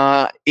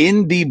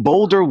 in the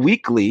Boulder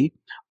Weekly,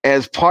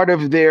 as part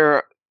of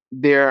their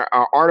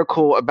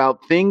article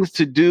about things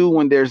to do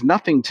when there's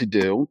nothing to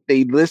do,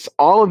 they list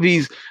all of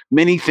these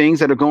many things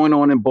that are going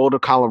on in Boulder,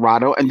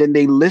 Colorado, and then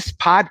they list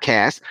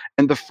podcasts,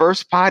 and the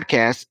first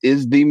podcast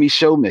is the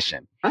Michaud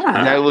Mission.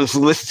 That was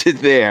listed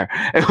there.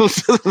 It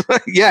was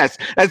yes,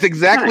 that's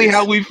exactly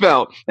how we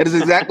felt. That is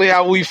exactly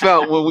how we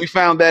felt when we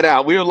found that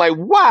out. We were like,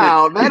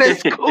 "Wow, that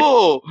is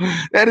cool.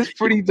 That is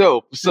pretty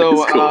dope."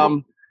 So,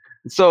 cool.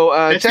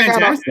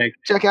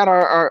 check out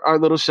our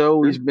little show.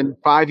 We've been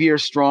 5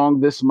 years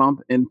strong this month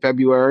in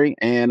February,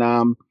 and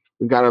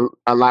we've got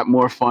a lot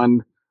more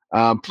fun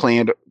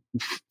planned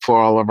for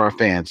all of our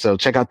fans. So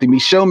check out the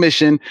Michaud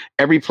Mission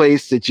every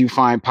place that you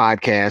find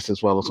podcasts,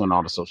 as well as on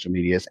all the social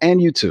medias and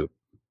YouTube.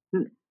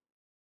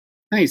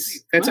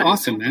 Nice. That's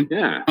awesome, man.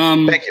 Yeah.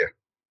 Thank you.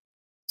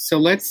 So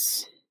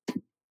let's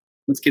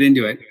get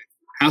into it.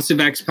 House of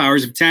X,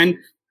 Powers of 10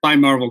 by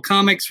Marvel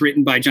Comics,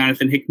 written by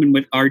Jonathan Hickman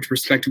with art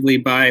respectively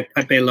by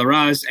Pepe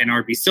Larraz and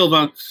R.B.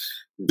 Silva.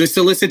 The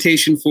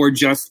solicitation for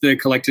just the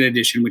collected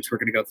edition, which we're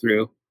going to go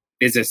through,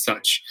 is as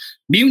such.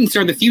 Mutants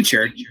are the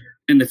future,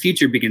 and the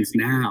future begins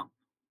now.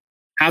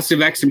 House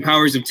of X and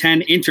Powers of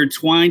 10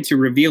 intertwine to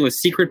reveal a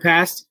secret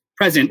past,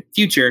 present,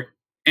 future,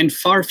 and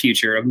far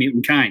future of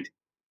mutant kind.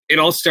 It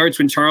all starts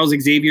when Charles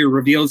Xavier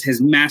reveals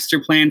his master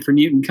plan for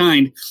mutant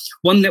kind,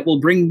 one that will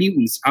bring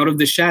mutants out of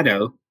the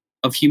shadow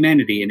of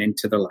humanity and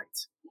into the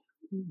light.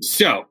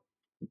 So,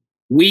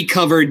 we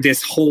covered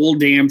this whole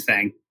damn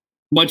thing,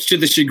 much to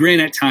the chagrin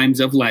at times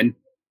of Len,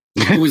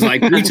 who was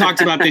like, we talked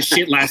about this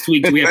shit last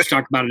week, so we have to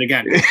talk about it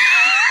again.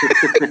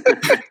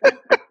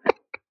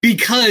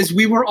 Because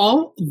we were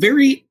all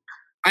very,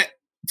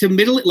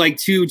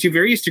 to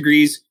various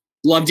degrees,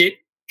 loved it,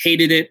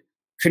 hated it,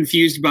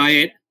 confused by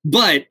it,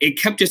 but it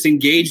kept us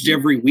engaged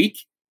every week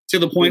to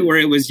the point where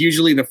it was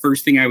usually the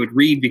first thing I would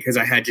read because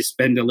I had to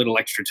spend a little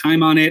extra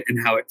time on it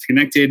and how it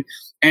connected.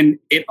 And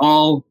it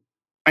all,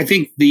 I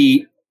think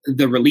the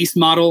release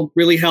model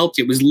really helped.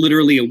 It was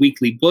literally a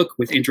weekly book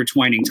with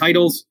intertwining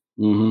titles.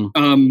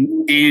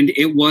 Mm-hmm. And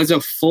it was a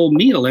full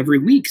meal every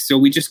week. So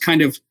we just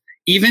kind of,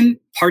 even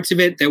parts of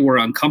it that were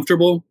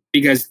uncomfortable,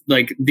 because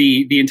like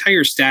the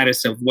entire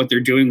status of what they're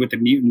doing with the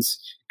mutants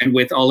and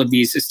with all of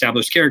these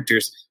established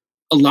characters,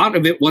 a lot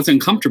of it was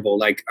uncomfortable.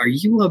 Like, are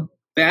you a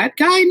bad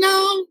guy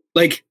now?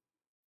 Like,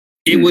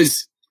 it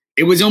was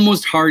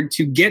almost hard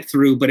to get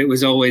through, but it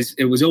was always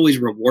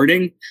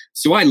rewarding.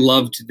 So I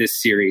loved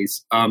this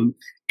series. And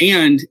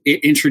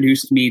it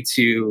introduced me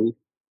to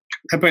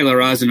Pepe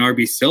Larraz and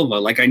R.B. Silva.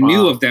 Like, I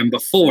knew of them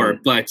before,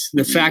 but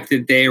the fact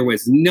that there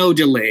was no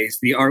delays,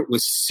 the art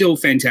was so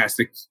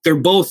fantastic. They're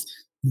both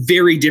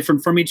very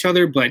different from each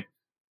other, but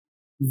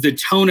the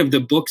tone of the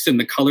books and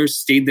the colors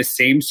stayed the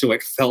same, so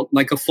it felt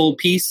like a full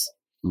piece.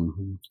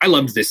 Mm-hmm. I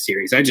loved this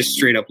series. I just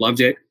straight up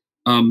loved it.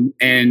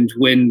 And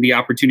when the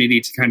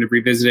opportunity to kind of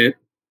revisit it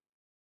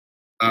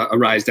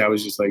arose, I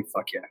was just like,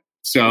 fuck yeah.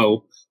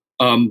 So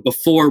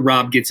before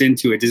Rob gets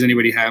into it, does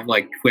anybody have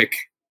like quick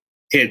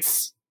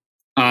hits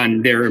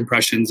on their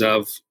impressions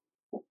of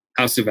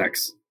House of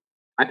X?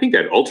 I think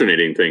that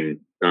alternating thing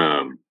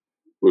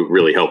would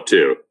really help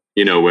too.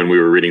 You know, when we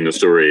were reading the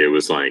story, it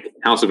was like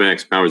House of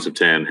X, Powers of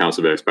 10, House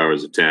of X,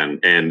 Powers of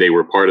 10. And they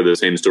were part of the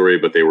same story,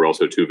 but they were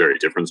also two very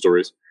different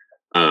stories.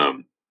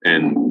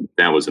 And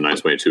that was a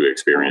nice way to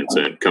experience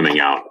it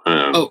coming out.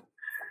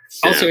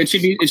 Also, it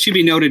should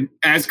be noted,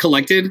 as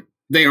collected,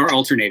 they are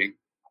alternating.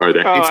 Are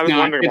they?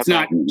 It's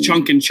not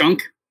chunk and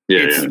chunk.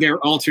 They're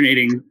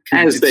alternating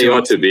as they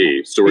ought to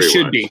be. Story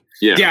should be.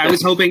 Yeah. I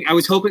was hoping.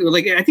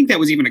 Like, I think that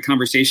was even a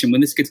conversation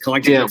when this gets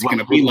collected. It's going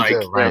to be like,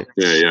 right?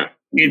 Yeah.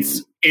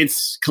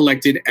 It's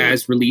collected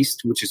as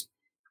released, which is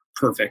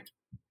perfect.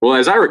 Well,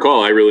 as I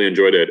recall, I really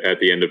enjoyed it at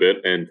the end of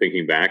it, and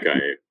thinking back,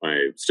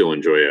 I still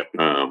enjoy it.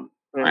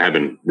 I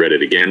haven't read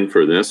it again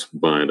for this,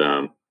 but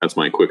that's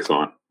my quick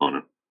thought on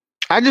it.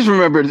 I just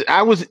remembered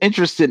I was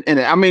interested in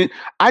it. I mean,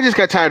 I just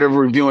got tired of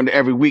reviewing it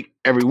every week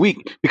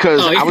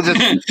because I was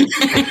just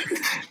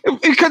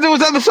because there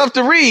was other stuff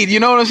to read. You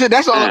know what I'm saying?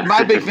 That's all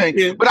my big thing.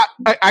 Yeah. But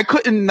I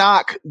couldn't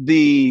knock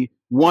the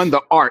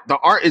art. The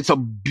art is a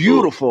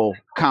beautiful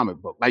comic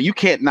book. Like you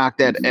can't knock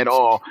that at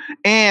all.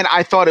 And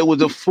I thought it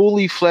was a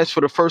fully fleshed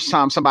for the first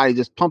time. Somebody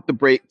just pumped the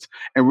brakes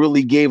and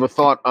really gave a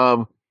thought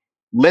of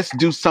let's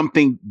do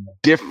something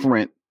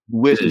different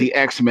with the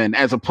X-Men,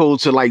 as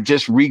opposed to like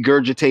just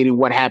regurgitating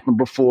what happened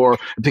before,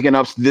 picking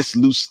up this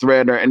loose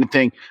thread or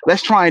anything.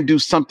 Let's try and do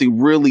something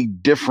really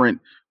different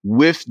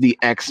with the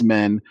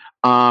X-Men.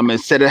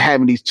 Instead of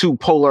having these two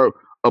polar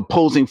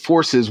opposing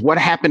forces, what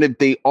happened if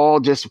they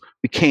all just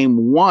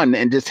became one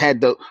and just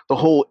had the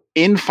whole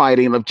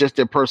infighting of just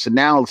their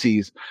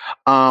personalities?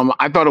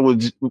 I thought it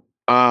was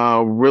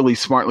really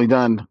smartly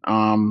done.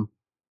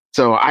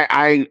 So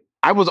I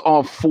was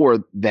all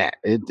for that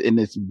in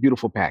this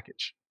beautiful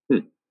package.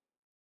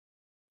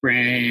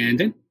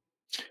 Brandon?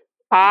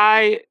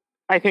 I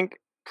think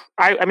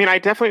I mean I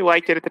definitely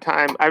liked it at the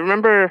time. I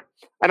remember,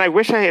 and I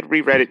wish I had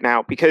reread it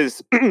now,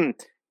 because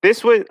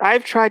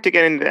I've tried to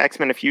get into the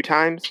X-Men a few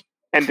times,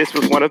 and this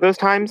was one of those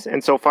times,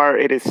 and so far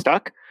it is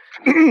stuck.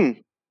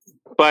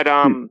 But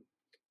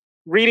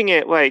reading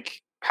it,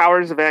 like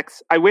Powers of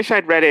X, I wish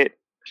I'd read it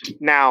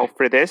now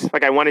for this.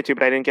 Like I wanted to,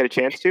 but I didn't get a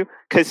chance to,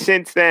 because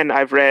since then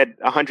I've read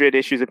 100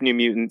 issues of New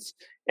Mutants,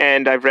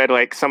 and I've read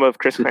like some of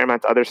Chris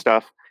Claremont's other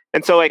stuff.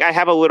 And so like I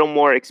have a little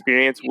more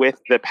experience with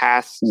the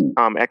past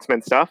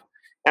X-Men stuff.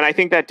 And I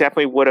think that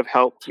definitely would have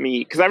helped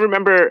me, because I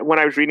remember when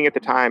I was reading at the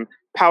time,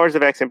 Powers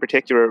of X in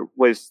particular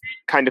was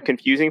kind of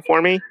confusing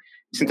for me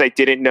since I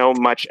didn't know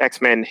much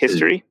X-Men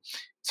history.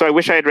 So I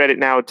wish I had read it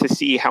now to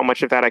see how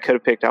much of that I could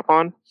have picked up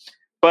on.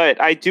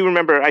 But I do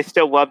remember I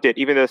still loved it,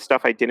 even though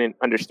stuff I didn't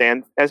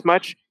understand as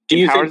much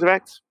in Powers of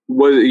X.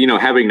 Was, you know,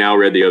 having now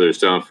read the other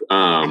stuff,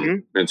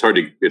 it's hard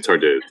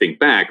to think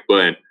back,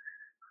 but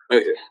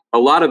a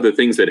lot of the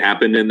things that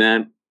happened in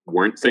that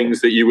weren't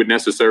things that you would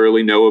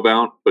necessarily know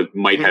about, but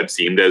might have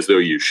seemed as though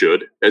you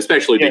should,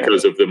 especially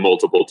because of the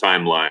multiple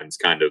timelines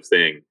kind of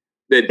thing.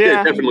 That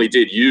definitely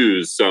did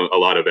use a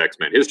lot of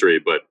X-Men history,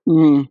 but I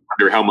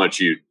wonder how much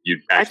you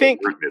actually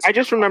witnessed. I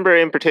just remember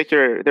in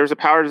particular, there was a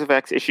Powers of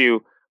X issue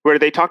where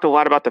they talked a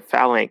lot about the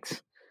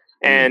phalanx,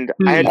 and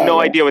I had no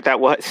idea what that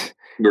was.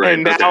 Right,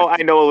 and now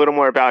I know a little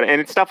more about it.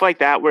 And it's stuff like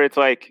that where it's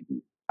like,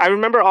 I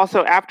remember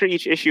also after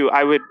each issue,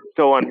 I would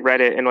go on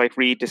Reddit and like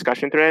read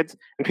discussion threads,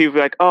 and people would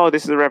be like, oh,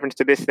 this is a reference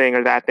to this thing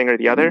or that thing or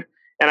the other.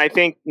 And I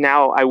think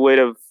now I would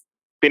have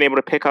been able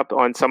to pick up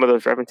on some of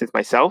those references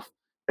myself.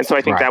 And so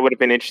I think that would have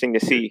been interesting to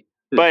see.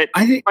 But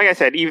I think, like I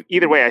said,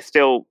 either way, I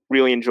still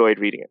really enjoyed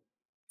reading it.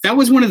 That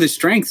was one of the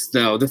strengths,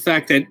 though, the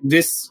fact that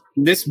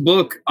this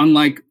book,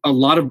 unlike a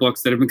lot of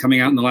books that have been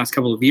coming out in the last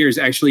couple of years,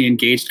 actually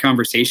engaged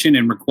conversation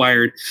and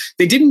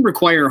they didn't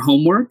require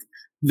homework.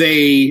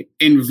 They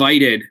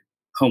invited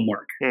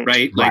homework,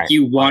 right? Like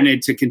you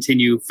wanted to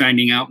continue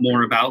finding out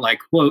more about, like,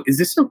 whoa, is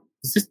this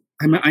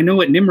I know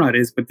what Nimrod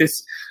is, but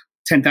this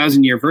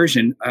 10,000 year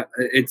version,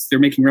 they're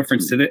making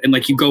reference to that. And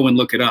like you go and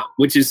look it up,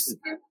 which is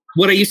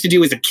what I used to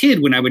do as a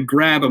kid when I would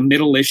grab a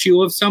middle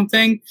issue of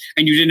something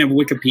and you didn't have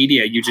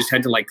Wikipedia. You just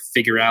had to like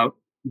figure out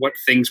what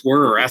things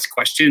were or ask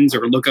questions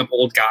or look up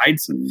old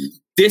guides.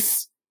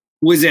 This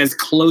was as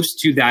close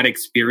to that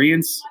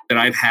experience that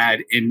I've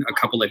had in a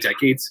couple of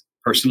decades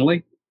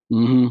personally.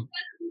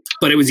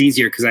 But it was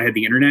easier because I had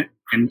the internet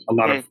and a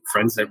lot of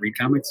friends that read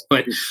comics.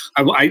 But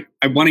I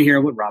want to hear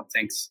what Rob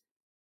thinks.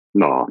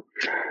 No.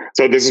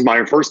 So this is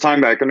my first time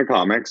back into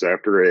comics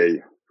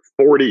after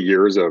 40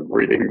 years of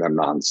reading them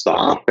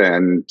nonstop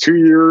and 2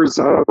 years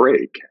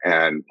break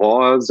and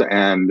pause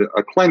and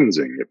a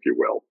cleansing, if you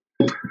will.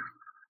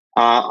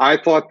 I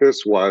thought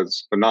this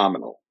was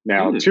phenomenal.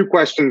 Now, 2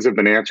 questions have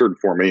been answered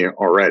for me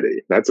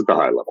already. That's at the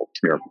high level.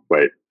 Here,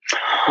 wait.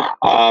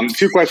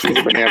 2 questions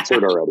have been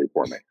answered already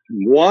for me.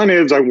 One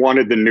is I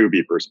wanted the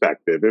newbie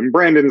perspective, and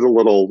Brandon's a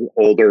little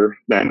older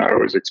than I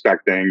was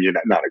expecting.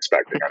 Not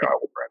expecting. I know how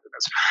old Brandon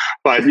is,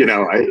 but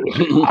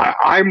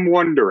I'm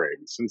wondering,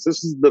 since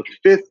this is the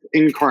 5th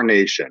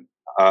incarnation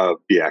of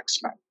the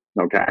X-Men.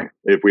 Okay,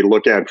 if we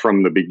look at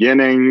from the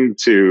beginning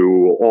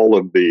to all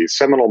of the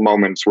seminal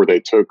moments where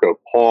they took a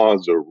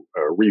pause, a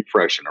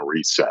refresh, and a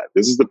reset,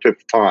 this is the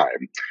 5th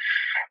time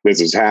this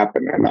has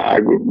happened. And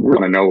I would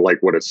want to know, like,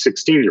 what a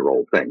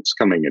 16-year-old thinks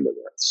coming into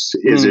this.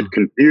 Is it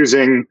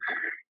confusing?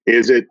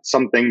 Is it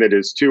something that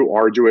is too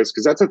arduous?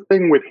 Because that's a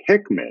thing with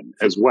Hickman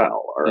as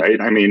well, all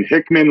right? I mean,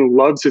 Hickman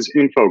loves his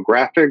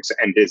infographics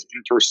and his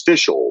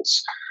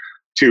interstitials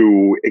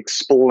to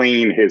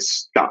explain his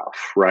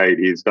stuff, right?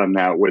 He's done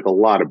that with a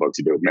lot of books.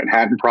 He did with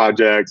Manhattan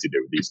Projects, he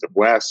did with East of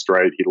West,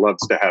 right? He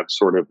loves to have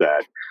sort of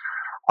that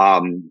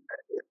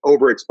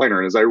over-explainer.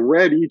 And as I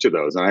read each of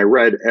those, and I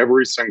read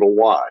every single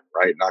one,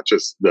 right? Not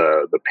just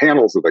the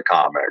panels of the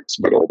comics,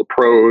 but all the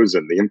prose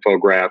and the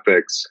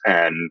infographics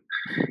and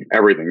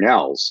everything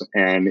else.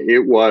 And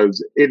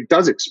it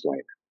does explain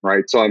it,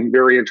 right? So I'm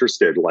very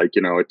interested. Like,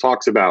 it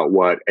talks about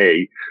what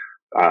a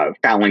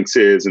phalanx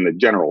is in the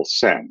general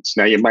sense.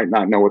 Now, you might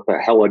not know what the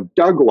hell a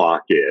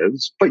Douglock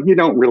is, but you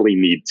don't really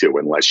need to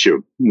unless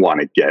you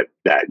want to get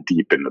that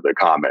deep into the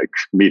comic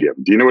medium.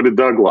 Do you know what a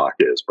Douglock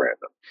is,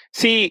 Brandon?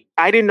 See,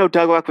 I didn't know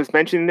Douglock was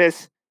mentioning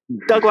this.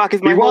 Douglock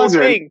is my whole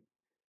thing.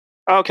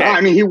 Okay. I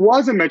mean, he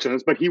wasn't mentioning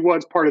this, but he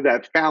was part of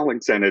that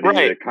phalanx entity.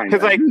 Right.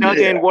 Because like Doug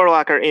and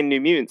Warlock are in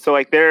New Mutants, so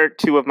like they're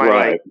two of my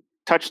like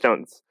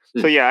touchstones.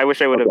 So yeah, I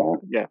wish I would have.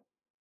 Yeah.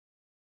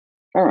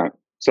 All right.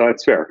 So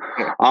that's fair.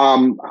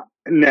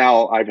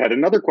 Now, I've had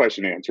another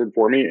question answered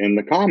for me in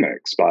the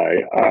comments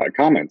by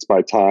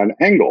Todd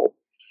Engel.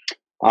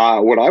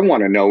 What I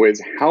want to know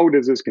is, how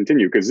does this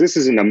continue? Because this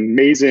is an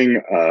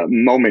amazing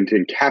moment,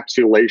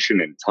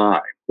 encapsulation in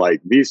time. Like,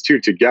 these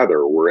two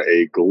together were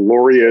a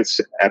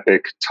glorious,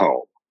 epic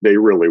tome. They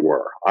really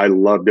were. I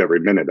loved every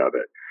minute of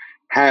it.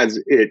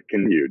 Has it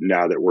continued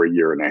now that we're a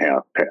year and a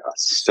half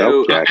past?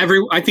 So,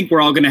 I think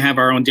we're all going to have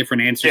our own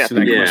different answers to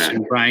that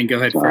question. Brian, go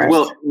ahead first.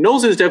 Well,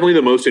 Knowles is definitely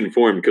the most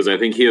informed because I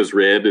think he has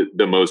read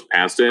the most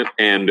past it.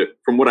 And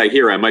from what I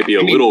hear, I might be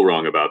a little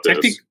wrong about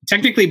this.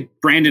 Technically,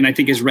 Brandon, I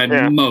think, has read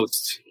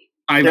most.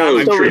 I'm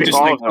just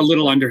like a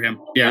little under him.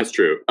 Yeah, that's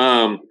true.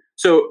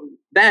 So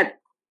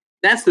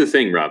that's the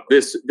thing, Rob.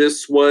 This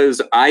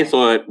was, I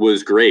thought,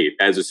 was great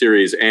as a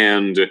series,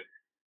 and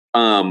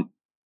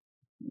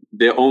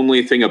the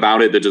only thing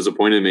about it that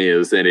disappointed me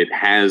is that it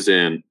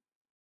hasn't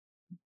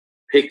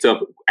picked up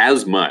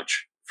as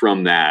much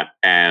from that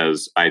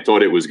as I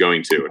thought it was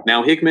going to.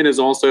 Now, Hickman is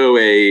also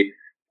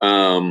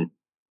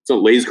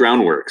lays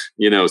groundwork,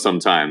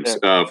 sometimes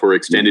for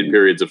extended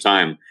periods of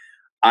time.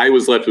 I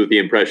was left with the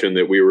impression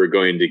that we were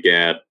going to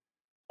get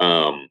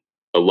a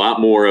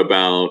lot more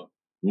about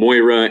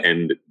Moira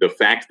and the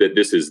fact that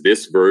this is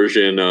this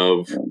version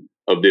of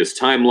this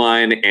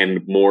timeline,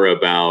 and more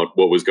about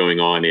what was going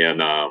on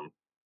in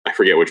I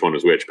forget which one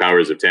was which.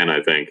 Powers of 10,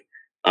 I think,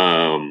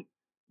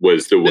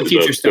 was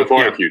the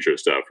far future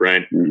stuff,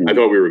 right? Mm-hmm. I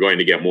thought we were going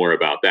to get more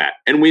about that,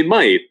 and we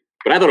might,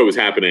 but I thought it was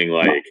happening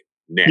like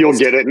next. You'll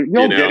get it.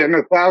 You'll get it in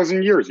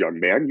 1,000 years, young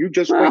man. You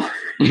just wait.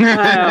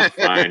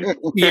 Fine.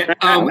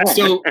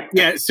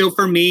 So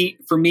for me,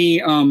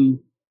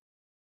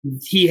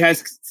 he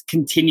has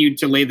continued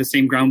to lay the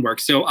same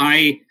groundwork. So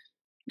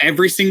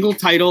every single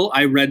title,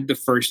 I read the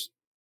first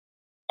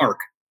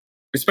arc.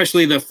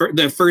 Especially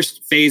the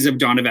first phase of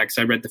Dawn of X,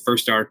 I read the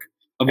first arc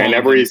of all. And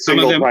every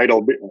single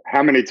title,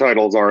 how many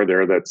titles are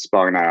there that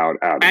spun out?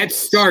 At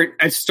start,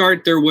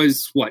 there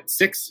was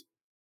 6?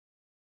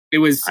 It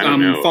was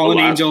Fallen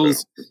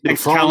Angels,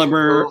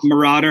 Excalibur,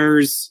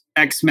 Marauders,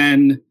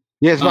 X-Men.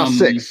 Yeah, it's about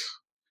 6.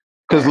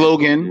 Because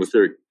Logan was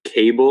there.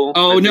 Cable.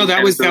 Oh no,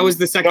 that was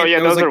the second. Oh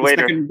yeah, those are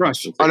later. Second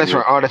rush. Oh, that's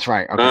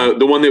right. Okay.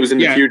 The one that was in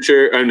the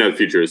future. No, the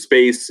future is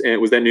space.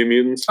 And was that New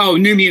Mutants? Oh,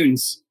 New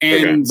Mutants.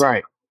 And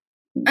right.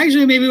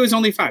 Actually, maybe it was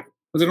only 5.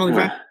 Was it only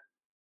 5?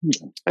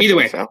 Either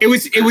way, so.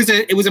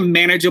 it was a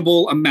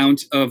manageable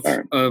amount of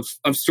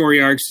story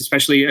arcs,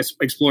 especially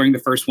exploring the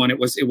first one. It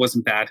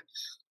wasn't bad.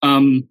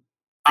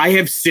 I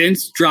have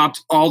since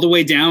dropped all the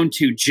way down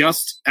to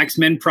just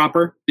X-Men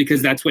proper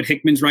because that's what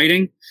Hickman's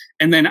writing,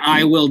 and then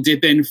I will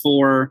dip in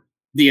for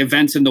the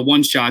events and the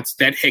one shots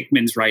that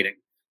Hickman's writing.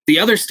 The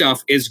other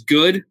stuff is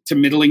good to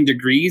middling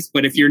degrees,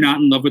 but if you're not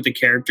in love with the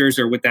characters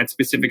or with that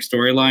specific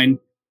storyline,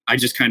 I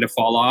just kind of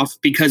fall off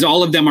because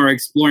all of them are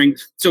exploring.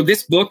 So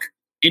this book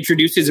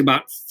introduces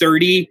about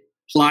 30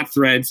 plot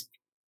threads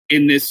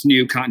in this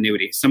new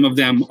continuity. Some of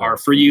them are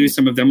for you,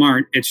 some of them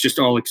aren't. It's just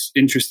all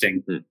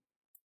interesting.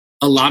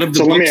 A lot of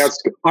the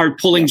books are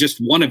pulling just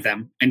one of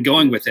them and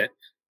going with it.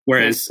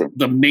 Whereas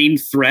the main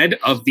thread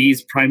of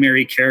these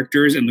primary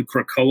characters and the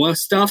Krakoa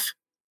stuff,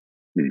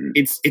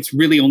 it's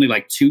really only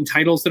like 2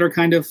 titles that are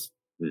kind of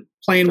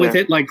playing with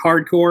it, like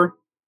hardcore.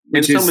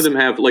 And some of them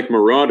have like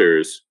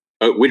Marauders.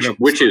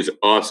 Which is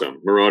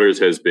awesome. Marauders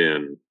has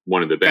been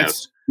one of the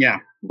best.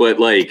 But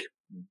like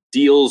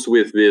deals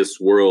with this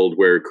world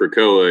where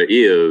Krakoa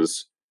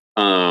is,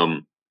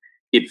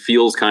 it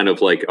feels kind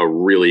of like a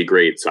really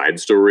great side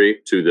story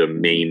to the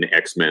main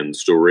X-Men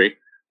story.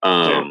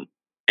 And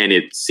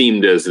it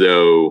seemed as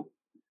though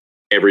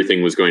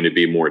everything was going to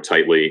be more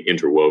tightly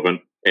interwoven.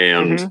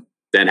 And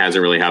that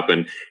hasn't really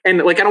happened. And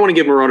like, I don't want to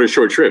give Marauders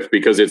short shrift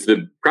because it's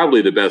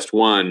probably the best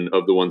one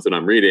of the ones that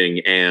I'm reading.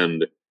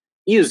 And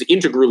he is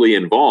integrally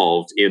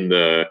involved in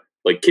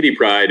like Kitty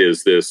Pryde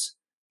is this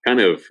kind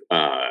of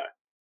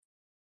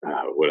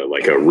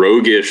like a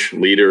roguish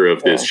leader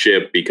of this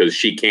ship because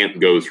she can't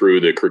go through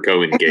the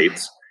Krakoan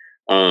gates,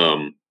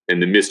 and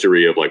the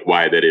mystery of like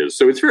why that is.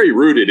 So it's very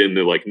rooted in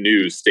the like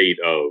new state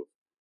of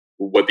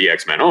what the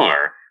X-Men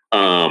are.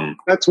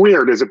 That's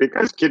weird. Is it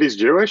because Kitty's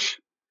Jewish?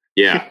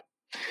 Yeah.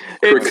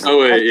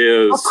 Krakoa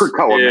is.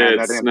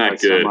 It's not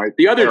good.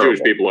 The other Jewish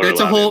people are. That's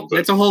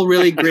a whole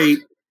really great.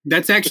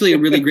 That's actually a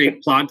really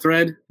great plot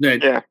thread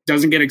that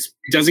doesn't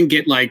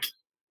get like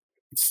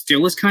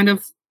still is kind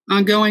of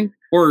ongoing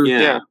but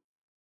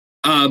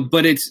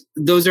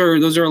those are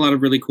a lot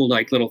of really cool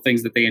like little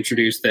things that they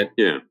introduce that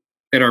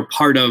are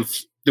part of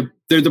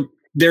they're the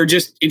they're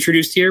just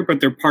introduced here, but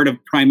they're part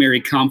of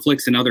primary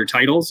conflicts and other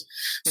titles.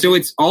 So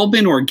it's all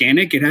been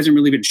organic. It hasn't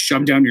really been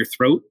shoved down your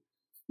throat.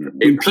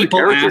 When people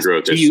character ask,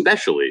 growth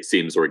especially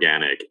seems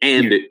organic,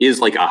 and it is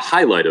like a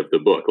highlight of the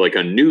book, like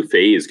a new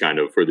phase kind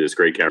of for this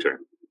great character.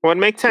 Well, it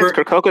makes sense.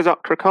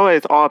 Krakoa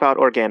is all about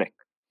organic.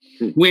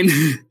 When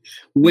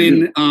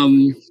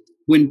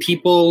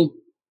people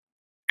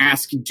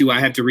ask, do I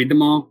have to read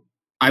them all?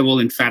 I will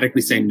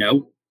emphatically say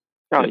no.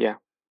 Oh, yeah.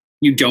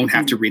 You don't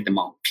have to read them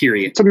all,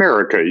 period. It's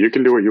America. You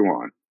can do what you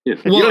want. Yeah.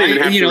 Well, you don't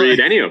even have to read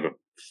any of them.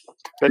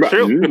 That's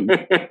true.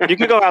 You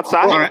can go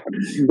outside. All right.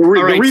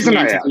 The reason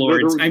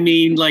I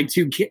mean, like,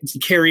 to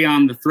carry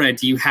on the thread,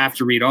 do you have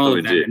to read all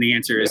of them? And the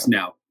answer is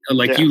no.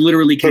 Like, you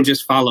literally can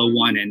just follow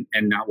one and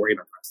not worry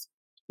about the rest.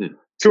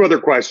 Two other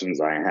questions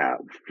I have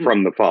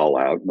from the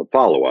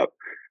follow-up.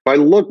 If I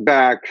look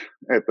back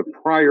at the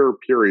prior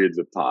periods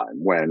of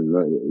time when,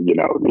 the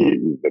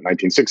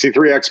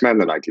 1963 X-Men,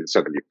 the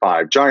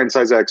 1975 Giant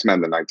Size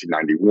X-Men, the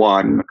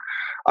 1991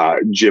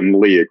 Jim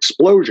Lee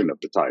explosion of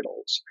the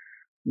titles,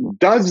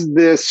 does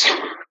this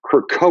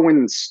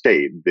Krakoan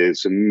state,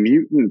 this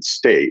mutant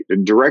state,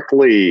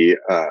 directly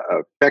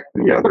affect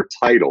the other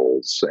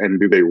titles? And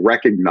do they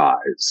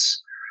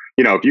recognize,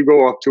 if you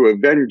go up to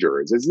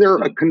Avengers, is there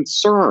a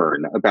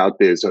concern about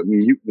this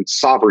mutant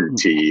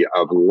sovereignty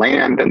of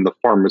land and the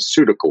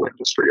pharmaceutical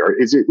industry? Or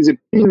is it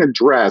being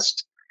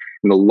addressed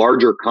in the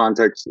larger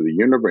context of the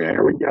universe?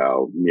 There we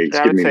go.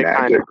 Give me magic.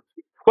 Kind of.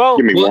 Well,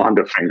 give me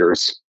Wanda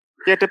fingers.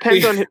 Yeah, it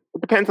depends on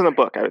the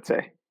book, I would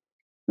say.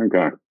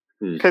 Okay.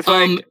 Because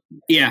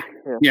yeah.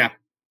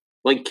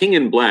 Like King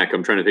in Black,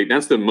 I'm trying to think.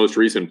 That's the most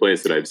recent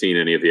place that I've seen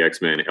any of the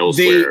X-Men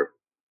elsewhere.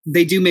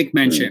 They do make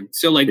mention.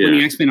 So, like, when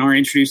the X-Men are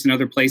introduced in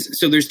other places.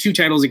 So there's two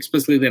titles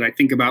explicitly that I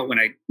think about when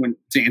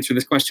to answer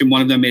this question.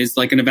 One of them is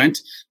like an event,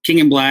 King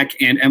in Black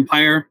and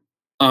Empire.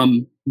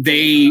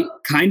 They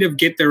kind of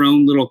get their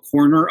own little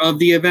corner of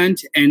the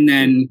event, and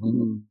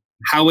then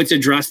how it's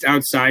addressed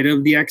outside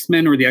of the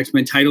X-Men or the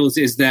X-Men titles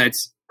is that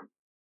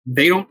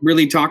they don't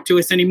really talk to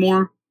us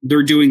anymore.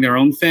 They're doing their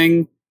own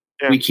thing.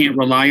 Yeah. We can't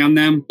rely on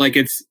them. Like,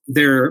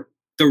 the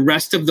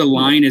rest of the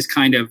line is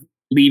kind of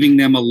leaving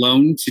them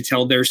alone to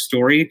tell their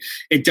story.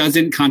 It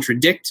doesn't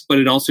contradict, but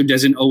it also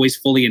doesn't always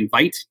fully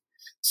invite.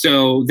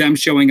 So them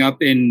showing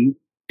up in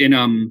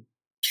King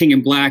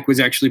in Black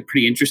was actually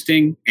pretty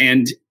interesting.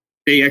 And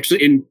they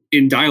actually,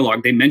 in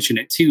dialogue, they mention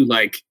it too,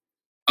 like,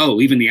 oh,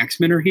 even the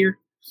X-Men are here.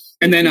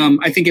 And then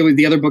I think it was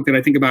the other book that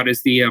I think about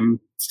is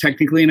it's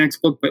technically an X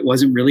book, but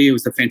wasn't really. It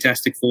was the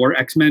Fantastic Four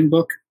X-Men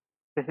book,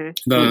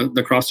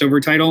 the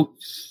crossover title.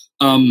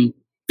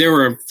 There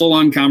were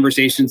full-on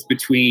conversations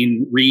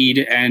between Reed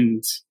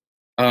and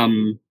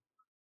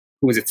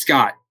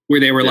Scott, where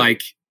they were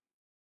like,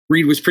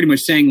 Reed was pretty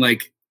much saying,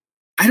 like,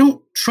 I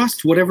don't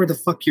trust whatever the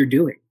fuck you're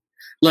doing.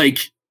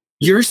 Like,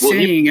 you're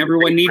saying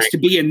everyone needs to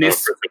be in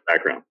this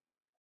background.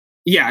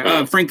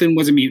 Yeah, Franklin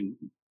was a mutant.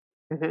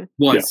 A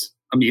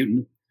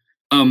mutant.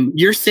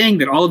 You're saying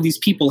that all of these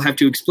people have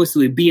to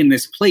explicitly be in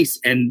this place,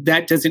 and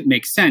that doesn't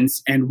make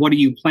sense. And what are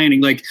you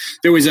planning? Like,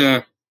 it was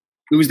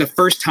the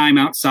first time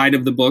outside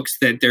of the books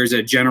that there's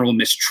a general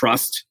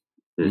mistrust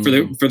for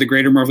the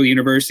greater Marvel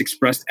universe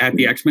expressed at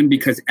the X-Men,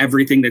 because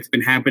everything that's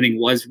been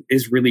happening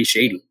is really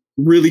shady,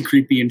 really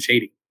creepy and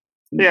shady.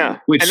 Yeah,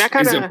 which is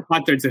a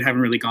plot threads that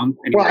haven't really gone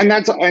anywhere.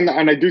 Well,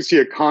 and I do see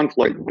a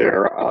conflict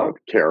there of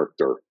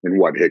character in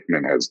what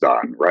Hickman has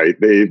done, right?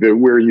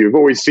 Where you've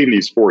always seen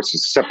these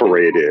forces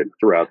separated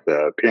throughout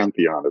the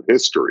pantheon of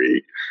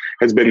history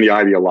has been the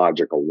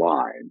ideological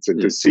lines, and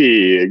to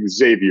see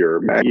Xavier,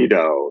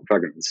 Magneto,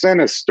 fucking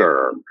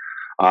Sinister,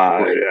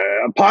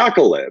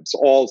 Apocalypse,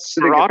 all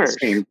sitting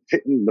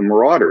at the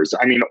Marauders.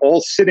 I mean,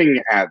 all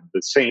sitting at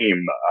the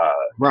same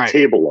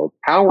table of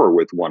power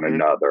with one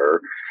another.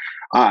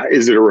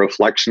 Is it a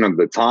reflection of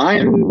the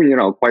time?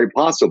 Quite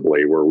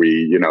possibly, where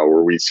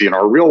we see in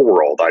our real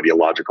world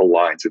ideological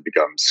lines have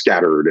become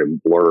scattered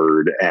and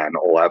blurred and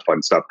all that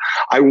fun stuff.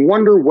 I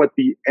wonder what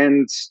the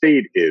end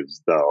state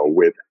is, though,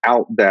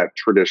 without that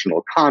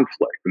traditional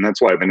conflict. And that's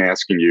why I've been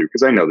asking you,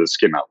 because I know this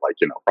came out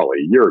probably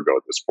a year ago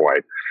at this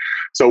point.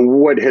 So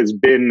what has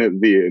been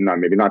maybe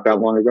not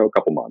that long ago, a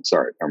couple months.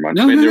 Sorry, never mind.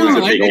 There was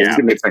a big gap.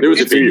 There was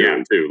a big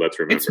gap too. Let's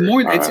remember. It's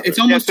more. It's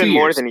almost 2 years.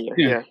 More than a year.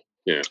 Yeah.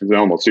 Yeah, it's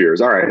almost 2 years.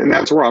 All right. And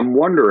that's where I'm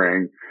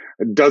wondering,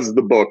 does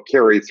the book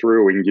carry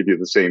through and give you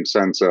the same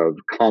sense of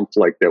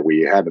conflict that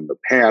we had in the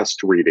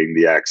past reading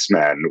the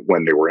X-Men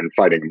when they were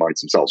fighting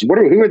amongst themselves?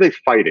 Who are they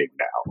fighting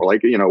now?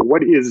 Or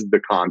what is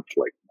the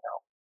conflict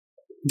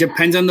now?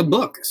 Depends on the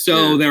book.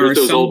 So there are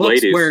some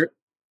books where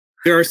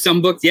there are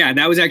some books. Yeah,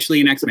 that was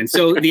actually an X-Men.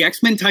 So the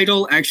X-Men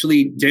title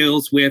actually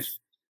deals with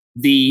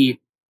the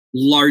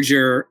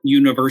larger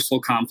universal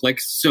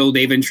conflicts. So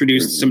they've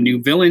introduced some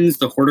new villains,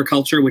 the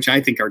horticulture, which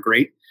I think are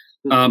great,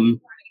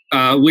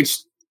 which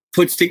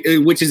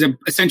is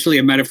essentially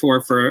a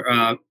metaphor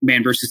for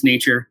man versus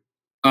nature.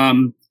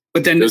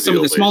 But then some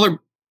of the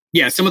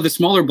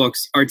smaller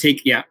books are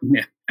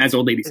as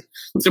old ladies.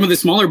 Some of the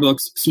smaller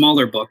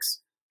books,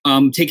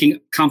 taking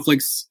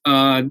conflicts.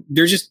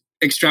 They're just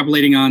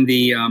extrapolating on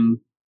the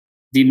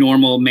the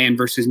normal man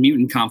versus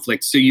mutant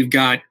conflict. So you've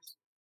got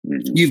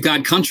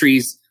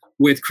countries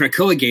with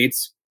Krakoa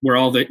gates where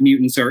all the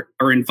mutants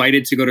are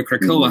invited to go to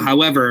Krakoa. Mm-hmm.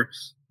 However,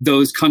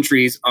 those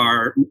countries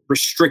are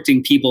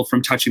restricting people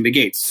from touching the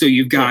gates. So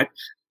you've got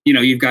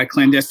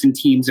clandestine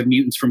teams of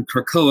mutants from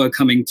Krakoa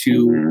coming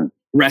to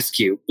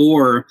rescue,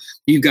 or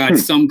you've got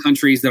some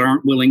countries that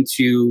aren't willing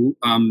to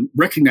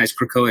recognize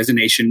Krakoa as a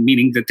nation,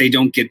 meaning that they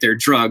don't get their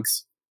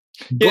drugs.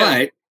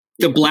 But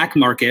the black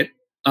market,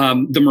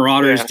 the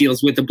Marauders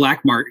deals with the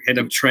black market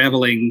of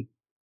traveling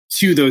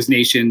to those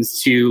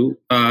nations to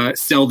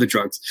sell the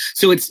drugs.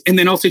 So and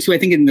then also too, I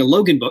think in the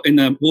Logan book, in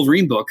the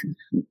Wolverine book,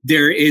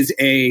 there is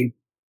a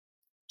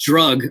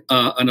drug,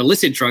 an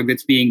illicit drug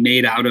that's being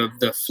made out of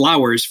the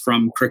flowers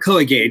from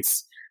Krakoa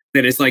gates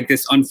that is like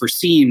this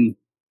unforeseen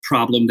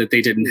problem that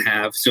they didn't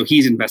have. So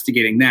he's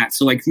investigating that.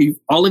 So like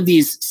all of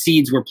these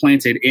seeds were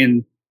planted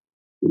in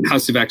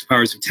House of X,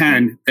 Powers of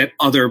 10 that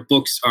other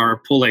books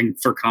are pulling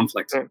for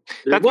conflict.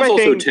 There was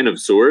also Ten of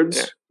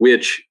Swords,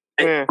 which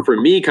for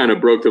me kind of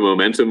broke the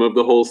momentum of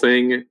the whole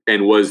thing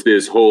and was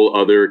this whole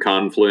other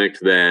conflict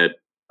that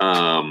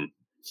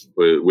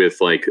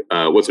with like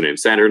what's her name,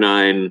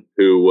 Saturnine,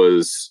 who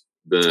was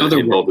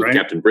involved with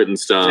Captain Britain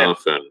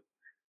stuff, and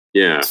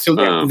so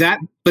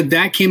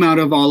that came out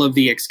of all of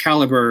the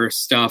Excalibur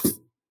stuff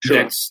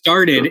that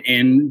started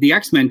in the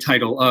X-Men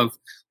title of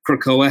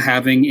Krakoa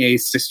having a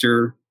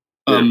sister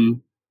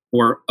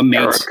or a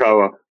mate.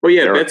 Krakoa.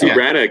 Well, Betsy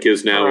Braddock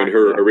is now in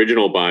her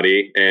original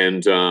body,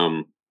 and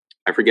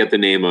I forget the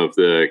name of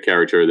the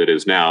character that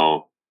is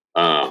now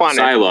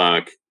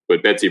Psylocke,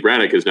 but Betsy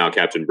Braddock is now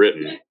Captain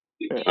Britain.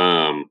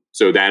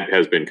 So that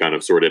has been kind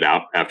of sorted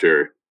out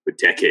after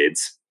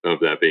decades of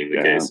that being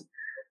the case.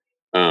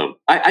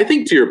 I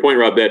think to your point,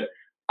 Rob, that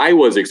I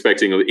was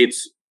expecting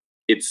it's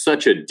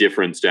such a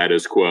different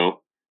status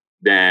quo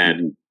that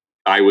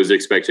I was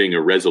expecting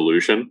a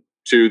resolution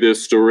to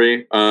this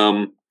story.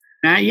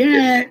 Not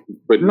yet.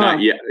 But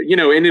not yet.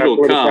 And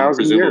it'll come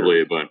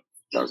presumably, but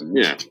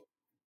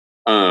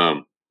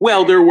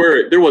well, there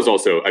was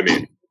also, I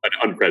mean, an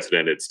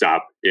unprecedented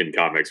stop in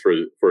comics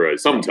for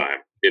some time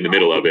in the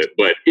middle of it,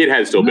 but it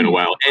has still been a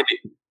while. And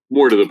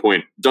more to the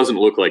point, doesn't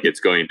look like it's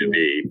going to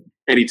be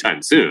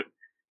anytime soon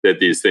that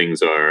these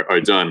things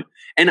are done.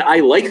 And I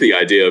like the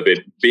idea of it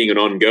being an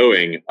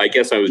ongoing. I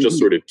guess I was just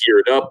sort of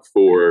geared up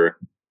for,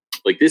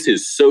 like, this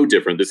is so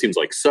different. This seems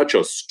like such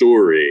a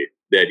story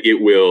that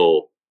it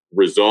will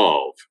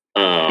resolve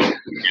in a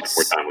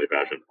more timely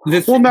fashion.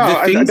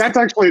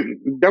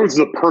 That was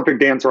the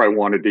perfect answer I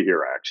wanted to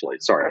hear, actually.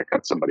 Sorry, I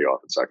cut somebody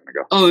off a second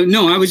ago. Oh,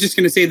 no, I was just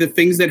going to say the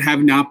things that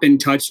have not been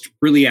touched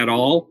really at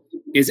all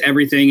is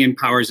everything in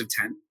Powers of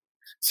 10.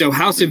 So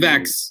House of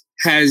X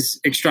has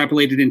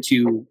extrapolated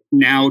into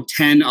now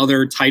 10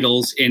 other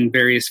titles in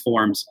various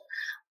forms.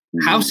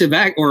 House of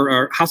X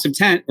or House of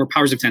 10 or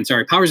Powers of 10,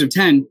 Powers of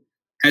 10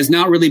 has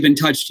not really been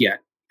touched yet.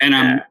 And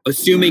I'm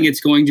assuming it's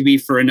going to be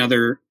for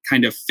another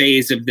kind of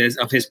phase of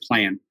his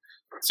plan.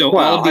 So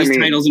all of these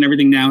titles and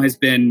everything now has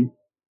been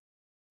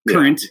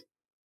current,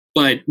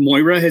 but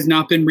Moira has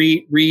not been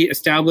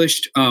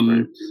re-established.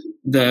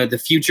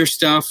 The future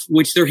stuff,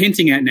 which they're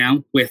hinting at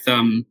now with,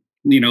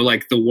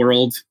 like the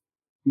world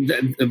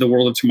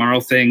of tomorrow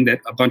thing that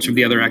a bunch of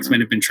the other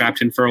X-Men have been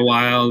trapped in for a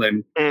while.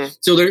 And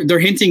so they're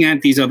hinting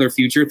at these other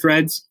future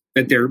threads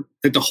that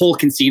the whole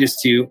conceit is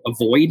to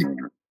avoid.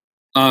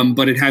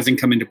 But it hasn't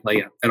come into play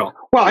yet at all.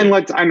 Well,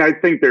 and I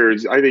think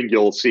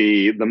you'll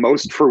see the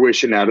most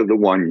fruition out of the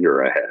 1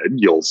 year ahead.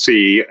 You'll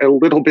see a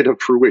little bit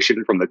of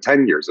fruition from the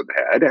 10 years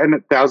ahead, and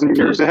 1,000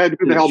 years ahead.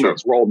 Who the hell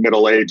knows? We're all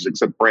middle aged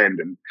except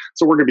Brandon,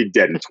 so we're going to be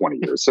dead in 20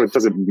 years. So it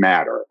doesn't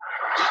matter.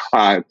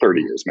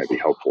 30 years, maybe.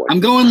 Hopefully, I'm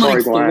going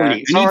like 40. I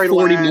need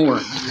 40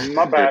 more.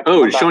 My bad.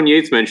 Oh, Sean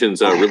Yates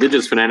mentions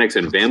religious fanatics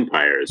and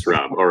vampires,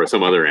 Rob, or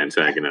some other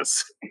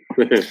antagonists.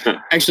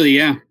 Actually,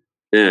 yeah.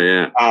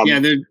 Yeah.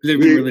 They're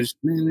religious,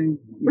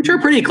 which are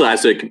pretty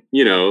classic,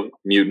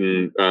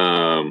 mutant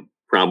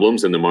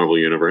problems in the Marvel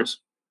universe.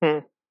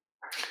 There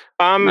we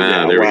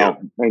go.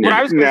 What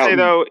I was going to say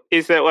though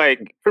is that,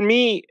 like, for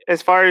me,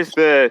 as far as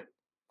the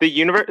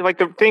universe, like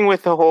the thing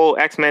with the whole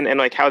X-Men and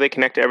like how they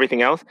connect to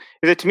everything else,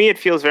 is that to me it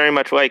feels very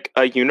much like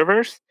a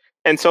universe.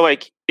 And so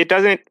like it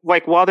doesn't,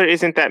 like, while there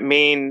isn't that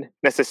main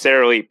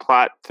necessarily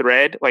plot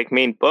thread, like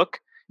main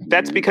book,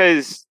 that's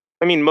because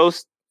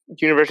most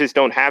universes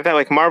don't have that.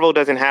 Like Marvel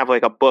doesn't have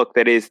like a book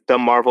that is the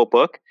Marvel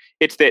book.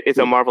 It's that it's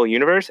a Marvel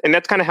universe. And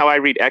that's kind of how I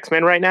read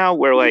X-Men right now,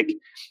 where like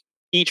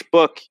each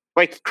book,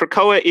 like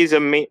Krakoa is a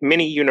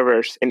mini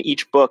universe, and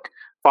each book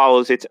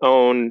follows its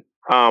own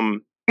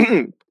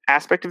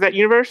aspect of that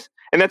universe.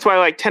 And that's why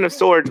like Ten of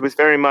Swords was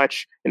very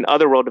much an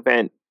Otherworld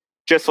event,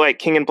 just like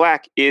King in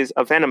Black is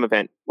a Venom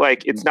event.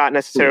 Like it's not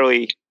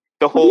necessarily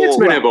the whole.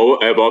 X-Men have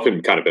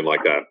often kind of been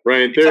like that,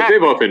 right? Exactly.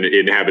 They've often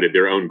inhabited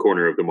their own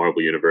corner of the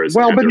Marvel universe.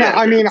 Well, but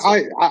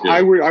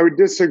I would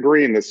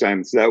disagree in the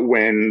sense that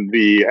when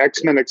the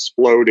X-Men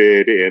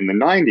exploded in the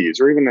 90s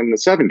or even in the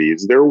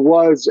 70s, there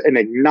was an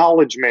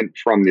acknowledgement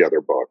from the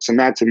other books, and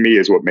that to me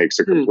is what makes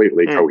a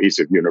completely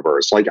cohesive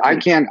universe. Like I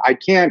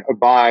can't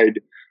abide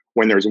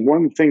when there's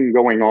one thing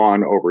going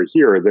on over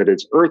here that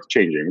is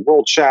earth-changing,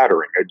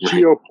 world-shattering, a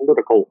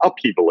geopolitical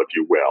upheaval, if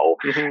you will,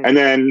 and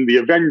then the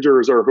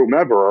Avengers or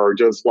whomever are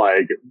just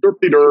like,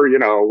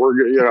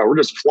 we're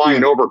just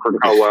flying over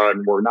Krakoa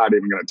and we're not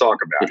even going to talk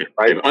about it,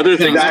 right? Other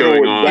things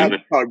going on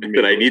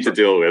that I need to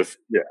deal with.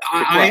 Yeah,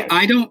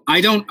 I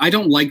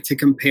don't like to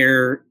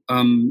compare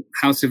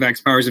House of X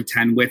Powers of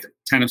 10 with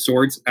Ten of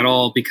Swords at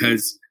all,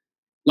 because,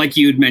 like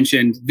you had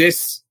mentioned,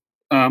 this,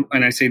 and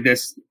I say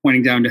this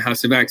pointing down to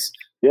House of X,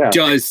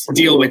 does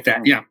deal with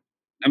that. Yeah.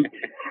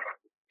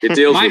 It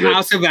deals my with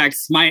House of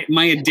X, my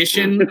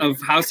edition of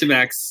House of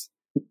X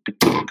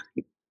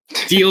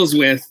deals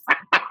with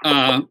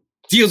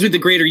the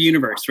greater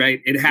universe,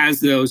 right? It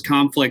has those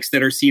conflicts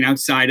that are seen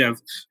outside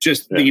of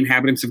just the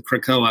inhabitants of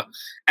Krakoa.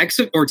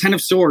 Ten of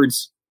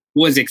Swords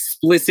was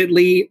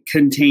explicitly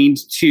contained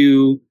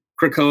to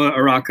Krakoa,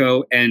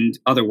 Arakko, and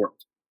Otherworld.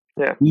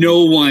 Yeah.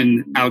 No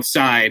one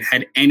outside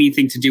had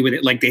anything to do with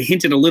it. Like, they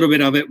hinted a little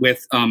bit of it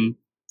with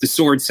the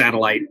Sword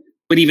satellite,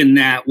 but even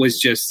that was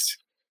just,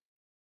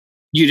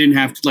 you didn't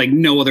have to, like,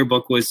 no other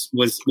book was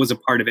a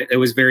part of it. It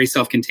was very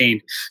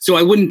self-contained. So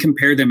I wouldn't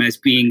compare them as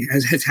being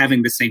as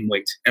having the same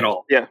weight at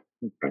all. Yeah.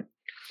 Okay.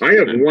 I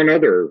have one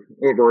other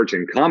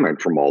overarching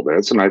comment from all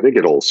this, and I think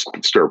it'll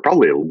stir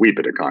probably a wee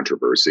bit of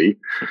controversy.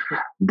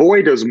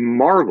 Boy, does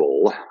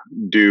Marvel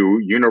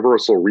do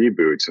universal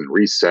reboots and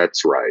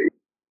resets right.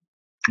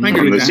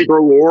 From the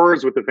Secret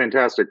Wars with the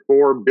Fantastic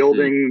Four,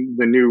 building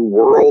the new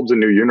worlds and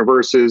new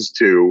universes,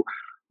 to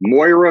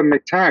Moira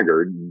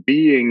McTaggart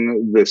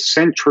being the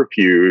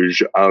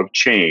centrifuge of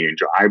change.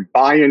 I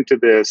buy into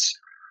this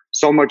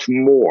so much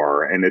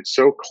more, and it's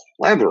so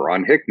clever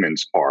on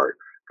Hickman's part,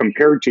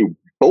 compared to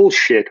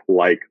bullshit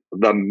like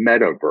the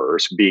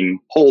metaverse being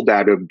pulled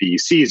out of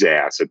DC's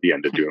ass at the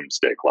end of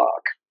Doomsday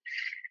Clock.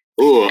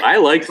 Ooh, I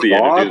liked the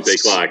end of Doomsday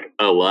Clock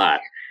a lot.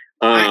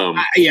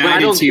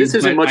 This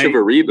isn't much of a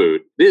reboot.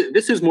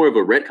 This is more of a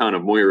retcon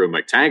of Moira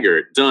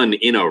McTaggart done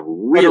in a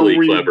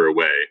really clever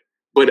way,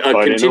 but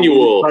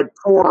continual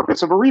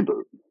purpose of a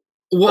reboot.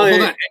 Well,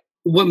 hold on.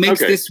 What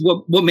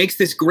makes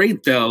this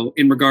great, though,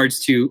 in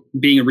regards to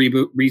being a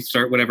reboot,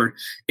 restart, whatever,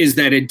 is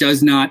that it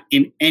does not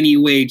in any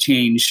way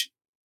change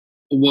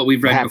what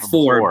we've read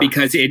before,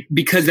 because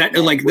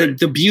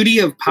the beauty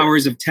of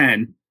Powers of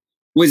 10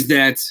 was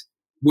that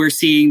we're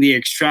seeing the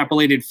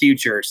extrapolated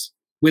futures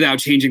without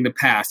changing the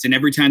past. And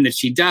every time that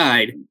she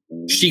died,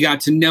 she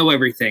got to know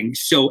everything.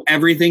 So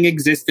everything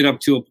existed up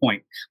to a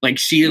point. Like,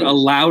 she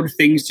allowed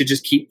things to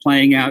just keep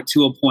playing out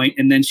to a point,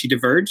 and then she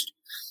diverged.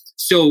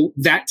 So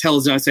that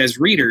tells us as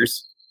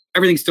readers,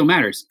 everything still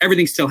matters.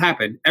 Everything still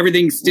happened.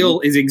 Everything still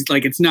is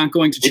it's not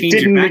going to change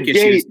your back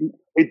issues.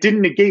 It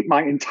didn't negate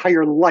my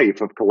entire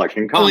life of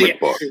collecting comic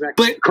books.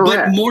 But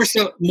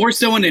more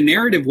so in a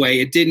narrative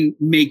way, it didn't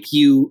make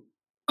you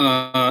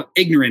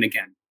ignorant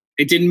again.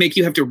 It didn't make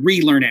you have to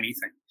relearn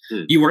anything.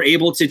 You were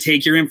able to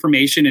take your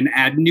information and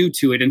add new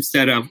to it,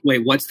 instead of,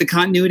 wait, what's the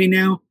continuity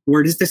now?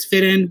 Where does this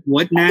fit in?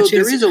 What matches?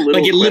 There is a little,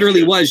 like, it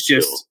literally was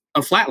just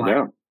a flat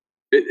line.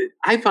 Yeah.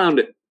 I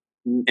found,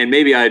 and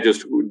maybe I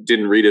just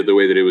didn't read it the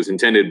way that it was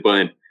intended,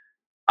 but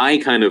I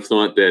kind of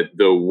thought that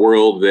the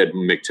world that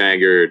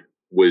McTaggart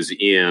was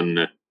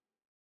in,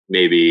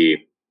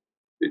 maybe,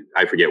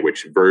 I forget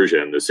which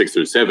version, the 6th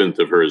or 7th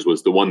of hers,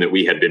 was the one that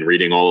we had been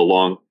reading all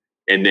along,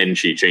 and then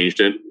she changed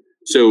it.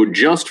 So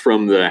just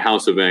from the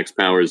House of X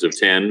Powers of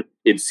 10,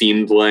 it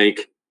seemed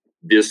like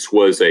this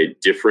was a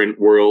different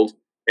world,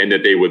 and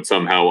that they would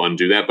somehow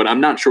undo that. But I'm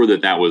not sure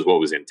that that was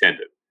what was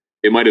intended.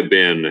 It might have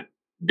been,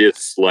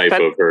 this life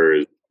of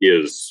hers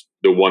is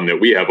the one that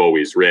we have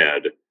always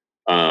read.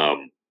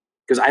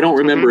 Because I don't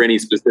remember any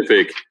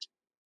specific...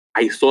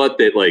 I thought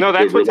that, like,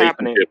 the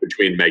relationship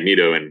between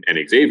Magneto and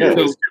Xavier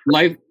was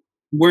different.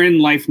 We're in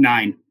Life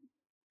 9.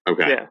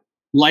 Okay. Yeah.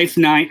 Life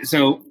 9.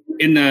 So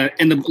in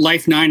the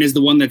Life 9 is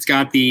the one that's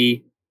got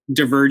the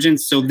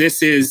divergence. So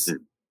this is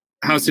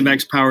House of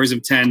X Powers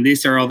of 10.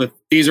 These are all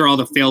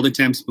the failed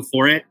attempts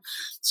before it.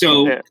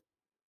 So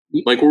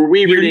like, were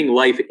we reading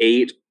Life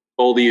 8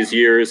 all these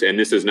years, and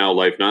this is now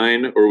Life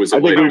 9, or was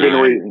it Life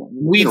 9?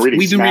 We've been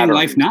reading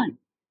Life 9.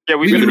 Yeah,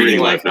 we've been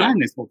reading Life 9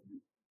 this whole time.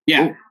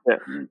 Yeah.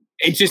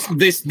 It's just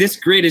this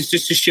grid is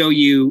just to show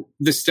you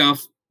the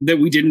stuff that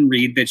we didn't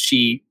read that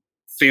she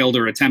failed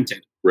or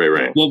attempted.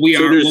 Right. What we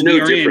are in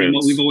and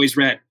what we've always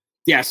read.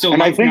 Yeah. So,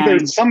 and I think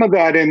there's some of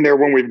that in there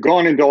when we've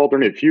gone into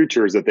alternate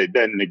futures that they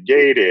then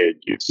negated.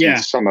 You see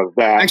some of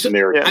that in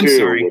there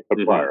too with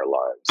the prior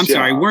lives. I'm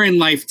sorry. We're in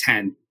Life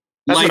 10.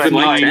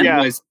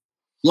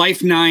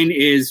 Life 9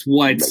 is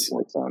what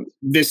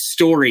this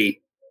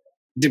story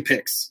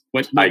depicts.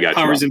 What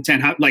Powers of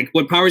 10?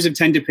 What Powers of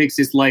 10 depicts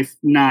is Life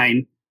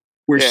 9,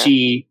 where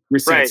she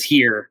resets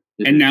here,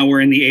 and now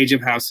we're in the age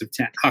of House of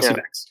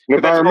X.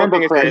 If I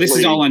remember correctly, this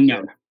is all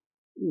unknown.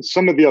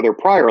 Some of the other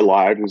prior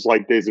lives is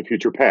like Days of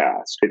Future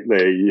Past.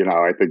 They,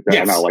 I think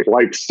that like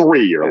Life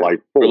 3 or Life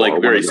 4, or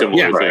like very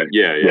similar thing.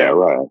 Yeah,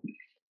 right.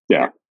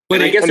 Yeah,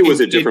 but I guess it was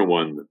a different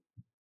one.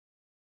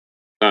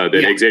 That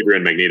Xavier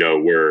and Magneto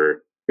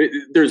were.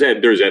 There's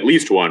at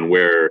least one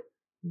where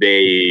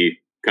they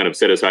kind of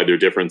set aside their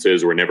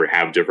differences or never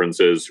have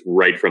differences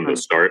right from the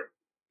start.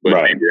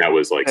 But maybe that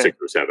was like 6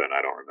 or 7.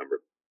 I don't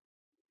remember.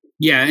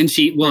 Yeah, and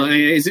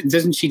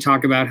doesn't she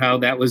talk about how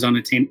that was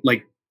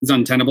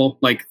untenable?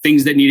 Like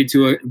things that needed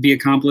to be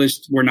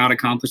accomplished were not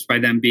accomplished by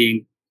them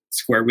being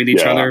square with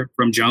each other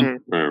from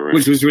jump,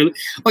 which was really.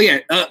 Oh yeah,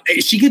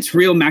 she gets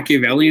real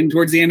Machiavellian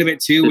towards the end of it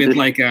too, with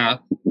like, I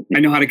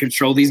know how to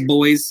control these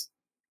boys,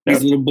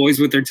 these little boys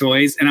with their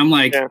toys, and I'm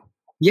like,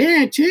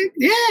 yeah, chick,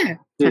 yeah.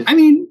 I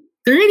mean,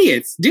 they're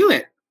idiots. Do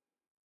it.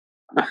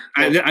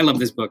 I love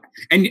this book,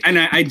 and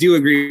I do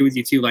agree with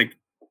you too. Like,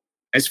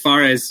 as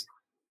far as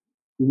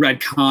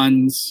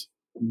retcons,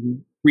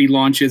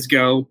 relaunches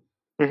go,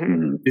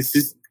 this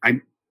is I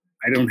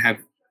don't have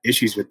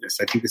issues with this.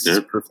 I think this is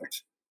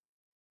perfect.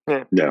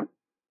 Yeah,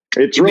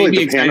 it's really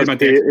the excited about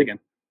the again.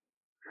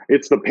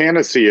 It's the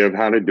panacea of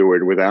how to do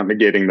it without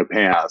negating the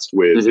past,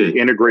 with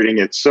integrating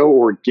it so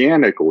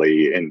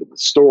organically into the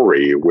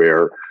story.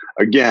 Where,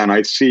 again,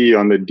 I see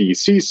on the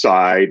DC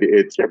side,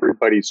 it's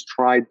everybody's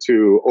tried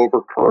to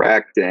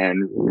overcorrect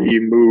and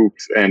remove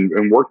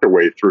and work their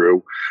way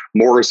through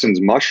Morrison's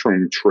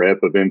mushroom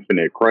trip of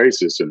Infinite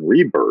Crisis and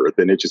Rebirth,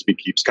 and it just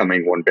keeps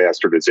coming one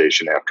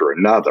bastardization after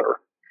another.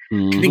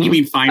 I think you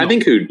mean Final. I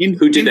think who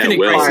did that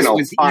well?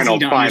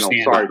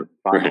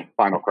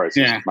 Final Crisis.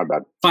 Yeah. My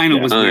bad. Final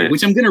was weird,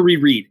 which I'm going to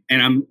reread,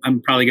 and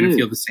I'm probably going to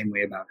feel the same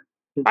way about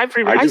it.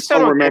 I still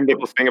don't remember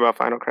people's thing about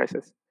Final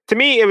Crisis. To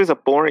me, it was a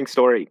boring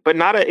story, but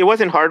it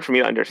wasn't hard for me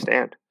to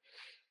understand.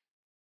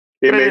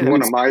 It made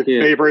one of my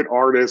favorite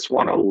artists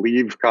want to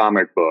leave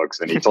comic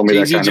books, and he told me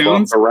that kind of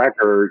off the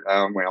record.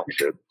 Well,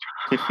 shit.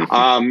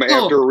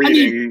 After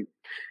reading,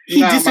 he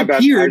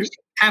disappeared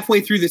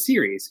halfway through the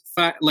series,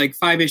 5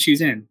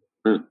 issues in.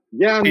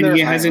 Yeah, and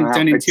he hasn't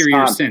done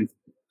interior since.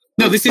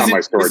 No, this isn't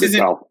my story to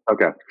tell.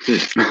 Okay.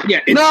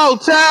 Yeah. No,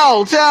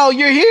 tell.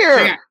 You're here.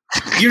 Yeah,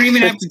 you don't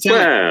even have to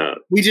tell.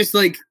 We just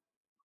like.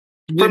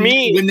 For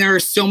me, when there are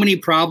so many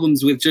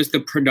problems with just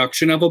the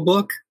production of a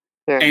book,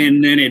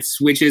 and then it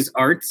switches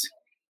art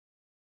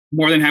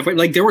more than halfway.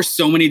 Like there were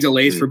so many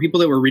delays for people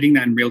that were reading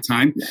that in real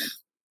time.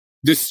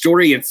 The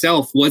story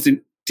itself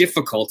wasn't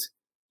difficult,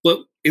 but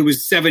it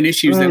was 7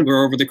 issues that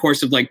were over the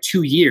course of like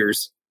 2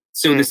 years.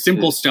 So the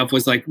simple stuff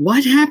was like,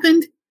 what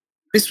happened?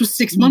 This was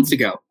 6 months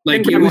ago.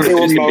 Like it was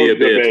just be a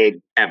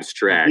bit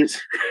abstract.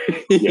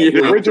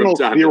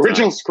 The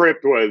original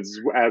script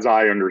was, as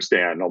I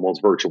understand,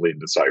 almost virtually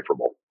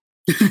indecipherable.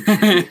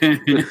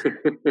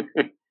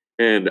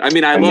 And I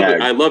mean,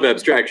 I love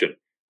abstraction,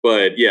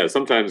 but yeah,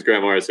 sometimes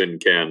Grant Morrison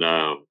can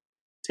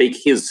take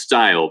his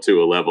style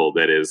to a level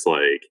that is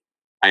like,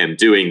 I am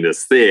doing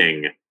this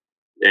thing,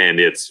 and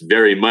it's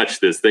very much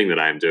this thing that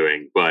I'm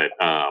doing, but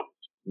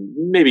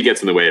maybe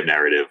gets in the way of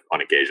narrative on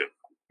occasion.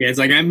 Yeah, it's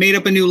like, I made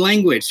up a new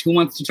language. Who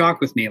wants to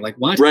talk with me? Like,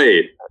 what?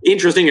 Right.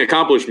 Interesting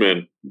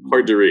accomplishment.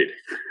 Hard to read.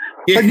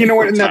 But you know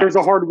what? And there's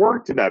a hard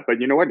work to that.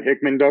 But you know what?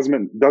 Hickman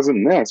doesn't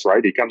this,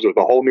 right? He comes with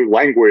a whole new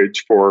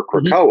language for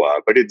Krakoa,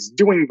 but it's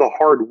doing the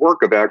hard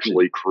work of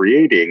actually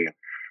creating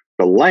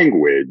the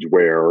language,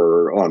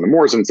 where on the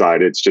Morrison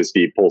side, it's just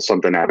he pulls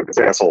something out of his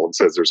asshole and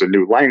says there's a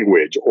new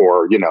language,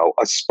 or,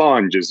 a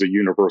sponge is a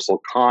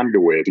universal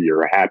conduit to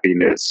your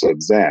happiness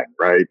of Zen,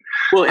 right?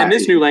 Well, and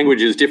this new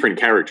language is different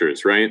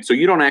characters, right? So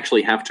you don't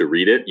actually have to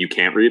read it. You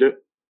can't read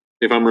it,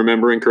 if I'm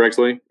remembering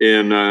correctly.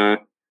 So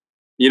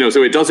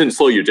it doesn't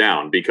slow you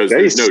down because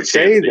there's no chance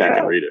that you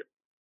can read it.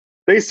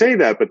 They say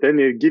that, but then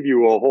they give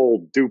you a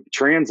whole dupe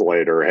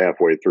translator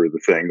halfway through the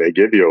thing. They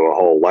give you a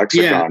whole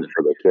lexicon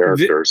for the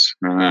characters.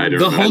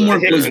 The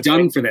homework was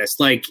done for this.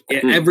 Like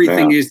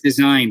everything is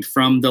designed,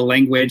 from the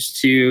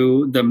language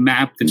to the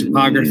map, the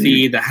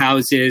topography, the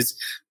houses,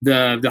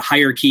 the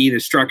hierarchy, the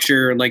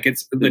structure. Like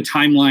it's the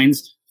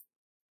timelines.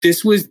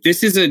 This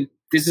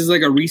is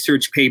like a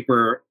research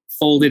paper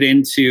folded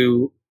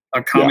into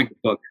a comic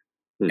book,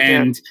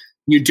 and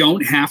you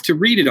don't have to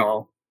read it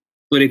all.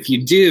 But if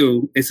you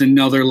do, it's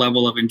another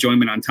level of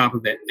enjoyment on top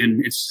of it.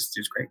 And it's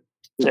great.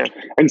 Yeah.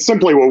 And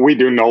simply what we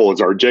do, Noel,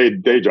 is our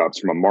day jobs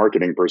from a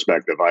marketing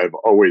perspective. I've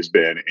always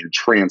been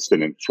entranced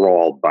and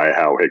enthralled by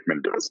how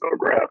Hickman does the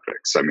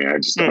graphics. I mean,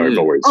 I've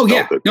always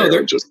felt that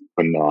they're just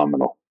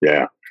phenomenal.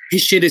 Yeah.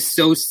 His shit is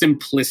so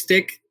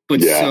simplistic, but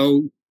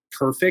so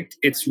perfect.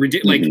 It's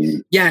ridiculous.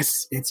 Like,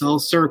 yes, it's all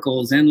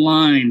circles and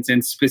lines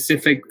and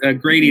specific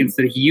gradients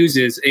that he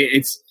uses.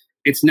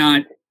 It's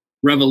not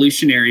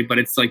revolutionary, but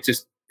it's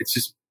just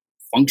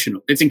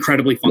functional. It's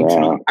incredibly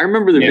functional. Yeah. I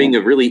remember there being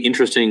a really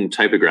interesting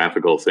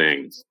typographical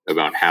thing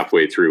about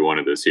halfway through one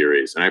of the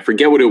series, and I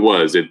forget what it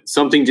was. It's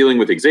something dealing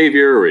with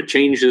Xavier, or it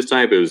changed his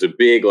type. It was a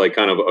big, like,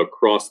 kind of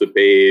across the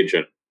page,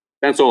 and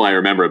that's all I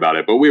remember about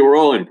it. But we were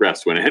all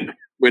impressed when it happened.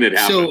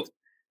 So,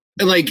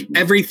 like,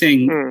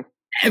 everything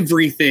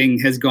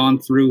has gone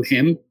through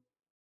him.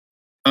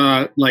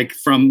 Like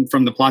from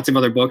the plots of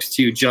other books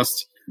to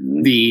just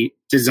the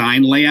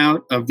design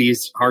layout of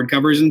these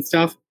hardcovers and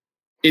stuff.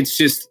 It's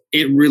just,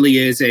 it really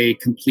is a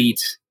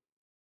complete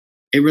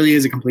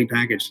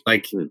package.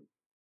 Like,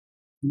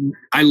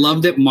 I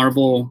love that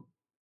Marvel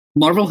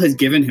has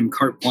given him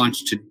carte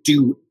blanche to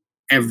do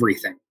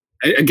everything.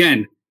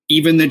 again,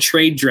 even the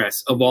trade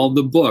dress of all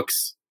the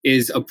books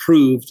is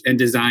approved and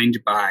designed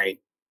by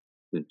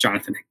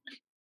Jonathan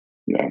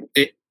Hickman.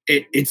 Yeah.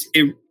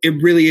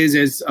 It really is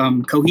as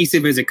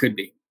cohesive as it could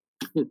be.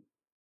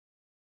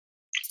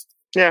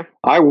 Yeah.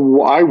 I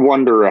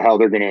wonder how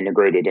they're going to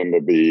integrate it into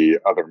the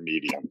other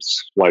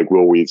mediums. Like,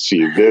 will we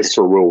see this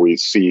or will we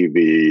see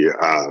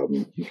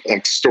the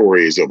X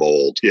stories of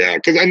old? Yeah,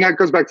 and that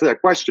goes back to that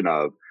question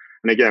of,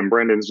 and again,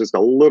 Brendan's just a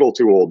little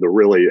too old to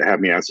really have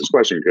me ask this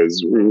question,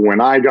 because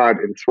when I got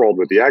enthralled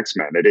with the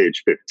X-Men at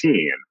age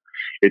 15,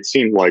 it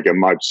seemed like a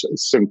much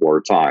simpler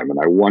time. And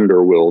I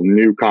wonder, will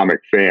new comic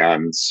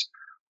fans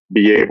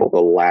be able to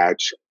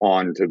latch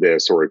onto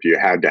this, or if you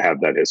had to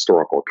have that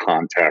historical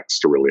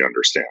context to really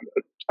understand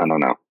it? I don't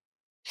know.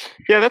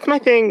 Yeah, that's my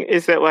thing,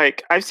 is that,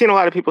 like, I've seen a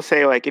lot of people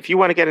say, like, if you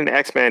want to get into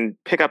X-Men,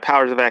 pick up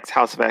Powers of X,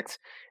 House of X.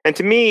 And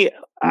to me,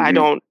 I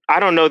don't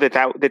know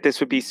that this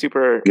would be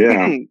super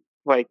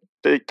like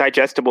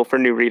digestible for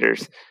new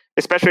readers,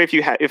 especially if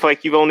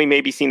you've only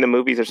maybe seen the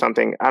movies or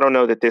something. I don't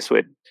know that this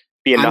would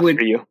be enough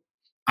for you.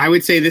 I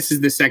would say this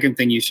is the second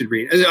thing you should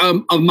read.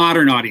 A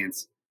modern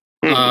audience.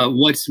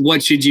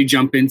 What should you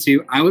jump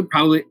into? I would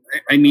probably,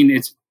 I mean,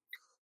 it's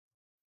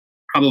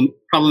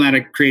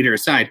problematic creator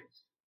aside.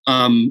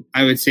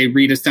 I would say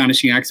read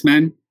Astonishing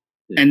X-Men,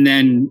 and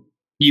then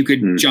you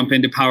could jump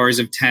into Powers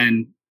of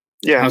 10,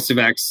 House of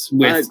X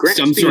with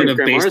some sort of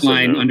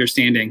baseline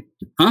understanding.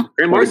 Huh?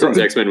 Grant Morrison's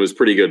X-Men was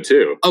pretty good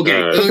too.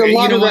 Okay. But a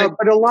lot of that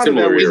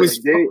was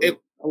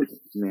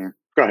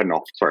go ahead,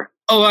 Noel. Sorry.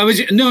 Oh, I was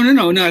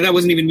no. That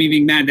wasn't even me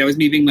being mad. That was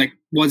me being like,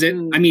 was it?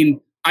 I mean,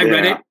 I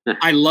read it,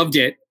 I loved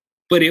it,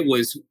 but it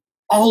was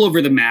all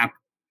over the map.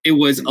 It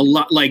was a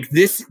lot like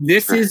this.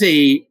 This is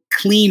a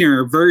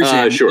cleaner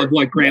version of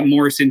what Grant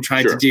Morrison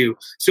tried to do.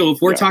 So if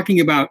we're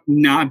talking about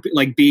not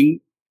like being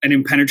an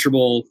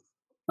impenetrable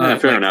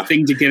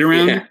thing to get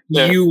around,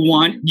 you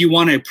want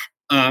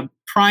to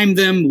prime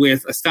them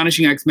with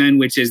Astonishing X-Men,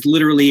 which is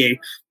literally a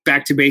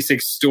back to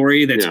basics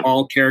story that's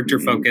all character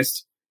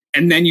focused.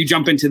 And then you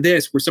jump into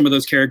this where some of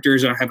those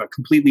characters have a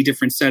completely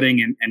different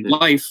setting and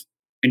life,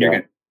 and you're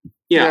good.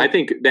 Yeah, I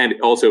think that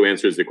also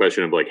answers the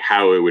question of like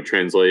how it would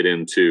translate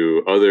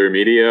into other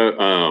media.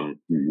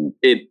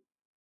 It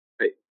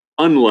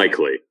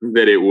unlikely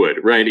that it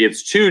would, right?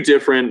 It's too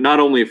different, not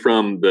only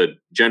from the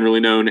generally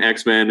known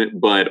X-Men,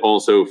 but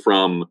also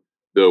from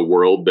the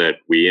world that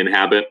we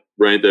inhabit,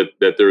 right?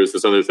 That there is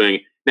this other thing.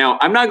 Now,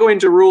 I'm not going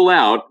to rule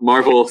out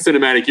Marvel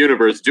Cinematic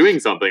Universe doing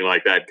something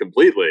like that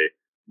completely,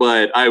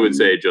 but I would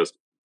say, just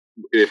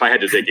if I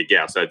had to take a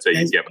guess, I'd say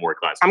you get more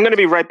classics. I'm going to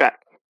be right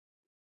back.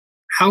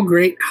 How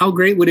great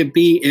would it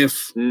be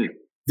if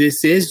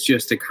this is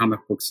just a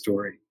comic book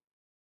story?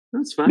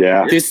 That's fine.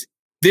 Yeah.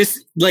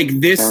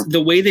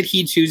 The way that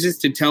he chooses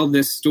to tell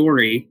this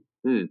story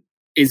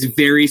is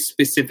very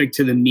specific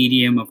to the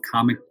medium of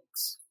comic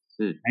books.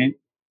 Right?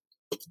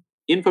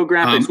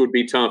 Infographics would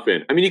be tough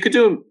I mean, you could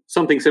do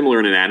something similar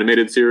in an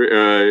animated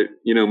series,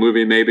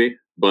 movie maybe,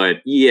 but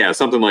yeah,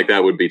 something like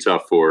that would be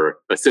tough for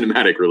a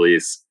cinematic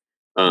release.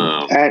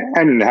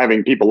 And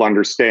having people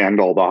understand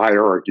all the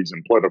hierarchies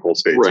and political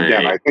states. Right.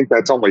 Again, I think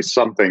that's only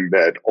something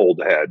that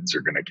old heads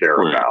are going to care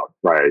about,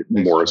 right?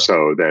 More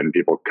so than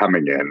people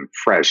coming in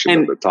fresh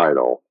into the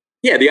title.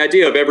 Yeah, the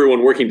idea of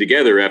everyone working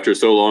together after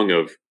so long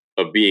of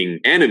being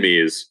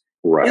enemies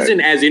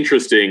isn't as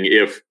interesting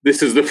if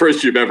this is the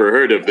first you've ever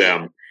heard of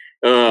them.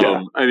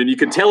 I mean, you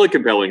could tell a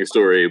compelling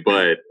story,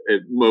 but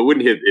it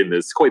wouldn't hit in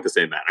this quite the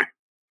same manner.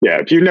 Yeah,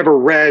 if you've never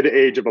read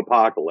Age of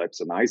Apocalypse,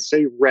 and I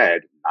say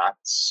read, not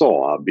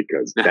saw,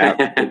 because that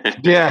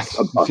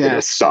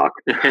would suck.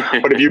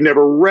 But if you've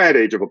never read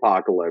Age of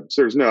Apocalypse,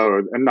 there's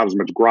not as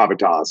much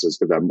gravitas as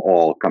to them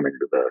all coming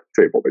to the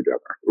table together.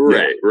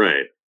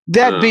 Right.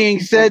 That being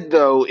said,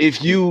 though,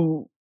 if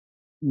you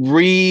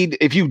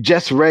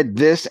just read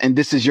this and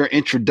this is your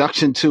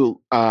introduction to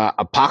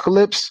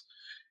Apocalypse,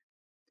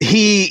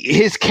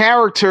 his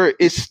character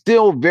is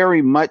still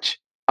very much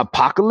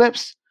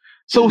Apocalypse.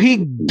 So he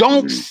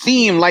don't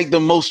seem like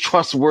the most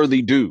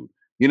trustworthy dude.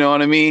 You know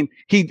what I mean?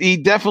 He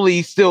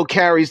definitely still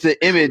carries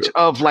the image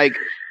of like,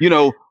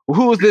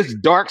 who is this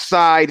dark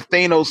side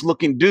Thanos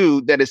looking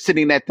dude that is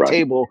sitting at the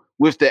table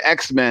with the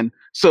X-Men?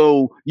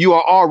 So you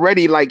are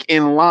already like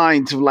in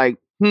line to like,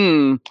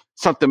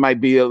 something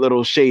might be a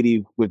little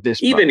shady with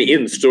this. Even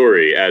in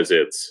story as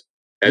it's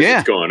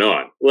going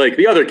on. Like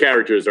the other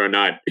characters are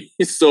not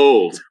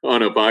sold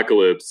on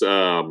Apocalypse.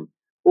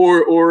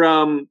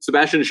 Or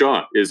Sebastian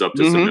Shaw is up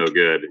to some no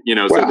good.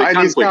 So the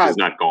conflict is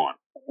not gone.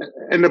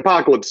 And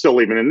Apocalypse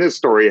still, even in this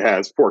story,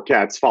 has 4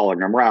 cats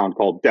following him around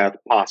called Death,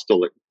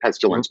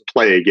 Pestilence,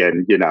 Plague,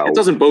 and, it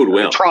doesn't bode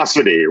well.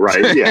 Atrocity,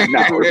 right? Yeah,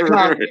 no, it's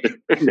not.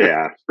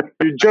 Yeah.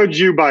 You judge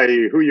you by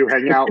who you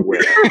hang out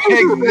with.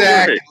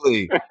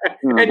 Exactly.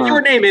 And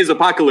your name is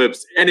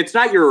Apocalypse, and it's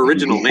not your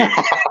original name.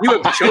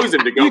 You have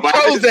chosen to go by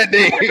that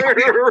name.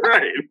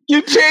 Right.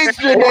 You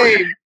changed your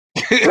name.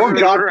 Or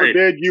God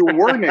forbid you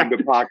were named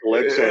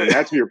Apocalypse, and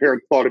that's what your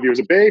parents thought of you as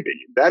a baby.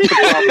 That's the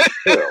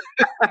problem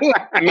too.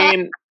 I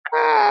mean,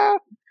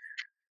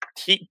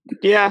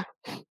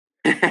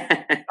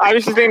 I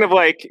was just thinking of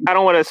like, I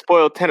don't want to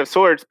spoil Ten of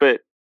Swords,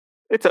 but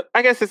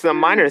I guess it's a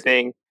minor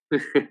thing.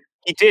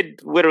 He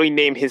did literally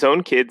name his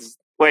own kids.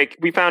 Like,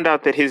 we found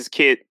out that his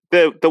kid,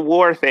 the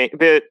war thing,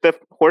 the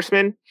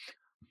horseman,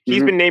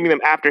 he's been naming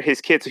them after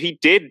his kids. So he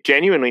did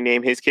genuinely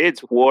name his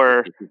kids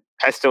War,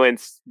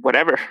 Pestilence,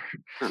 whatever.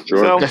 Sure.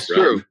 So, That's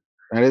true.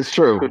 That is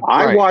true.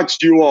 I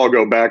watched you all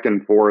go back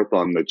and forth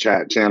on the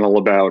chat channel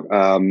about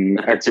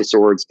X of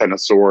Swords, Ten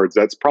of Swords.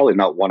 That's probably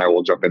not one I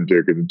will jump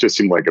into because it just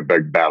seemed like a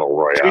big battle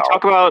royale. Can we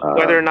talk about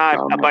whether or not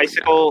a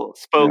bicycle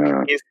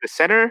spoke is the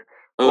center?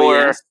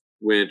 Yes,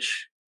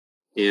 which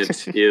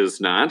it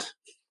is not.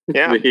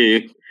 Yeah.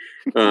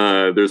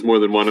 There's more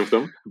than one of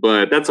them,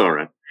 but that's all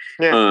right.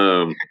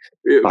 Yeah.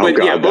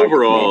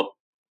 Overall,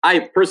 I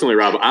personally,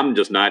 Rob, I'm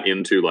just not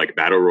into like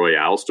battle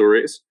royale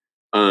stories.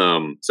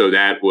 So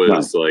that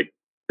was like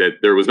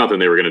that. There was nothing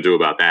they were going to do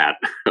about that.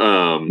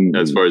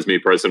 As far as me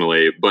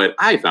personally, but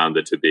I found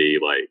it to be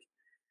like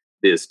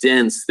this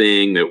dense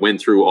thing that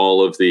went through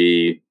all of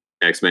the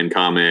X-Men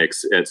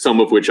comics, some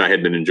of which I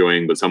had been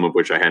enjoying, but some of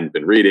which I hadn't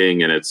been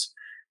reading, and it's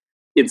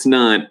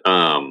not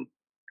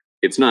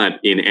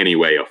in any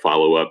way a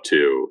follow-up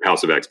to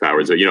House of X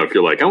Powers. You know, if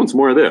you're like, I want some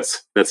more of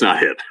this, that's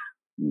not it.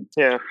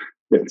 Yeah.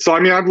 So, I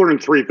mean, I've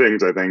learned three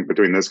things, I think,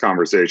 between this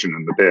conversation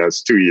and the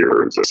past 2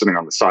 years, sitting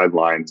on the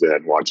sidelines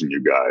and watching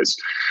you guys.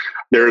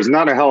 There's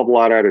not a hell of a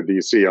lot out of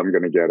DC I'm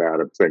going to get out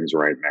of things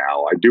right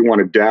now. I do want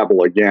to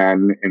dabble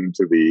again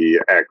into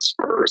the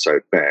X-verse, I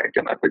think,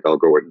 and I think I'll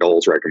go with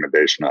Noel's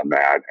recommendation on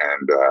that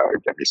and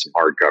get me some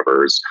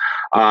hardcovers.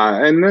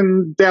 And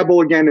then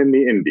dabble again in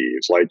the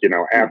indies, like, you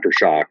know,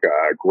 Aftershock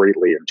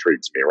greatly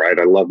intrigues me, right?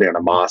 I loved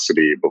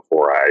Animosity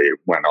before I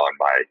went on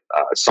my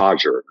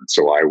Sojourn,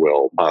 so I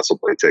will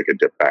possibly take a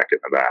dip back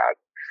into that.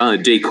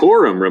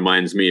 Decorum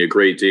reminds me a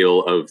great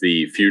deal of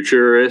the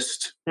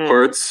futurist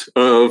parts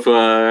of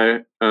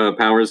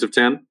Powers of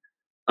 10,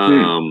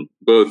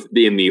 both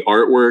in the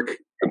artwork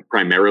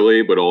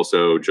primarily, but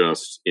also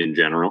just in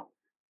general.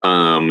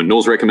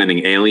 Noel's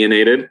recommending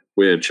Alienated,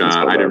 which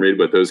I didn't read,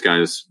 but those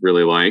guys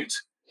really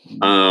liked.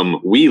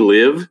 We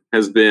Live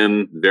has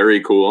been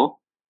very cool.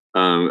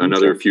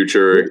 Another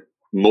future,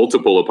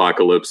 multiple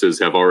apocalypses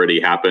have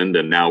already happened,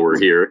 and now we're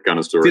here kind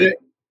of story.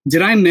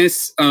 Did I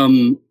miss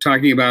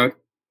talking about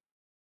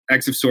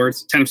X of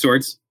Swords, Ten of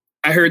Swords?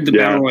 I heard the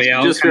Battle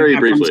Royale. Just very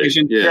briefly.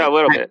 Yeah, a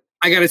little bit.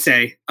 I gotta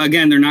say,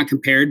 again, they're not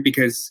compared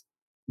because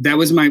that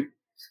was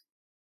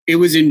it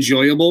was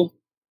enjoyable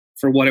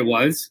for what it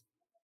was,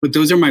 but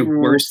those are my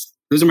worst,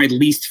 those are my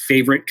least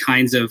favorite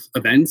kinds of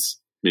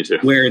events. Me too.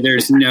 Where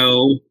there's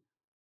no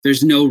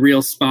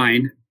real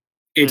spine.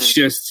 It's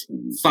just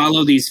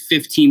follow these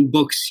 15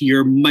 books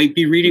you might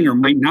be reading or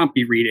might not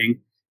be reading.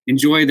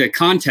 Enjoy the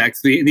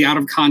context, the out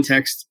of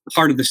context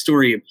part of the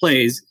story it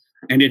plays,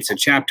 and it's a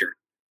chapter.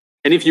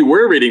 And if you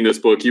were reading this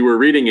book, you were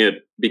reading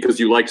it because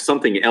you liked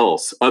something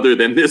else other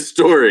than this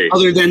story.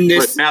 Other than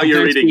this, but now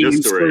you're reading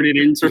this story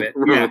into it.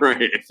 Yeah.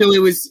 Right. So it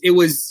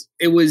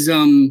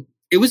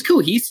was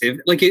cohesive.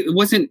 Like it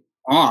wasn't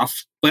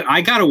off, but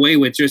I got away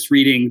with just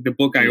reading the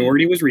book I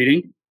already was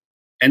reading,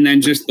 and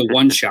then just the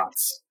one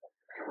shots.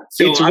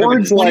 So it's out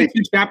words of a 22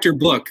 like chapter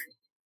book,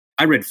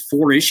 I read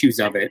 4 issues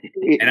of it,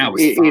 and I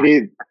was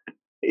fine.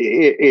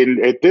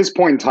 At this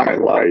point in time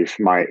in life,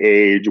 my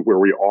age, where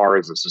we are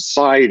as a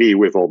society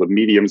with all the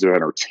mediums of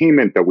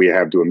entertainment that we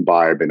have to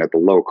imbibe and at the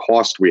low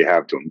cost we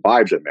have to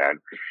imbibe them in,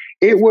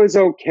 it was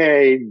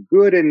okay,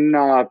 good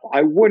enough.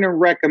 I wouldn't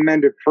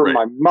recommend it for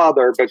my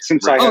mother, but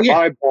since I have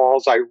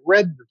eyeballs, I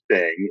read the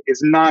thing.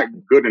 It's not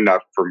good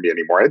enough for me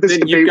anymore.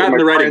 Then you've gotten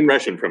the right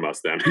impression from us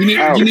then.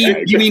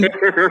 You mean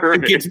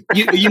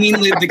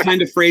the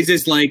kind of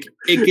phrases like,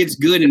 it gets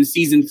good in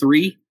season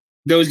 3?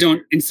 Those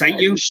don't incite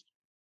you?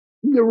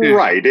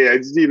 Right.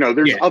 It's,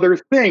 there's other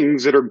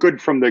things that are good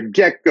from the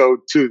get-go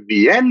to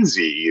the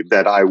NZ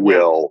that I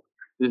will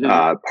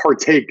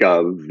partake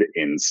of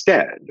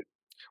instead.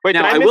 Wait,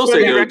 now, I will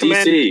say, though,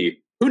 DC,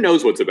 who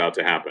knows what's about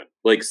to happen?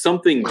 Like,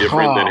 something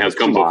different that has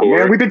come before.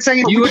 Man, we've been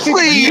saying we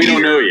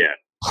don't know yet.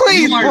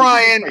 Please,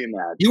 Brian.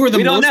 You are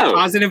the most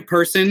positive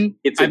person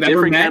I've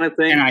ever met, kind of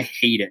thing. And I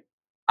hate it.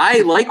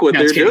 I like what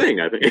they're doing,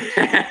 I think.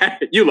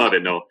 You love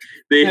it, Noel.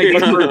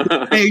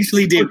 I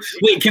actually do.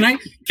 Wait, can I,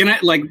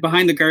 like,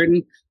 behind the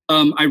curtain?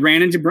 I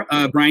ran into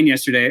Brian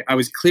yesterday. I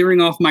was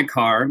clearing off my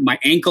car. My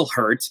ankle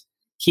hurt.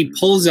 He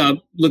pulls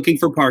up looking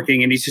for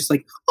parking, and he's just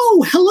like,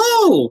 "Oh,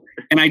 hello!"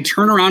 And I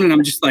turn around, and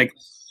I'm just like,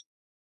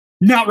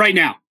 "Not right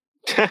now.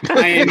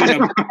 I am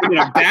in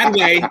a bad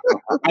way.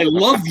 I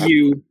love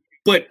you,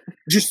 but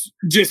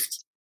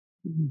just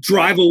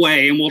drive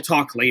away, and we'll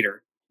talk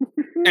later."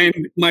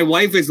 And my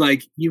wife is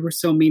like, "You were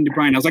so mean to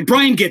Brian." I was like,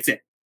 "Brian gets it.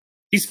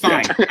 He's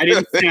fine. I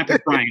didn't snap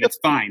at Brian. It's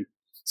fine."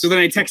 So then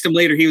I text him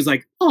later. He was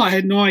like, "Oh, I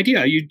had no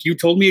idea. You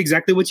told me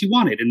exactly what you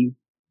wanted." And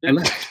I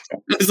left. I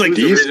was like, "It's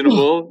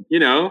reasonable.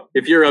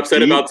 If you're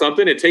upset about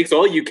something, it takes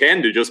all you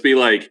can to just be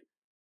like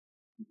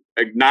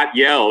not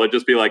yell and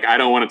just be like, I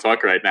don't want to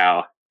talk right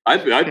now.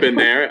 I've been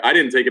there. I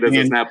didn't take it as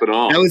a snap at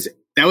all.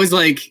 That was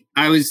like,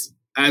 I was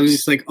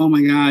just like, oh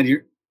my God,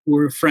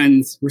 we're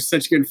friends. We're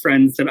such good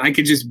friends that I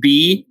could just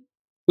be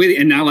with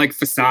and not like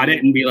facade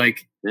it and be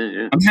like,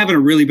 I'm having a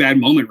really bad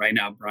moment right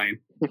now, Brian.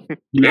 I'm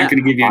not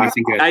going to give you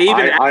anything good.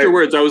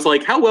 Afterwards, I was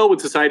like, how well would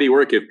society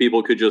work if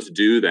people could just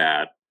do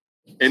that?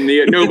 And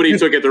nobody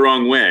took it the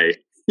wrong way,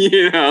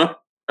 you know?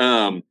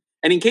 And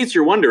in case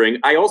you're wondering,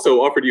 I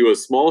also offered you a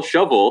small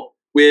shovel,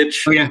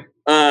 which,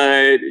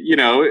 you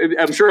know,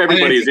 I'm sure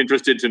everybody is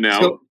interested to know.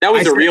 So that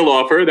was a real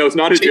offer. That was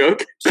not a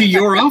joke. To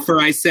your offer,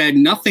 I said,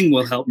 nothing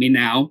will help me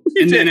now.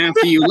 And then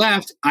after you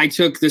left, I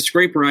took the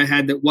scraper I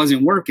had that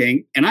wasn't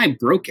working and I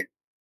broke it.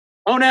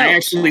 Oh, no. I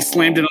actually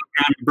slammed it on the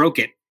ground and broke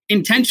it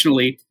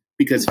intentionally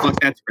because fuck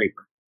that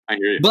scraper. I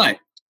hear you. But,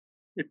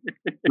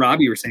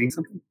 Rob, you were saying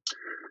something?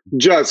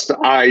 Just,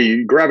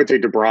 I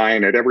gravitate to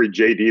Brian at every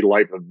JD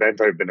Life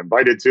event I've been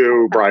invited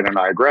to. Brian and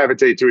I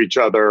gravitate to each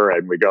other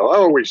and we go,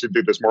 oh, we should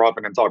do this more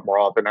often and talk more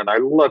often. And I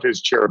love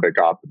his cherubic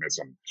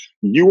optimism.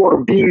 You are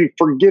being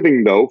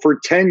forgiving, though, for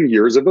 10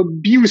 years of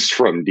abuse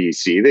from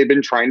DC. They've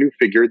been trying to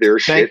figure their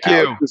shit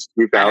out since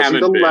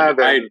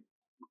 2011.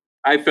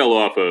 I fell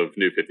off of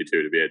New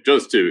 52 to be it,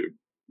 just to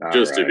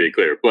be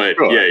clear. But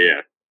yeah.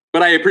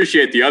 But I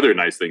appreciate the other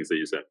nice things that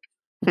you said.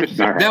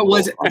 That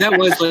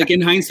was like in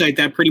hindsight,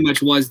 that pretty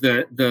much was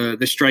the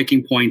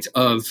striking point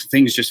of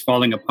things just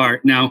falling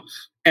apart. Now,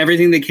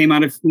 everything that came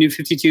out of New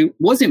 52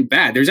 wasn't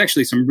bad. There's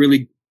actually some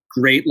really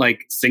great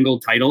like single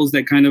titles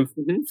that kind of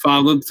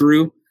followed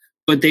through,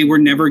 but they were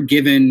never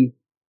given.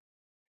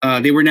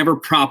 They were never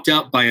propped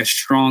up by a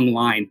strong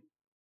line.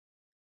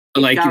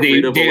 Like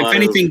if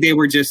anything, they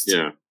were just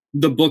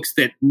the books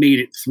that made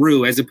it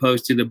through, as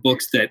opposed to the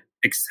books that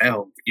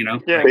excelled, you know?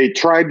 Yeah. They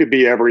tried to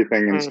be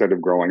everything instead of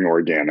growing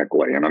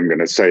organically. And I'm going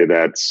to say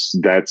that's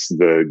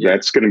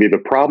going to be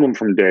the problem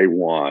from day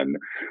one,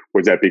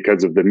 was that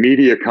because of the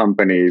media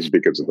companies,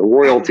 because of the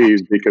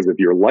royalties, because of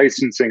your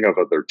licensing of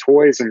other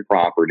toys and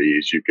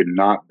properties, you could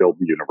not build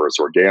the universe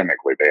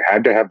organically. They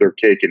had to have their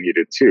cake and eat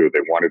it too.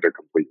 They wanted a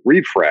complete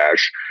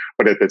refresh,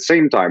 but at the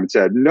same time it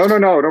said, no,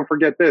 don't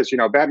forget this. You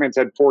know, Batman's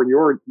had 4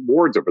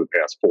 awards over the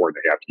past 4.5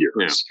 years.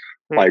 Yeah.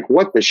 Like,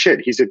 what the shit?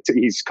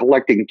 He's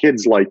collecting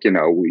kids like,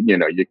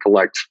 you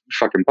collect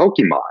fucking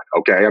Pokemon,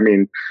 okay? I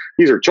mean,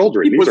 these are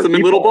children. He puts them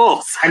in little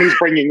balls. And he's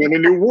bringing in a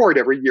new award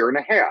every year and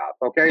a half,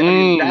 okay? I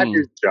mean, that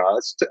is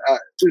just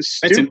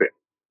stupid.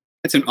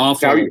 That's an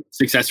awful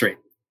success rate.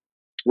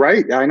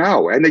 Right? I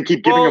know. And they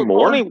keep giving him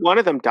more. Only one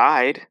of them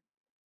died.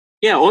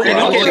 Yeah,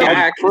 eventually.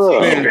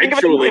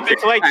 If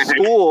it's like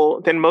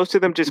school, then most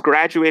of them just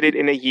graduated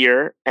in a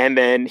year, and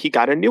then he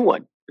got a new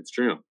one. It's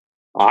true.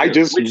 Hey,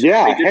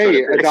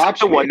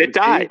 adoption the one that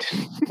died.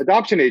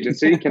 Adoption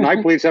agency, can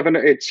I please have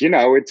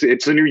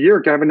it's a new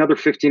year. Can I have another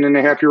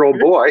 15-and-a-half-year-old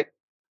boy?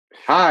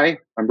 Hi,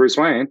 I'm Bruce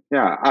Wayne.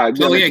 Yeah.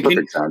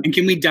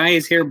 Can we dye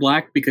his hair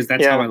black? Because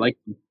that's how I like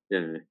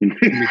him. That's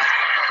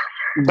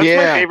my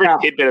favorite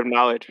tidbit of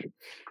knowledge.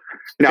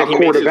 Now,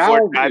 Court of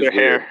Owls dye their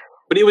hair.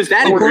 But it was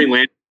that in Green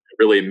Lantern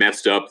that really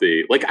messed up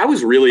I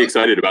was really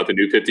excited about the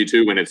New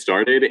 52 when it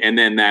started, and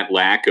then that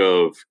lack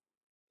of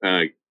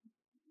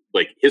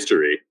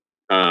history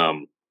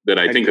that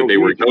I think that they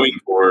were going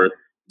for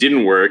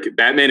didn't work.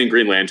 Batman and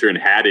Green Lantern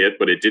had it,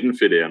 but it didn't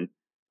fit in.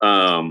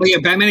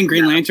 Batman and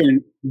Green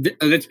Lantern,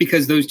 that's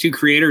because those two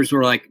creators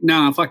were like,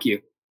 nah, fuck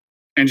you.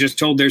 And just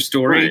told their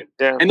story. Right.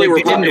 Yeah. And they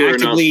were popular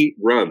enough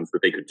runs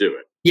that they could do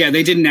it. Yeah,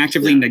 they didn't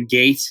actively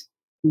negate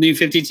New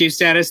 52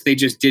 status. They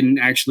just didn't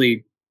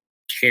actually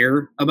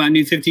care about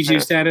New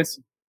 52 status.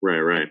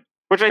 Right.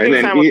 Which I think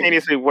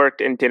simultaneously worked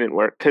and didn't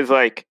work. Because,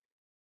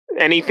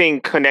 anything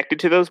connected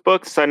to those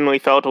books suddenly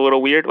felt a little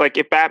weird. Like,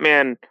 if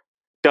Batman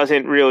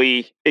doesn't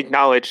really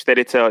acknowledge that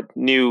it's a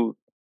new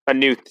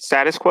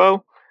status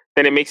quo,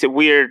 then it makes it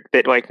weird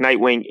that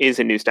Nightwing is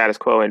a new status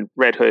quo and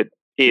Red Hood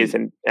is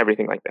and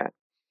everything like that.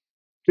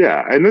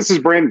 Yeah, and this is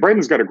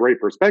Brandon's got a great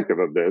perspective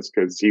of this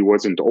because he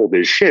wasn't old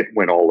as shit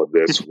when all of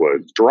this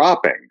was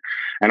dropping.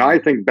 And I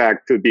think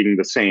back to being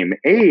the same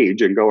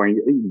age and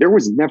going, there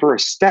was never a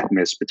step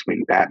miss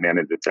between Batman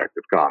and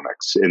Detective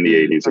Comics in the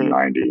 80s and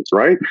 90s,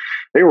 right?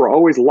 They were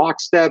always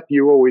lockstep.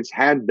 You always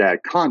had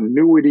that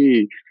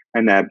continuity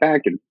and that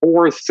back and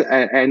forth,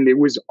 and it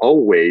was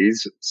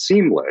always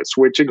seamless.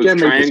 Which again,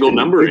 they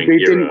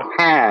didn't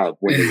have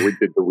when they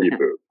did the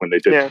reboot. When they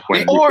did,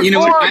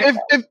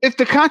 if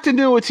the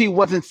continuity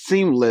wasn't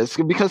seamless,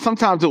 because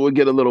sometimes it would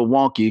get a little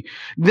wonky,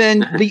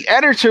 then the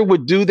editor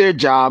would do their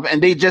job,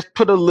 and they just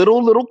put a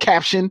little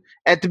caption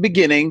at the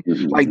beginning,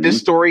 like this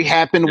story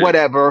happened,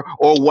 whatever,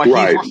 or what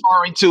he's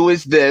referring to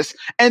is this,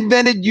 and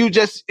then you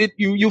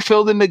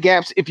filled in the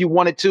gaps if you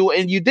wanted to,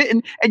 and you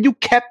didn't, and you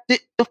kept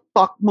it the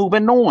fuck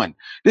moving on.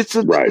 I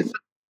think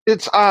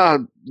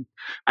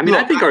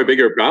our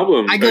bigger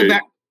problem. I go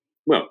back.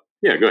 Well,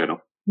 yeah, go ahead.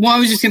 Well, I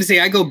was just going to say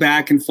I go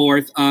back and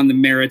forth on the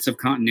merits of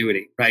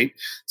continuity, right?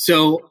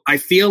 So I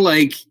feel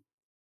like,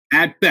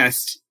 at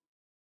best,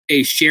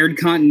 a shared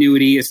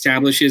continuity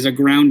establishes a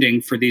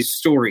grounding for these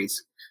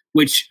stories,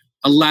 which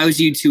allows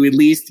you to at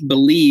least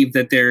believe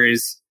that there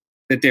is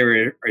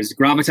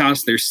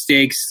gravitas, there's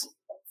stakes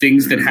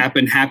things that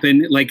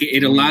happen. Like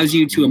it allows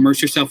you to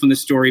immerse yourself in the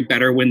story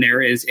better when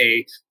there is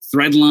a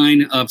thread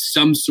line of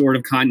some sort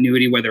of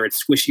continuity, whether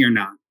it's squishy or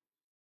not.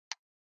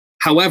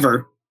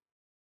 However,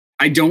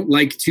 I don't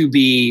like to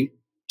be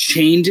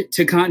chained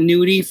to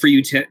continuity for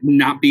you to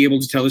not be able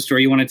to tell the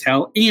story you want to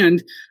tell.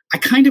 And I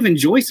kind of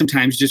enjoy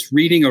sometimes just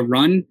reading a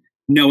run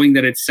knowing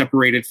that it's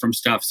separated from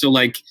stuff. So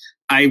like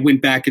I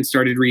went back and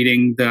started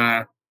reading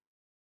the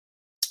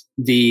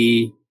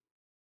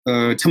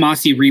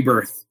Tomasi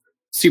Rebirth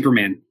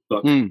Superman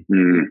book,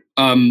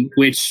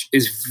 which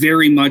is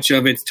very much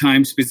of its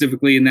time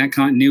specifically in that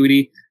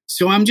continuity.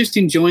 So I'm just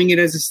enjoying it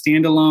as a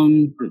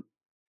standalone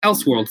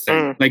Elseworld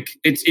thing. Like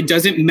it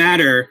doesn't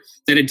matter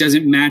that it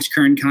doesn't match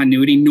current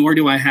continuity, nor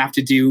do I have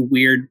to do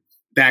weird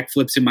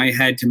backflips in my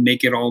head to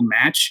make it all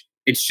match.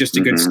 It's just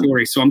a good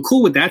story. So I'm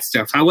cool with that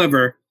stuff.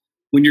 However,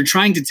 when you're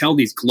trying to tell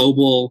these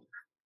global,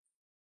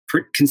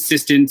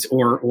 consistent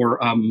or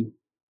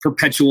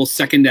perpetual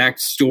second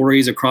act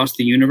stories across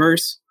the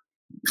universe,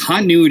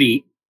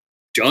 continuity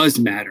does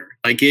matter.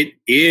 Like it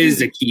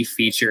is a key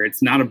feature.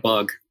 It's not a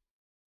bug.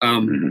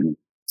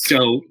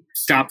 So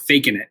stop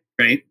faking it,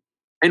 right?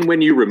 And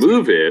when you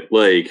remove it,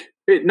 like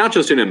not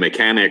just in a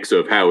mechanics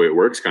of how it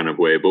works kind of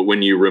way, but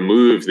when you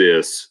remove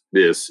this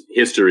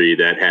history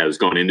that has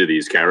gone into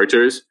these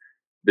characters,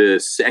 the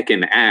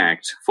second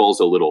act falls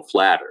a little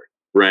flatter,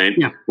 right?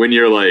 Yeah. When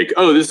you're like,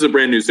 oh, this is a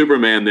brand new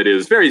Superman that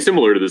is very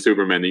similar to the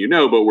Superman that you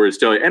know, but we're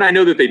still, and I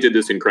know that they did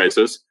this in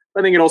Crisis.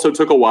 I think it also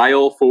took a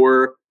while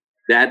for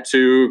that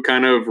to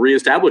kind of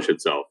reestablish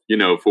itself, you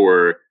know,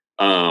 for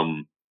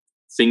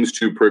things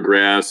to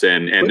progress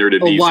and there to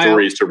be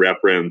stories to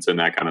reference and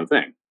that kind of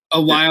thing.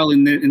 A while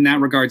in that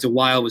regards, a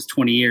while was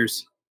 20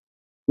 years.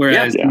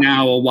 Whereas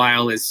now a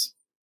while is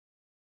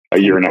a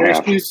year and a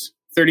half.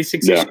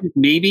 36 issues,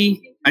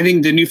 maybe. I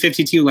think the New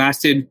 52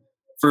 lasted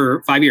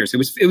for 5 years. It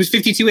was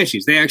 52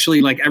 issues. They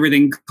actually like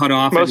everything cut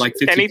off at like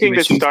 52 anything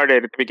issues. that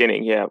started at the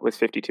beginning, was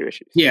 52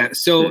 issues. Yeah,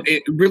 so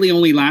it really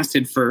only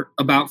lasted for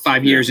about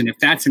 5 years. And if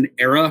that's an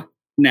era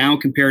now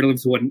comparative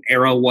to what an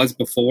era was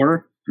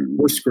before,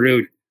 we're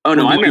screwed. Oh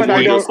no, how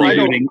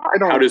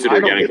does it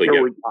organically get?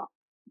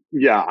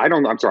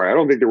 I'm sorry. I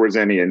don't think there was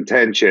any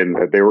intention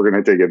that they were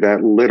going to take it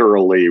that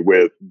literally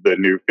with the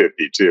New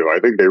 52. I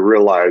think they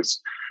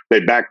realized they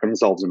backed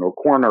themselves into a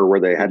corner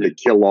where they had to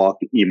kill off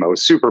emo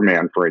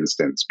Superman, for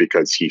instance,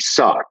 because he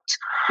sucked.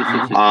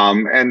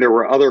 And there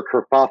were other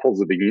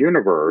kerfuffles of the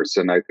universe.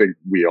 And I think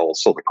we all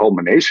saw the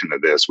culmination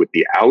of this with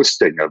the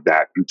ousting of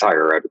that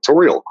entire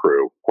editorial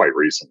crew quite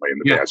recently in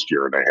the past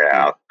year and a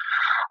half.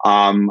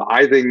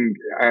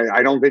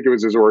 I don't think it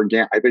was as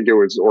organic. I think it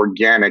was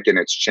organic in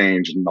its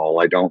change and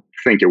all. I don't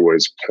think it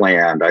was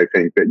planned. I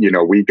think that,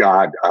 we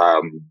got,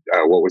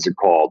 what was it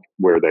called?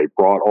 Where they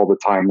brought all the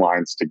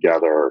timelines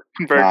together.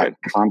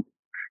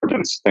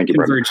 Convergence. Thank you,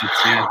 Brendan.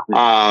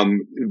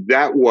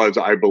 That was,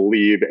 I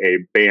believe, a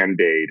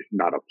Band-Aid,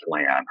 not a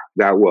plan.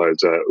 That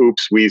was,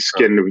 oops,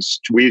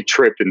 we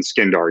tripped and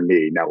skinned our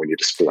knee. Now we need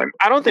to splint.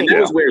 I don't think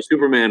that was where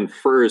Superman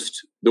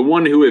first, the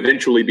one who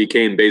eventually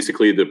became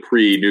basically the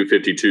pre-New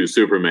 52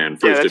 Superman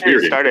first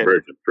appeared in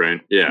Convergence,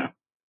 right? Yeah.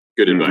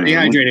 Good advice.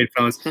 Dehydrated,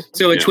 fellas.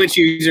 So a Twitch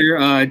user,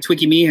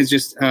 Twicky Me, has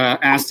just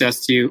asked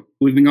us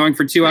we've been going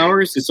for 2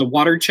 hours. It's a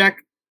water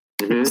check.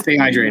 Stay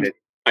hydrated.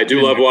 I do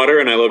love water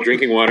and I love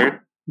drinking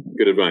water.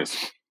 Good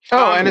advice.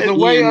 Oh, and in a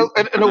way,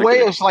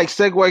 it's like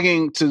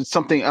segueing to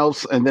something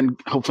else, and then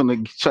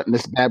hopefully shutting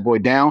this bad boy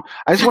down.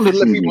 I just wanted to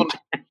let people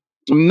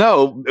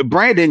know,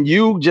 Brandon,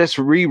 you just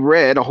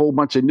reread a whole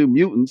bunch of New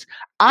Mutants.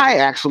 I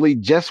actually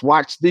just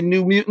watched the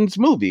New Mutants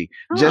movie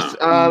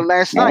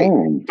last night.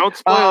 Don't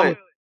spoil it.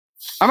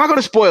 I'm not going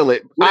to spoil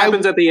it. What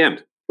happens at the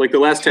end? Like the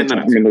last 10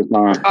 minutes.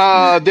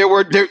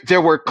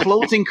 There were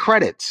closing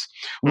credits.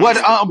 But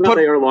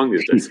they are long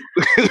these days.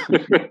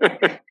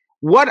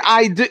 What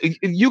I do,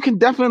 you can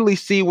definitely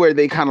see where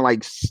they kind of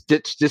like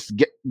stitched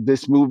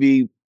this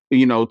movie,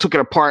 took it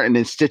apart and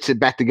then stitched it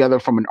back together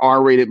from an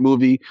R-rated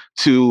movie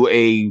to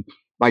a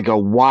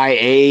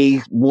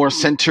YA more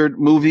centered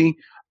movie.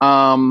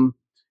 And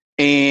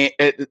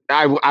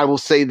I will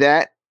say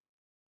that.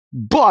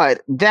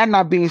 But that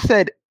not being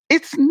said,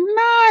 it's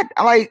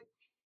not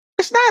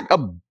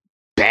a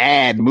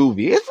bad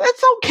movie.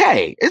 It's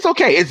okay. It's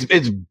okay.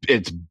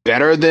 It's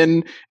better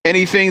than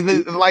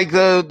anything like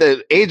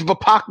the Age of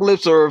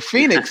Apocalypse or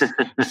Phoenix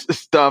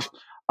stuff.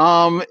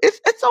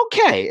 It's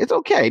okay. It's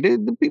okay.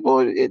 The people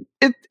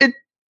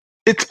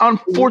it's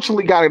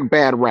unfortunately got a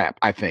bad rap,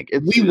 I think.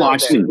 We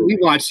watched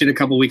it a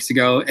couple weeks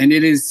ago, and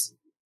it's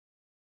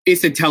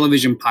a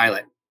television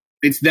pilot.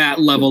 It's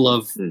that level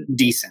of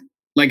decent.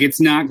 Like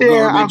it's not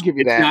garbage. I'll give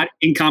you that. It's not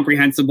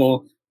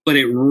incomprehensible. But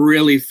it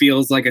really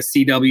feels like a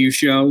CW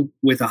show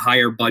with a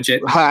higher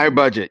budget. Higher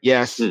budget,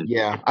 yes.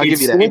 Yeah, I'll give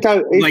you that.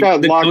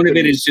 The tone of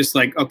it is just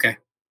like, okay.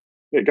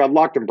 It got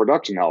locked in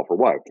production hell for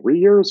what, 3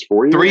 years,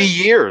 4 years? 3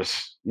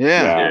 years,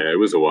 yeah. Yeah, it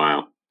was a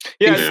while.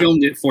 Yeah, they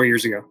filmed it 4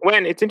 years ago.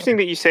 When it's interesting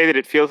that you say that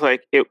it feels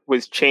like it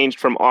was changed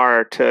from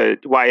R to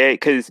YA,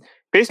 because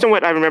based on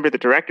what I remember the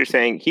director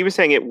saying, he was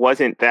saying it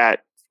wasn't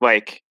that,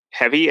 like,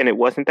 heavy and it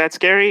wasn't that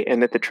scary,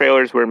 and that the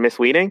trailers were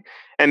misleading,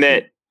 and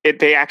that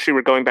they actually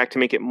were going back to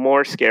make it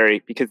more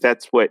scary because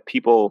that's what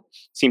people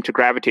seem to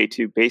gravitate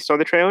to based on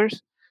the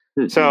trailers.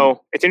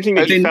 So it's interesting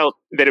that you felt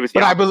that it was.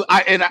 But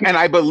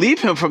I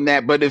believe him from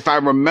that. But if I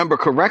remember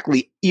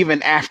correctly,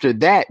 even after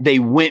that, they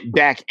went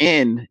back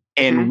in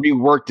and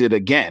reworked it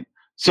again.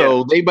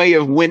 So they may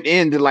have went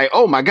in to like,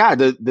 oh my God,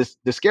 the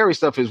scary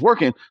stuff is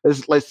working.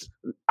 Let's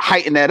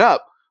heighten that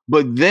up.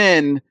 But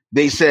then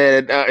they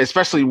said,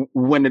 especially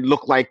when it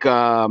looked like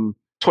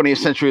 20th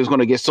Century was going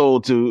to get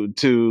sold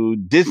to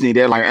Disney,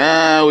 they're like,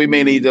 we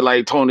may need to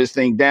like tone this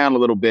thing down a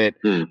little bit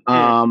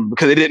because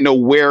they didn't know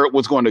where it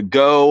was going to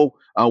go.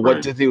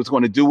 What Disney was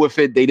going to do with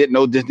it. They didn't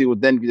know Disney was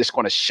then just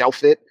going to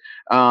shelf it.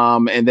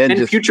 And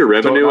just future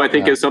revenue, I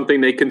think, is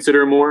something they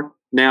consider more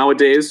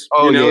nowadays.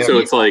 So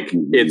it's like,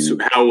 it's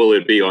how will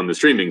it be on the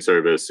streaming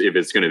service if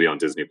it's going to be on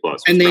Disney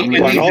Plus? And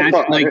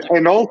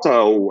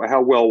also,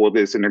 how well will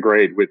this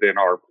integrate within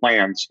our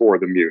plans for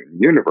the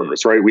mutant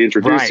universe? Right? We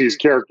introduce these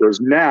characters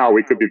now.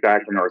 We could be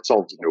backing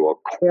ourselves into a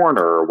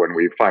corner when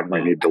we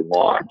finally need to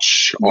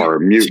launch our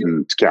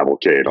mutant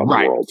cavalcade on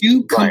the world.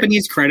 Two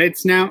companies'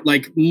 credits now,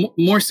 like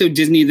more so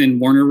Disney than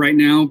Warner right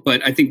now,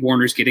 but I think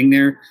Warner's getting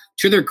there.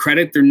 To their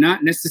credit, they're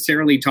not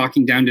necessarily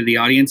talking down to the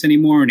audience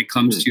anymore when it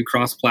comes to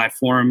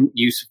cross-platform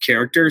use of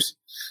characters.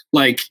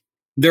 Like,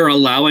 they're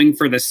allowing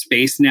for the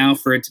space now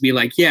for it to be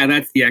like, yeah,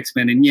 that's the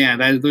X-Men, and yeah,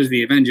 those are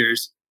the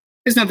Avengers.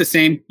 It's not the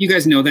same. You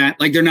guys know that.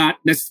 Like, they're not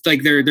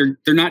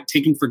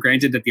taking for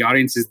granted that the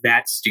audience is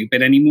that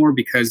stupid anymore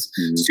because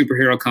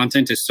superhero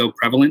content is so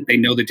prevalent. They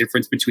know the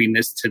difference between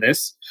this to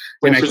this.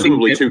 Well, and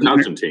presumably two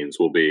Constantines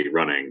will be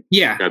running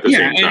at the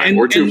same time.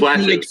 Or two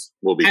Flashes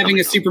will be having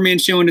a Superman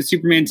show and a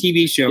Superman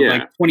TV show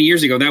like 20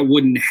 years ago. That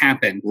wouldn't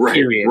happen,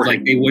 period. Right.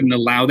 Like, they wouldn't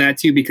allow that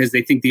to because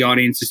they think the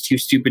audience is too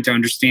stupid to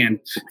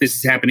understand this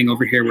is happening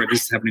over here where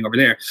this is happening over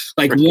there.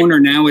 Like, Warner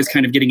now is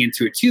kind of getting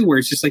into it too, where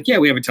it's just like, yeah,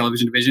 we have a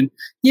television division.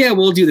 Yeah,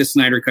 we'll do the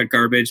Snyder Cut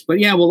garbage, but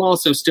yeah, we'll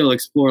also still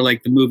explore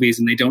like the movies,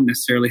 and they don't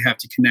necessarily have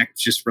to connect,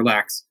 just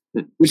relax,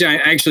 which I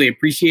actually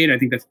appreciate. I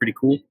think that's pretty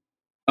cool.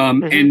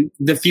 And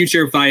the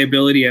future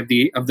viability of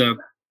the,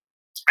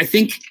 I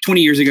think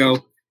 20 years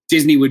ago,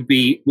 Disney would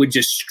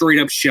just straight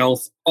up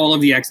shelf all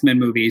of the X-Men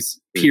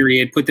movies,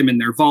 period, put them in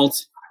their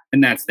vault,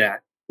 and that's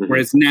that.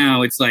 Whereas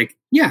now it's like,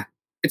 yeah,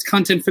 it's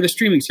content for the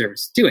streaming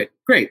service. Do it.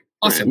 Great.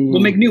 Awesome.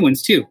 We'll make new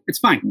ones too. It's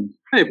fine.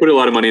 Hey, put a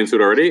lot of money into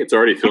it already. It's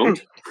already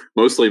filmed,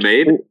 mostly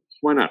made.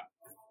 Why not?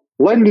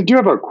 Len, did you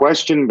have a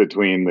question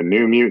between the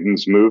New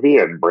Mutants movie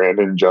and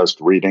Brandon just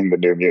reading the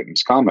New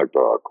Mutants comic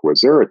book?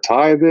 Was there a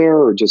tie there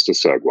or just a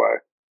segue?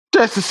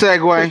 Just a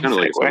segue. Kind of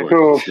like segue.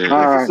 Cool. Yeah.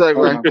 All right.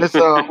 Segue. That's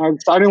all.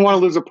 I didn't want to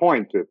lose a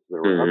point. If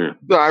there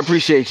No, I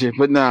appreciate you,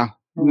 but no.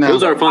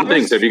 Those are fun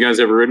things. Have you guys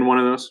ever written one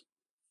of those?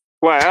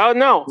 Well,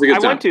 no. I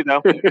want to,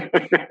 though.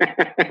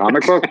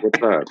 Comic book? What's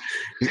that?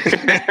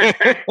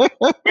 Wait,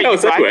 you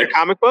write your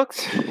comic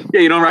books?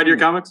 Yeah, you don't write your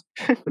comics?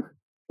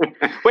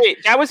 Wait,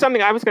 that was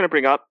something I was going to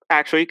bring up,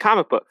 actually,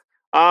 comic book.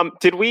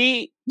 Did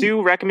we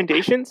do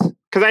recommendations?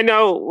 Because I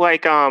know,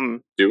 like...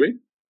 Do we?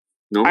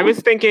 No. I was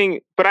thinking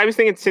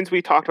since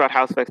we talked about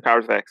House of X,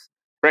 Powers of X,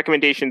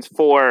 recommendations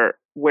for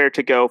where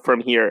to go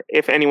from here,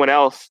 if anyone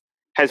else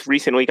has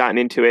recently gotten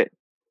into it.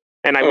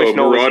 And I wish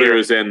Noel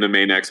Marauders and the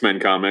main X-Men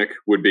comic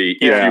would be,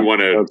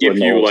 if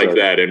you like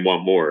that and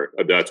want more,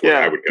 that's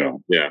where I would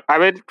go. Yeah. I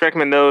would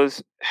recommend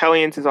those.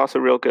 Hellions is also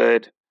real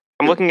good.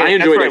 I'm looking at. I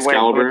enjoyed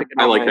Excalibur.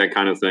 I like that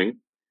kind of thing.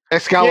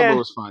 Excalibur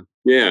was fun.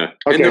 Yeah.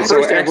 Okay, and the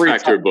first X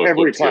Factor book.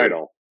 Every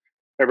title.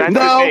 That's the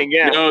thing,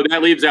 yeah. No,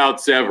 that leaves out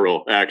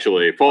several,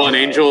 actually. Fallen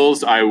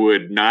Angels, I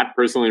would not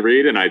personally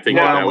read, and I think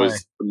that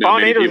was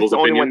Fallen many Angels people's was the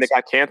only one opinions. that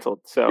got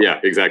canceled. So Yeah,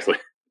 exactly.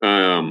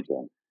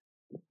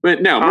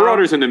 But no,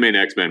 Marauders and the main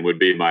X-Men would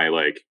be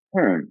my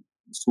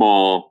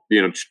small,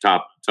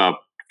 top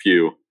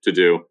few to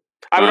do.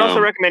 I would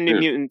also recommend New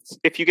Mutants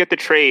if you get the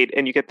trade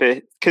and you get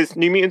because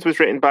New Mutants was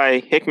written by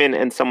Hickman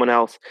and someone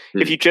else.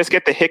 If you just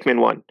get the Hickman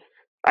one,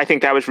 I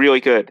think that was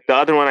really good. The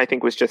other one I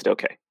think was just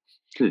okay.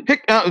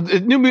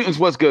 New Mutants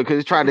was good because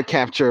it tried to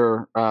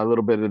capture a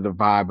little bit of the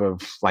vibe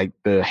of like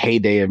the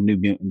heyday of New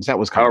Mutants. That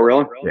was kind of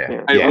really?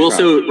 Yeah.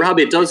 Also, Rob,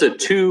 it does a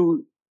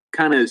two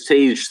kind of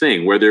stage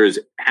thing where there's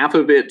half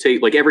of it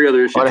like every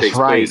other issue takes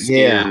place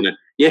in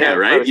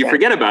right. You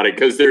forget about it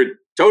because they're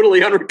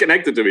totally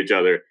unconnected to each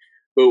other.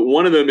 But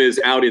one of them is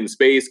out in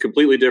space,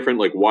 completely different,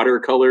 like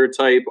watercolor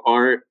type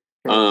art.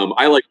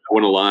 I like that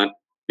one a lot.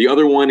 The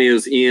other one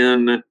is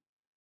in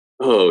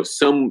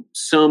somewhere.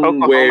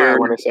 Oklahoma, I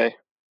want to say.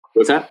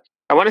 What's that?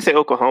 I want to say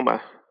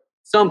Oklahoma.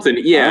 Something,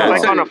 yeah.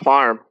 It's like on a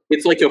farm.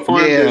 It's like a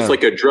farm. Yeah. There's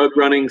like a drug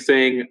running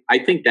thing. I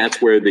think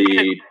that's where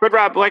the. But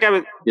Rob, like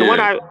the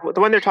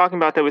one they're talking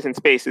about that was in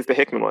space is the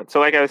Hickman one. So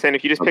like I was saying,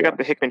 if you just pick up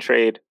the Hickman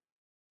trade,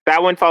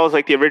 that one follows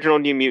like the original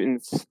New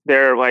Mutants.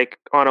 They're like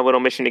on a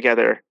little mission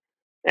together,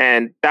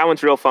 and that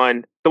one's real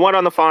fun. The one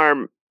on the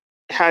farm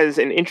has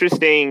an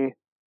interesting.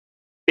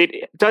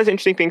 It does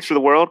interesting things for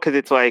the world because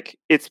it's like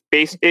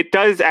it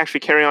does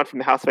actually carry on from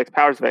the House of X,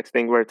 Powers of X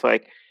thing where it's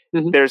like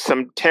there's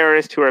some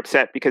terrorists who are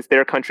upset because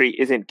their country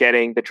isn't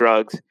getting the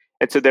drugs.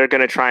 And so they're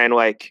going to try and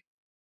like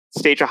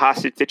stage a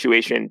hostage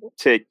situation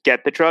to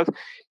get the drugs.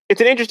 It's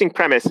an interesting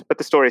premise, but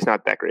the story's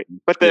not that great.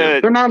 But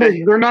they're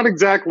not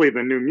exactly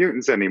the New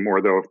Mutants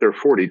anymore, though. If they're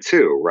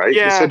 42, right?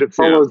 Yeah. You said it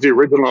follows the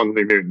original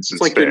New Mutants.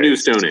 It's like the New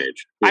Stone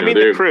Age. I mean,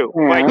 the crew.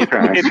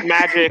 It's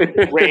Magic,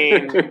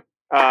 Rain,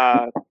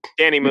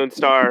 Danny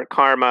Moonstar,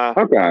 Karma,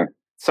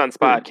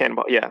 Sunspot,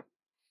 Cannonball. Yeah.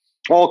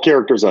 All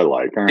characters I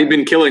like. They've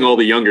been killing all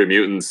the younger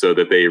mutants so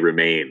that they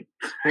remain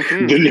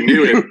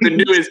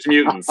the newest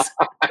mutants.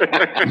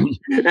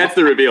 That's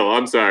the reveal.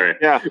 I'm sorry.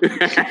 Yeah.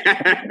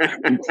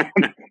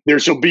 There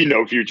shall be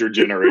no future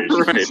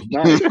generations.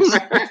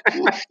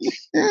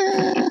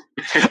 Right.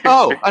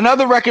 Oh,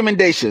 another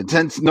recommendation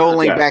since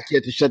Noel ain't back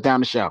here to shut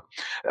down the show.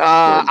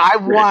 I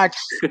watched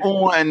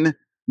on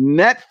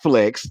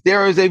Netflix.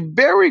 There is a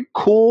very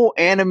cool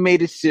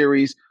animated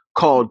series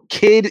called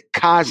Kid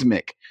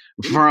Cosmic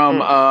from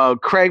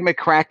Craig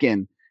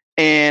McCracken,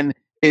 and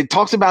it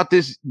talks about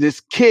this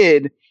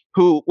kid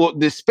who,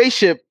 this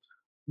spaceship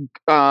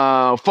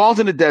falls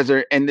in the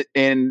desert, and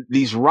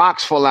these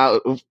rocks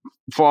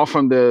fall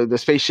from the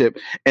spaceship,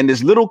 and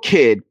this little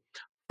kid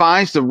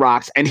finds the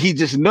rocks, and he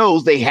just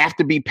knows they have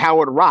to be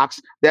powered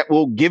rocks that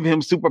will give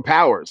him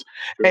superpowers,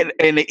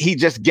 and he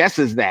just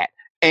guesses that.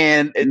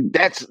 And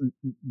that's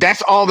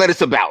all that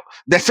it's about.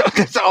 That's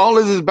all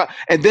it is about.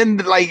 And then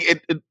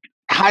like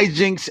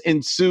hijinks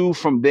ensue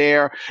from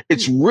there.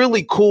 It's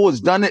really cool. It's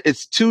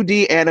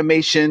 2D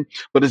animation,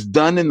 but it's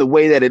done in the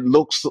way that it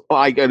looks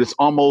like it's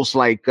almost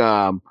like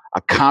a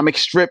comic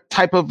strip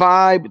type of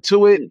vibe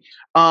to it.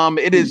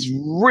 It is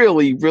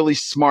really, really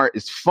smart.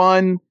 It's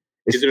fun.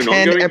 It's is it an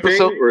 10 ongoing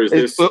episodes. Thing, or is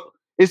this?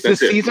 It's the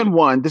season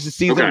 1. This is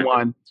season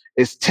 1.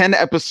 It's 10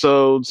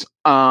 episodes.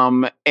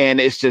 And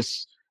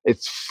it's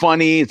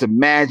funny. It's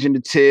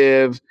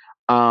imaginative.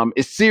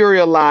 It's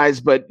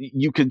serialized, but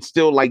you can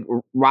still like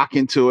rock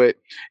into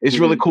it. It's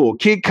really cool.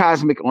 Kid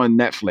Cosmic on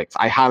Netflix.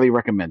 I highly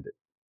recommend it.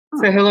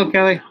 Say hello,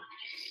 Kelly.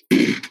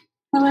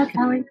 Hello,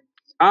 Kelly.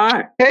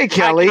 Hi. Hey,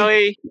 Kelly. Hi,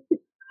 Kelly.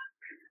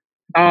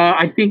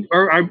 I think,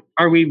 are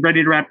we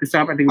ready to wrap this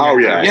up? I think.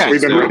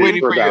 We've been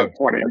waiting for about you.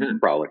 20,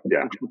 probably.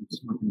 Yeah.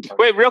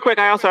 Wait, real quick.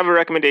 I also have a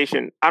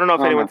recommendation. I don't know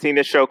if anyone's seen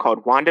this show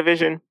called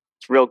WandaVision.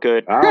 It's real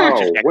good.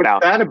 Oh,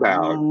 what's that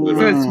about?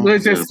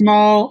 It's a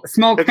small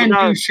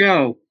Kenku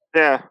show.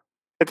 Yeah.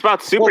 It's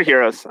about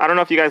superheroes. I don't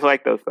know if you guys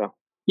like those, though.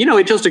 You know,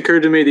 it just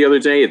occurred to me the other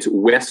day. It's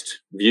West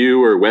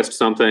View or West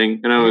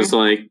something. And I was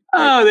like,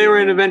 oh, they were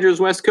in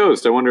Avengers West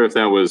Coast. I wonder if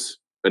that was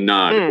a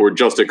nod or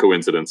just a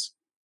coincidence.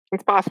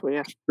 It's possible,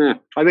 yeah.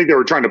 I think they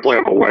were trying to play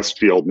up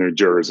Westfield, New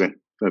Jersey.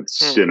 That's,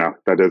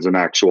 that is an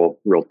actual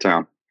real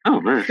town.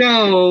 Oh, man.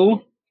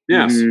 So,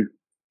 yes.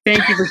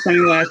 Thank you for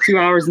spending the last 2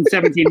 hours and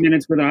 17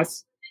 minutes with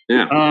us.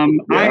 Yeah.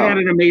 I had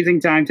an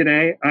amazing time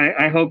today.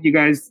 I hope you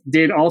guys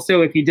did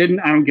also. If you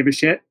didn't, I don't give a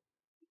shit.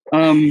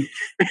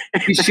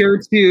 Be sure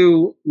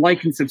to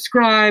like and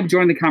subscribe,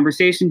 join the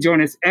conversation, join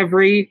us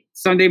every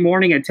Sunday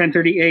morning at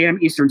 10:30 a.m.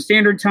 Eastern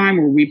Standard Time,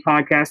 where we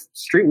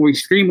we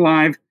stream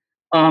live,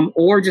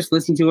 or just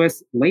listen to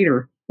us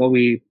later while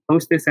we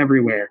post this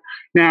everywhere.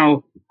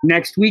 Now,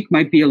 next week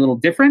might be a little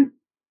different.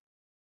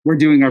 We're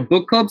doing our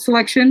book club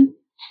selection.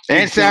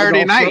 And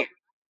Saturday night.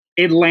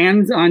 It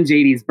lands on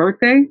JD's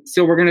birthday,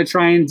 so we're going to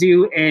try and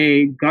do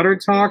a gutter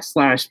talk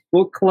 /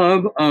 book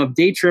club of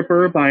Day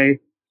Tripper by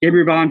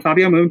Gabriel Ba and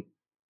Fabio Moon,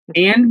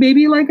 and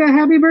maybe like a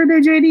happy birthday,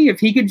 JD,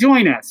 if he could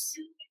join us,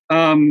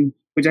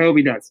 which I hope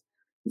he does.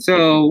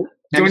 So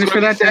join us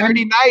for that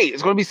Saturday night.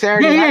 It's going to be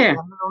Saturday night. Yeah.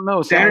 I don't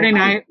know. Saturday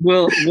night.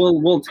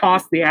 We'll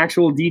toss the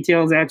actual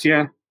details at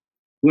you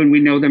when we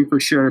know them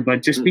for sure.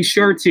 But just be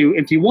sure to,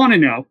 if you want to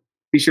know,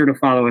 be sure to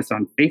follow us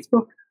on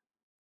Facebook.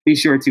 Be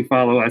sure to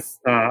follow us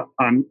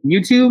on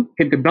YouTube.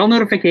 Hit the bell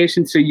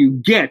notification so you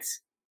get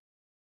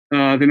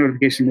the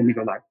notification when we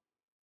go live.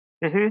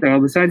 So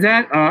besides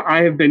that,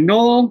 I have been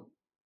Noel.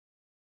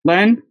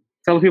 Len,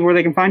 tell the people where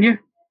they can find you.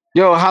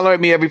 Yo, holler at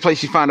me every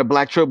place you find the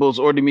Black Tribbles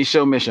or the Me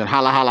Show mission.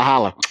 Holla, holla,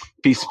 holla.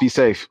 Peace, be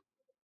safe.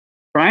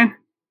 Brian?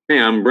 Hey,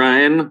 I'm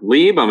Brian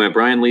Lieb. I'm at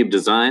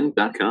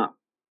brianliebdesign.com.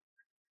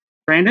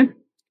 Brandon?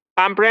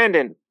 I'm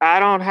Brandon. I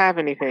don't have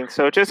anything,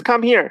 so just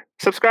come here.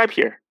 Subscribe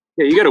here.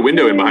 Yeah, you got a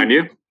window in behind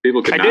you.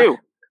 People can I do.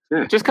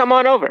 Yeah. Just come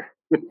on over.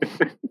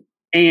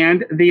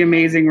 And the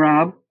amazing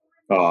Rob.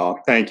 Oh,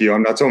 thank you.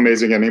 I'm not so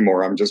amazing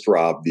anymore. I'm just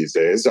Rob these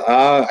days.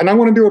 And I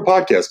want to do a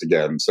podcast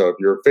again. So if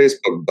you're a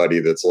Facebook buddy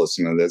that's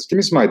listening to this, give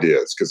me some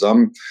ideas because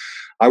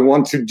I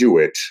want to do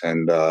it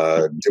and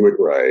do it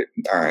right.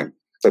 All right.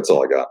 That's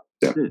all I got.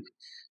 Yeah.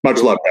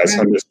 Much love, guys.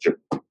 I missed you.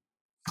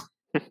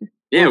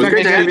 Yeah, it was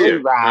great to have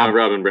you,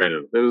 Rob and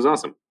Brandon. It was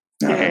awesome.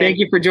 Thank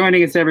you for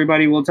joining us,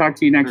 everybody. We'll talk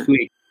to you next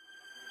week.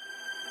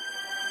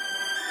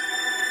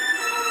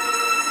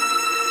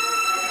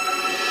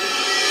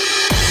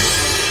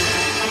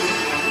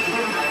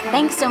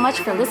 Thanks so much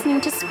for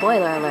listening to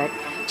Spoiler Alert.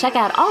 Check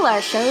out all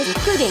our shows,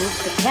 including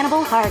the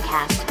Cannibal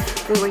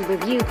Horrorcast, where we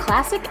review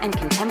classic and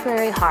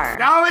contemporary horror.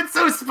 Oh, it's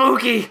so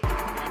spooky!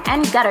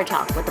 And Gutter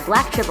Talk with the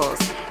Black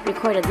Tribbles,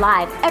 recorded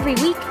live every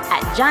week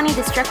Johnny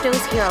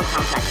Destructo's Hero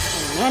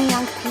Complex in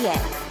Nanyang, PA.